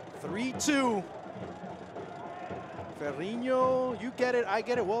 3-2. Ferrinho, you get it, I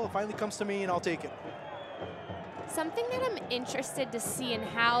get it. Well, it finally comes to me and I'll take it. Something that I'm interested to see in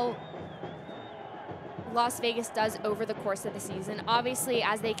how Las Vegas does over the course of the season. Obviously,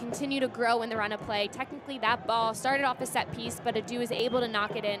 as they continue to grow in the run of play, technically that ball started off a set piece, but Adu is able to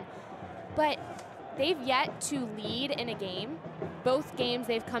knock it in. But they've yet to lead in a game. Both games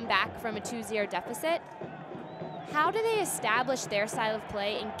they've come back from a 2-0 deficit. How do they establish their style of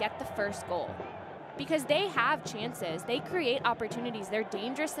play and get the first goal? Because they have chances, they create opportunities, they're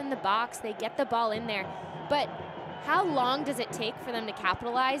dangerous in the box, they get the ball in there. But how long does it take for them to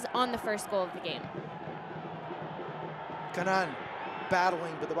capitalize on the first goal of the game? Canan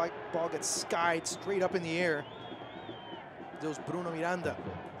battling, but the ball gets skied straight up in the air. There's Bruno Miranda.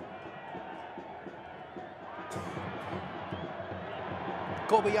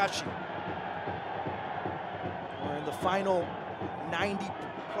 Kobayashi. We're in the final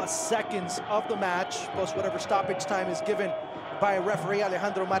 90-plus seconds of the match, plus whatever stoppage time is given by referee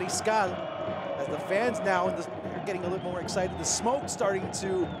Alejandro Mariscal. As the fans now are getting a little more excited, the smoke starting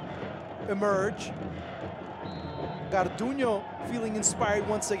to emerge. Garduño feeling inspired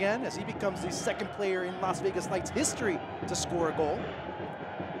once again as he becomes the second player in Las Vegas Lights history to score a goal.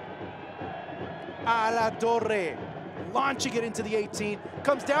 Alatorre launching it into the 18,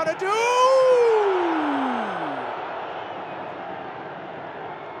 comes down to do!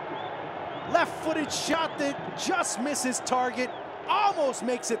 Left-footed shot that just misses target, almost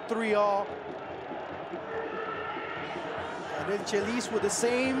makes it 3-all. And then Chelis with the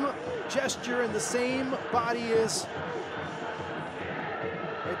same gesture and the same body as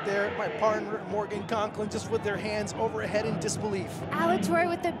right there, my partner Morgan Conklin, just with their hands overhead in disbelief. Alatorre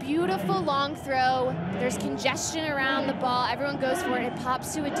with a beautiful long throw. There's congestion around the ball. Everyone goes for it. It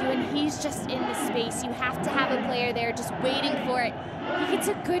pops to Adu, and he's just in the space. You have to have a player there just waiting for it. He gets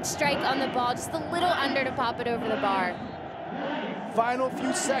a good strike on the ball, just a little under to pop it over the bar. Final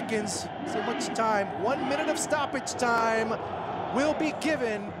few seconds, so much time. 1 minute of stoppage time will be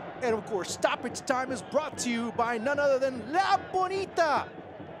given. And of course, stoppage time is brought to you by none other than La Bonita,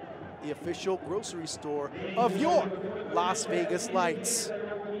 the official grocery store of your Las Vegas Lights.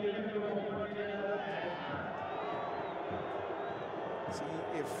 See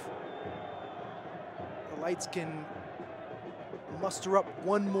if the Lights can muster up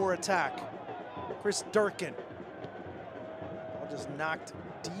one more attack. Chris Durkin. Ball just knocked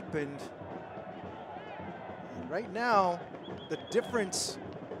deep, and right now, the difference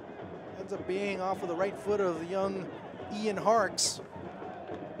ends up being off of the right foot of the young Ian Harkes.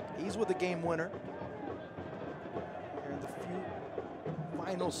 He's with the game winner. Here in the few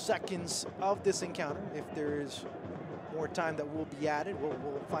final seconds of this encounter, if there is more time that will be added, we'll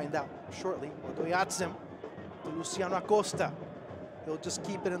find out shortly. Odoyatsim to Luciano Acosta. He'll just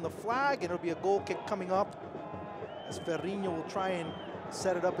keep it in the flag, and it'll be a goal kick coming up as Ferrinho will try and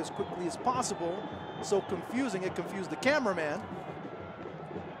set it up as quickly as possible. So confusing, it confused the cameraman.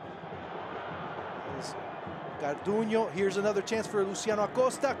 Garduño, here's another chance for Luciano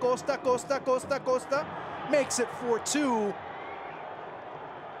Acosta. Acosta makes it 4-2.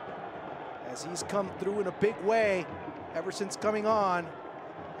 As he's come through in a big way ever since coming on.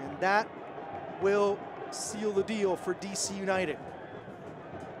 And that will seal the deal for DC United.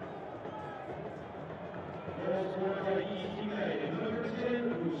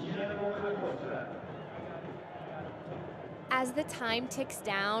 As the time ticks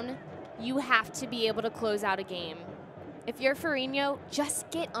down, you have to be able to close out a game. If you're Ferrinho, just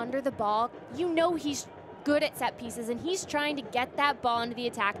get under the ball. You know he's good at set pieces, and he's trying to get that ball into the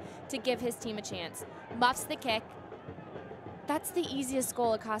attack to give his team a chance. Muffs the kick. That's the easiest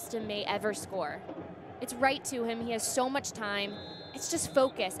goal Acosta may ever score. It's right to him. He has so much time. It's just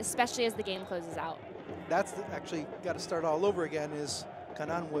focus, especially as the game closes out. That's actually got to start all over again, is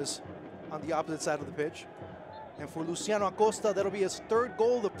Canan was on the opposite side of the pitch. And for Luciano Acosta, that'll be his third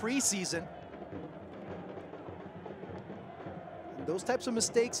goal of the preseason. And those types of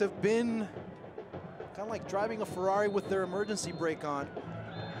mistakes have been kind of like driving a Ferrari with their emergency brake on.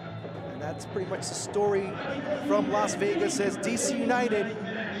 And that's pretty much the story from Las Vegas, as DC United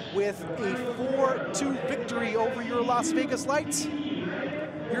with a 4-2 victory over your Las Vegas Lights.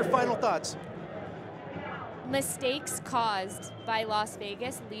 Your final thoughts? Mistakes caused by Las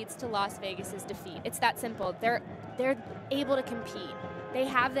Vegas leads to Las Vegas's defeat. It's that simple. They're able to compete. They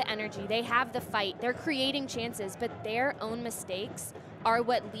have the energy, they have the fight, they're creating chances, but their own mistakes are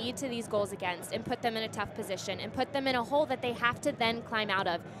what lead to these goals against and put them in a tough position and put them in a hole that they have to then climb out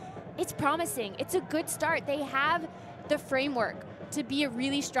of. It's promising. It's a good start. They have the framework to be a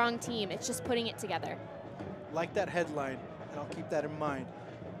really strong team. It's just putting it together. Like that headline, and I'll keep that in mind.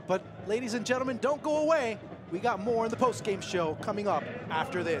 But ladies and gentlemen, don't go away. We got more in the post-game show coming up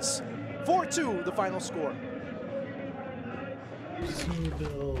after this. 4-2, the final score.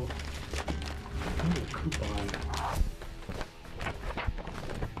 Somerville. Coupon.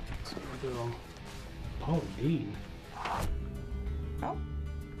 Somerville. Paul Dean. Oh,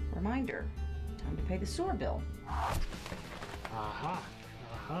 reminder. Time to pay the sewer bill. Aha.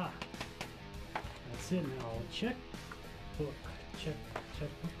 Aha. That's it now. Check book. Check book.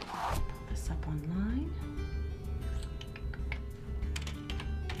 Pull this up online.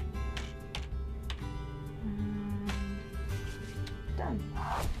 Done.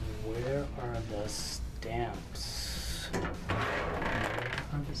 Where are the stamps? Where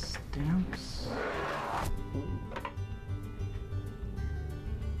are the stamps?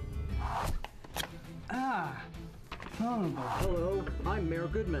 Ah! Phone book. Hello, I'm Mayor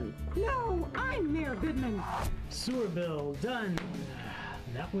Goodman. No, I'm Mayor Goodman. Sewer bill, done.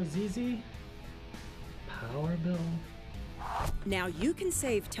 That was easy. Power bill. Now you can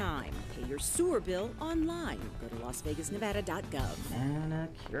save time. Pay your sewer bill online. Go to LasVegasNevada.gov. And a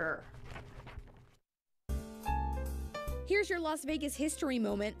cure. Here's your Las Vegas history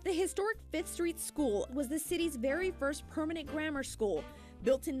moment. The historic 5th Street School was the city's very first permanent grammar school.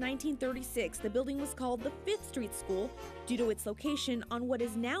 Built in 1936, the building was called the 5th Street School due to its location on what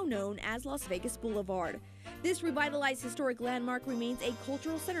is now known as Las Vegas Boulevard. This revitalized historic landmark remains a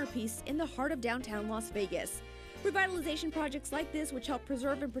cultural centerpiece in the heart of downtown Las Vegas. Revitalization projects like this, which help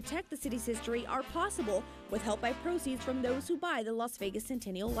preserve and protect the city's history, are possible with help by proceeds from those who buy the Las Vegas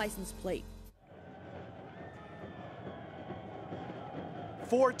Centennial license plate.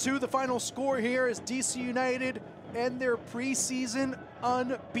 4-2, the final score here as DC United end their preseason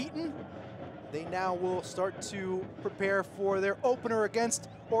unbeaten. They now will start to prepare for their opener against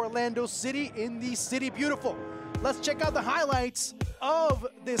Orlando City in the City Beautiful. Let's check out the highlights of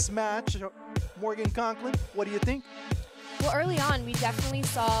this match. Morgan Conklin, what do you think? Well, early on, we definitely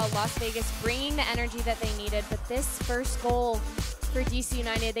saw Las Vegas bringing the energy that they needed, but this first goal for DC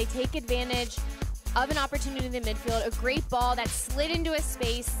United, they take advantage of an opportunity in the midfield, a great ball that slid into a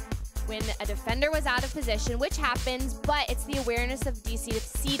space when a defender was out of position, which happens, but it's the awareness of DC to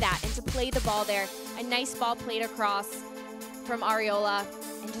see that and to play the ball there. A nice ball played across from Ariola,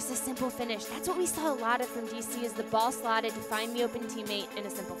 and just a simple finish. That's what we saw a lot of from DC, is the ball slotted to find the open teammate and a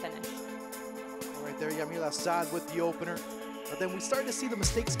simple finish. Right there, Yamil Assad with the opener. But then we started to see the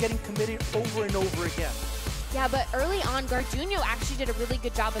mistakes getting committed over and over again. Yeah, but early on, Garduño actually did a really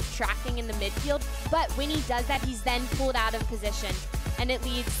good job of tracking in the midfield, but when he does that, he's then pulled out of position, and it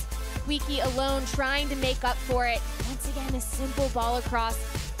leaves Squeaky alone trying to make up for it. Once again, a simple ball across,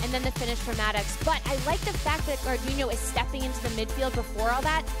 and then the finish from Maddox. But I like the fact that Garduño is stepping into the midfield before all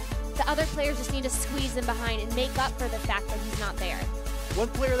that. The other players just need to squeeze in behind and make up for the fact that he's not there. One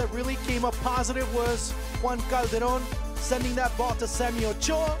player that really came up positive was Juan Calderon, sending that ball to Sammy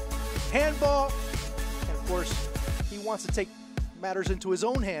Ochoa. Handball. And of course, he wants to take matters into his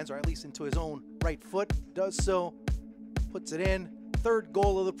own hands, or at least into his own right foot. Does so, puts it in. Third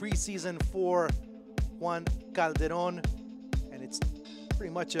goal of the preseason for Juan Calderon. And it's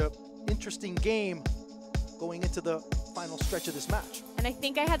pretty much an interesting game going into the final stretch of this match. And I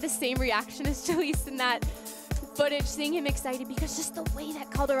think I had the same reaction as Jalise in that footage, seeing him excited, because just the way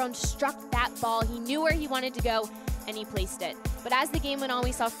that Calderon struck that ball, he knew where he wanted to go, and he placed it. But as the game went on,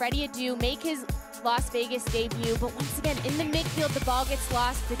 we saw Freddie Adu make his Las Vegas debut, but once again, in the midfield, the ball gets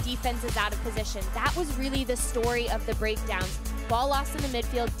lost, the defense is out of position. That was really the story of the breakdowns. Ball lost in the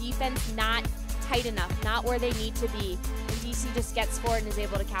midfield, defense not tight enough, not where they need to be. And DC just gets forward and is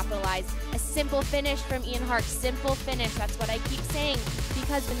able to capitalize. A simple finish from Ian Hart, simple finish, that's what I keep saying,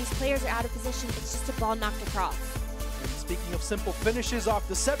 because when these players are out of position, it's just a ball knocked across. And speaking of simple finishes off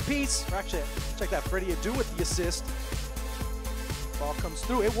the set piece, or actually, check that, Freddie Adu with the assist. Ball comes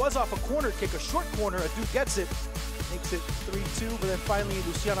through. It was off a corner kick, a short corner. Adu gets it, makes it 3-2, but then finally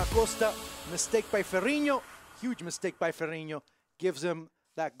Luciano Acosta, mistake by Ferrinho, huge mistake by Ferrinho, gives him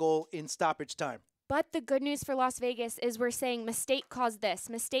that goal in stoppage time. But the good news for Las Vegas is we're saying mistake caused this,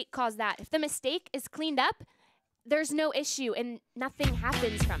 mistake caused that. If the mistake is cleaned up, there's no issue and nothing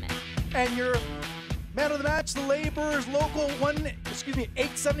happens from it. And your man of the match, the Laborers Local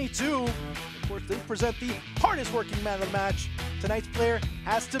 872. Of course, they present the hardest working man of the match. Tonight's player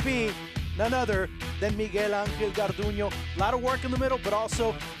has to be none other than Miguel Angel Garduño. A lot of work in the middle, but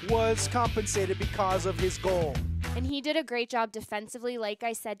also was compensated because of his goal. And he did a great job defensively, like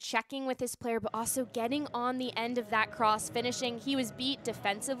I said, checking with his player, but also getting on the end of that cross, finishing. He was beat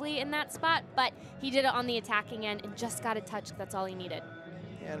defensively in that spot, but he did it on the attacking end and just got a touch. That's all he needed.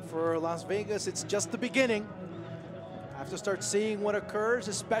 And for Las Vegas, it's just the beginning. Have to start seeing what occurs,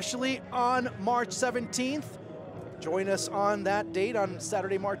 especially on March 17th. Join us on that date on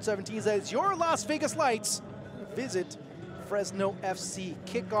Saturday, March 17th, as your Las Vegas Lights visit Fresno FC.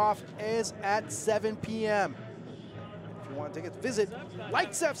 Kickoff is at 7 p.m. If you want tickets, visit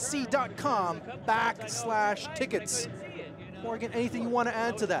lightsfc.com/tickets. Morgan, anything you want to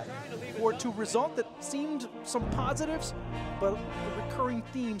add to that? forward to a result that seemed some positives, but the recurring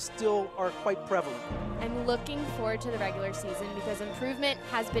themes still are quite prevalent. I'm looking forward to the regular season because improvement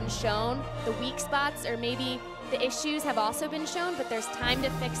has been shown. The weak spots or maybe the issues have also been shown, but there's time to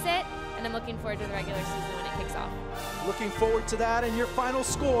fix it, and I'm looking forward to the regular season when it kicks off. Looking forward to that, and your final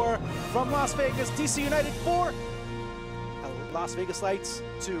score from Las Vegas, DC United 4, Las Vegas Lights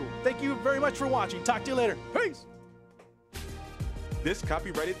 2. Thank you very much for watching. Talk to you later. Peace! This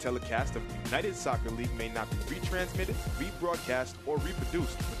copyrighted telecast of the United Soccer League may not be retransmitted, rebroadcast, or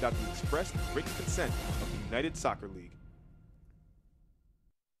reproduced without the express written consent of the United Soccer League.